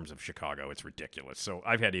inauthentic in terms of Chicago. It's ridiculous. So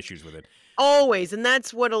I've had issues with it. Always, and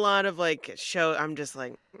that's what a lot of I'm just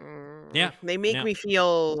like, yeah, they make me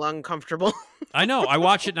feel uncomfortable. I know. I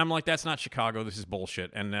watch it and I'm like, that's not Chicago. This is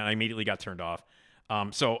bullshit. And then I immediately got turned off.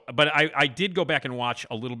 But I did go back and watch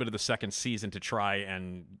a little bit of the second season to try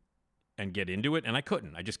and get into it, and I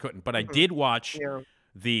couldn't. I just couldn't. But I did watch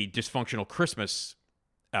the Dysfunctional Christmas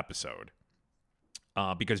episode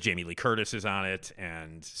because Jamie Lee Curtis is on it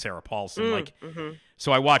and Sarah Paulson.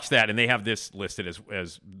 So I watched that, and they have this listed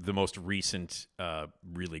as the most recent,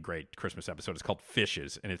 really great Christmas episode. It's called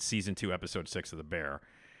Fishes, and it's season 2, episode 6 of The Bear.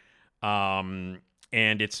 And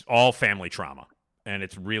it's all family trauma, and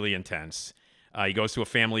it's really intense. He goes to a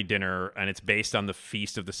family dinner, and it's based on the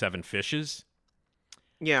Feast of the Seven Fishes.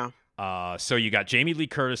 Yeah. So you got Jamie Lee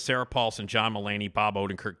Curtis, Sarah Paulson, John Mulaney, Bob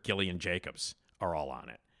Odenkirk, Gillian Jacobs are all on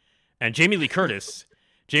it. And Jamie Lee Curtis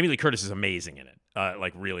is amazing in it.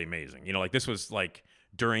 Like really amazing. You know, like this was like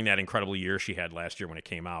during that incredible year she had last year when it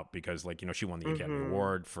came out, because like, you know, she won the Academy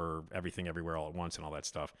Award for Everything Everywhere All at Once and all that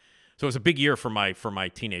stuff. So it was a big year for my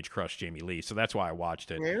teenage crush Jamie Lee. So that's why I watched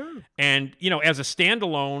it. Yeah. And you know, as a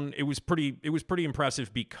standalone, it was pretty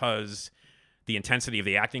impressive because the intensity of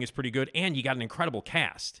the acting is pretty good, and you got an incredible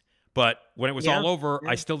cast. But when it was all over,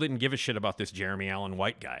 I still didn't give a shit about this Jeremy Allen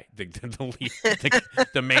White guy,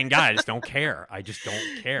 the main guy. I just don't care. I just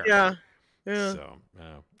don't care. Yeah. So I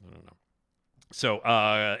don't know. So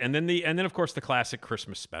and then of course the classic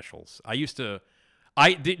Christmas specials.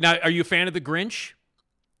 Now, are you a fan of The Grinch?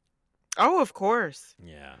 Oh, of course.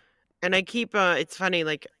 Yeah. And I keep it's funny,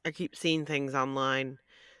 like I keep seeing things online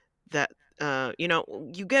that you know,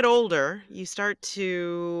 you get older, you start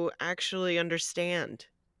to actually understand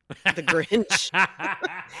The Grinch.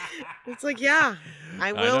 It's like, yeah,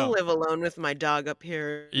 I will live alone with my dog up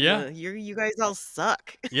here. Yeah. You guys all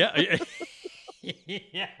suck. Yeah.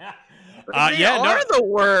 They are the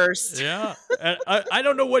worst. Yeah. I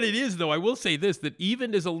don't know what it is, though. I will say this, that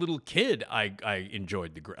even as a little kid, I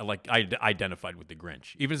enjoyed I identified with the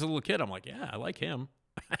Grinch. Even as a little kid, I'm like, yeah, I like him.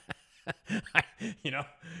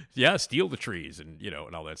 Steal the trees and, you know,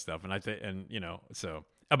 and all that stuff. And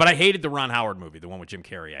but I hated the Ron Howard movie, the one with Jim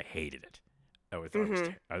Carrey. I hated it. I thought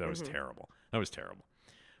it was terrible. That was terrible.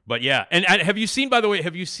 But yeah, and have you seen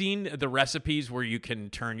the recipes where you can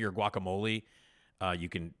turn your guacamole? You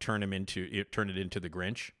can turn it into the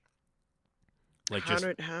Grinch. Like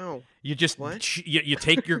how? You just you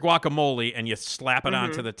take your guacamole and you slap it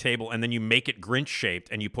onto the table, and then you make it Grinch shaped,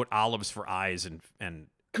 and you put olives for eyes and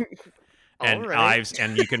eyes,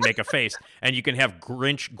 and you can make a face, and you can have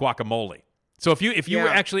Grinch guacamole. So if you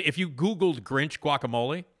Googled Grinch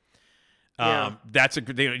guacamole, that's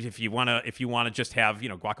if you want to just have, you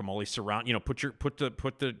know, guacamole surround, you know, put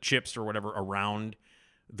the chips or whatever around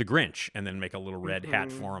the Grinch, and then make a little red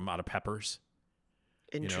hat for him out of peppers.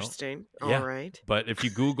 Interesting. You know? All right. But if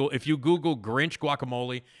you Google Grinch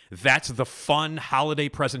guacamole, that's the fun holiday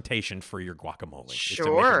presentation for your guacamole.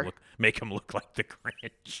 Sure. Make him look like the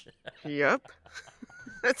Grinch. Yep.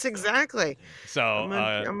 That's exactly. So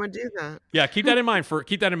I'm gonna do that. Yeah, keep that in mind for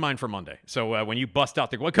Monday. So when you bust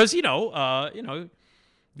out because I'm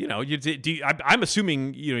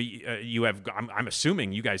assuming I'm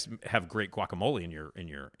assuming you guys have great guacamole in your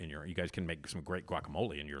you guys can make some great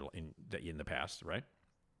guacamole in the past, right?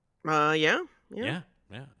 Yeah.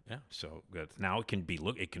 So good. Now it can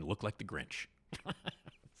look like the Grinch.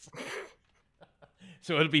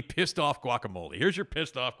 So it'll be pissed off guacamole. Here's your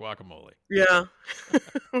pissed off guacamole. Yeah.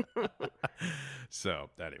 So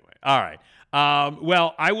anyway, all right.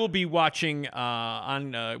 Well, I will be watching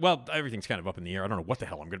everything's kind of up in the air. I don't know what the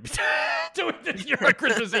hell I'm going to be doing this year on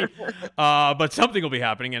Christmas Eve, but something will be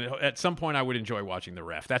happening, and at some point I would enjoy watching The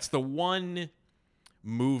Ref. That's the one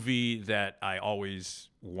movie that I always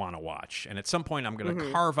want to watch, and at some point I'm going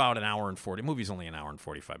to carve out an hour and 40. The movie's only an hour and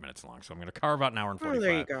 45 minutes long, so I'm going to carve out an hour and 45.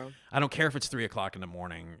 There you go. I don't care if it's 3:00 in the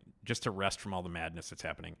morning, just to rest from all the madness that's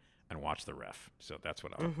happening and watch The Ref. So that's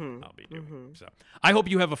what I'll be doing. So I hope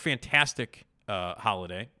you have a fantastic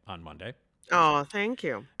holiday on Monday. Oh, thank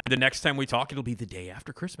you. The next time we talk, it'll be the day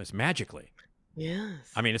after Christmas, magically.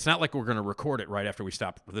 Yes. I mean, it's not like we're going to record it right after we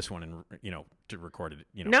stop this one and, you know, to record it,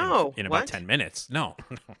 you know, no, in about 10 minutes. No.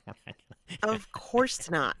 Of course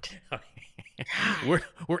not. We're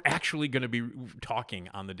actually going to be talking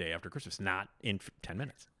on the day after Christmas, not in 10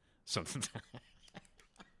 minutes. So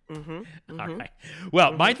all right.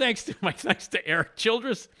 Well, my thanks to Erik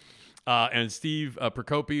Childress and Steve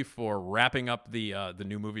Prokopy for wrapping up the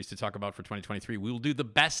new movies to talk about for 2023. We will do the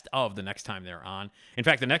best of the next time they're on. In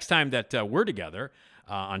fact, the next time that we're together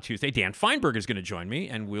on Tuesday, Dan Feinberg is going to join me,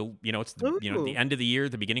 and we'll, it's the end of the year,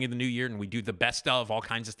 the beginning of the new year, and we do the best of all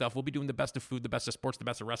kinds of stuff. We'll be doing the best of food, the best of sports, the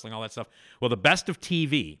best of wrestling, all that stuff. Well, the best of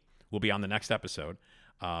TV will be on the next episode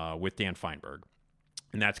with Dan Feinberg.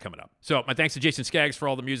 And that's coming up. So my thanks to Jason Skaggs for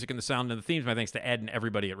all the music and the sound and the themes. My thanks to Ed and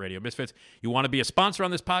everybody at Radio Misfits. You want to be a sponsor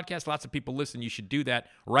on this podcast? Lots of people listen. You should do that.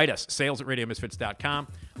 Write us, sales@radiomisfits.com.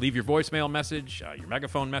 Leave your voicemail message, your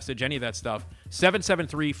megaphone message, any of that stuff.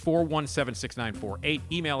 773-417-6948.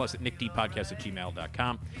 Email us at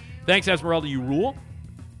nickdpodcast@gmail.com. Thanks, Esmeralda. You rule.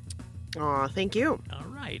 Aw, thank you. All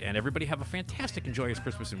right. And everybody have a fantastic and joyous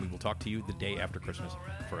Christmas, and we will talk to you the day after Christmas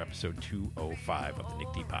for episode 205 of the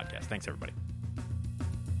Nick D Podcast. Thanks, everybody.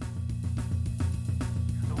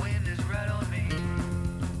 The wind is right on me.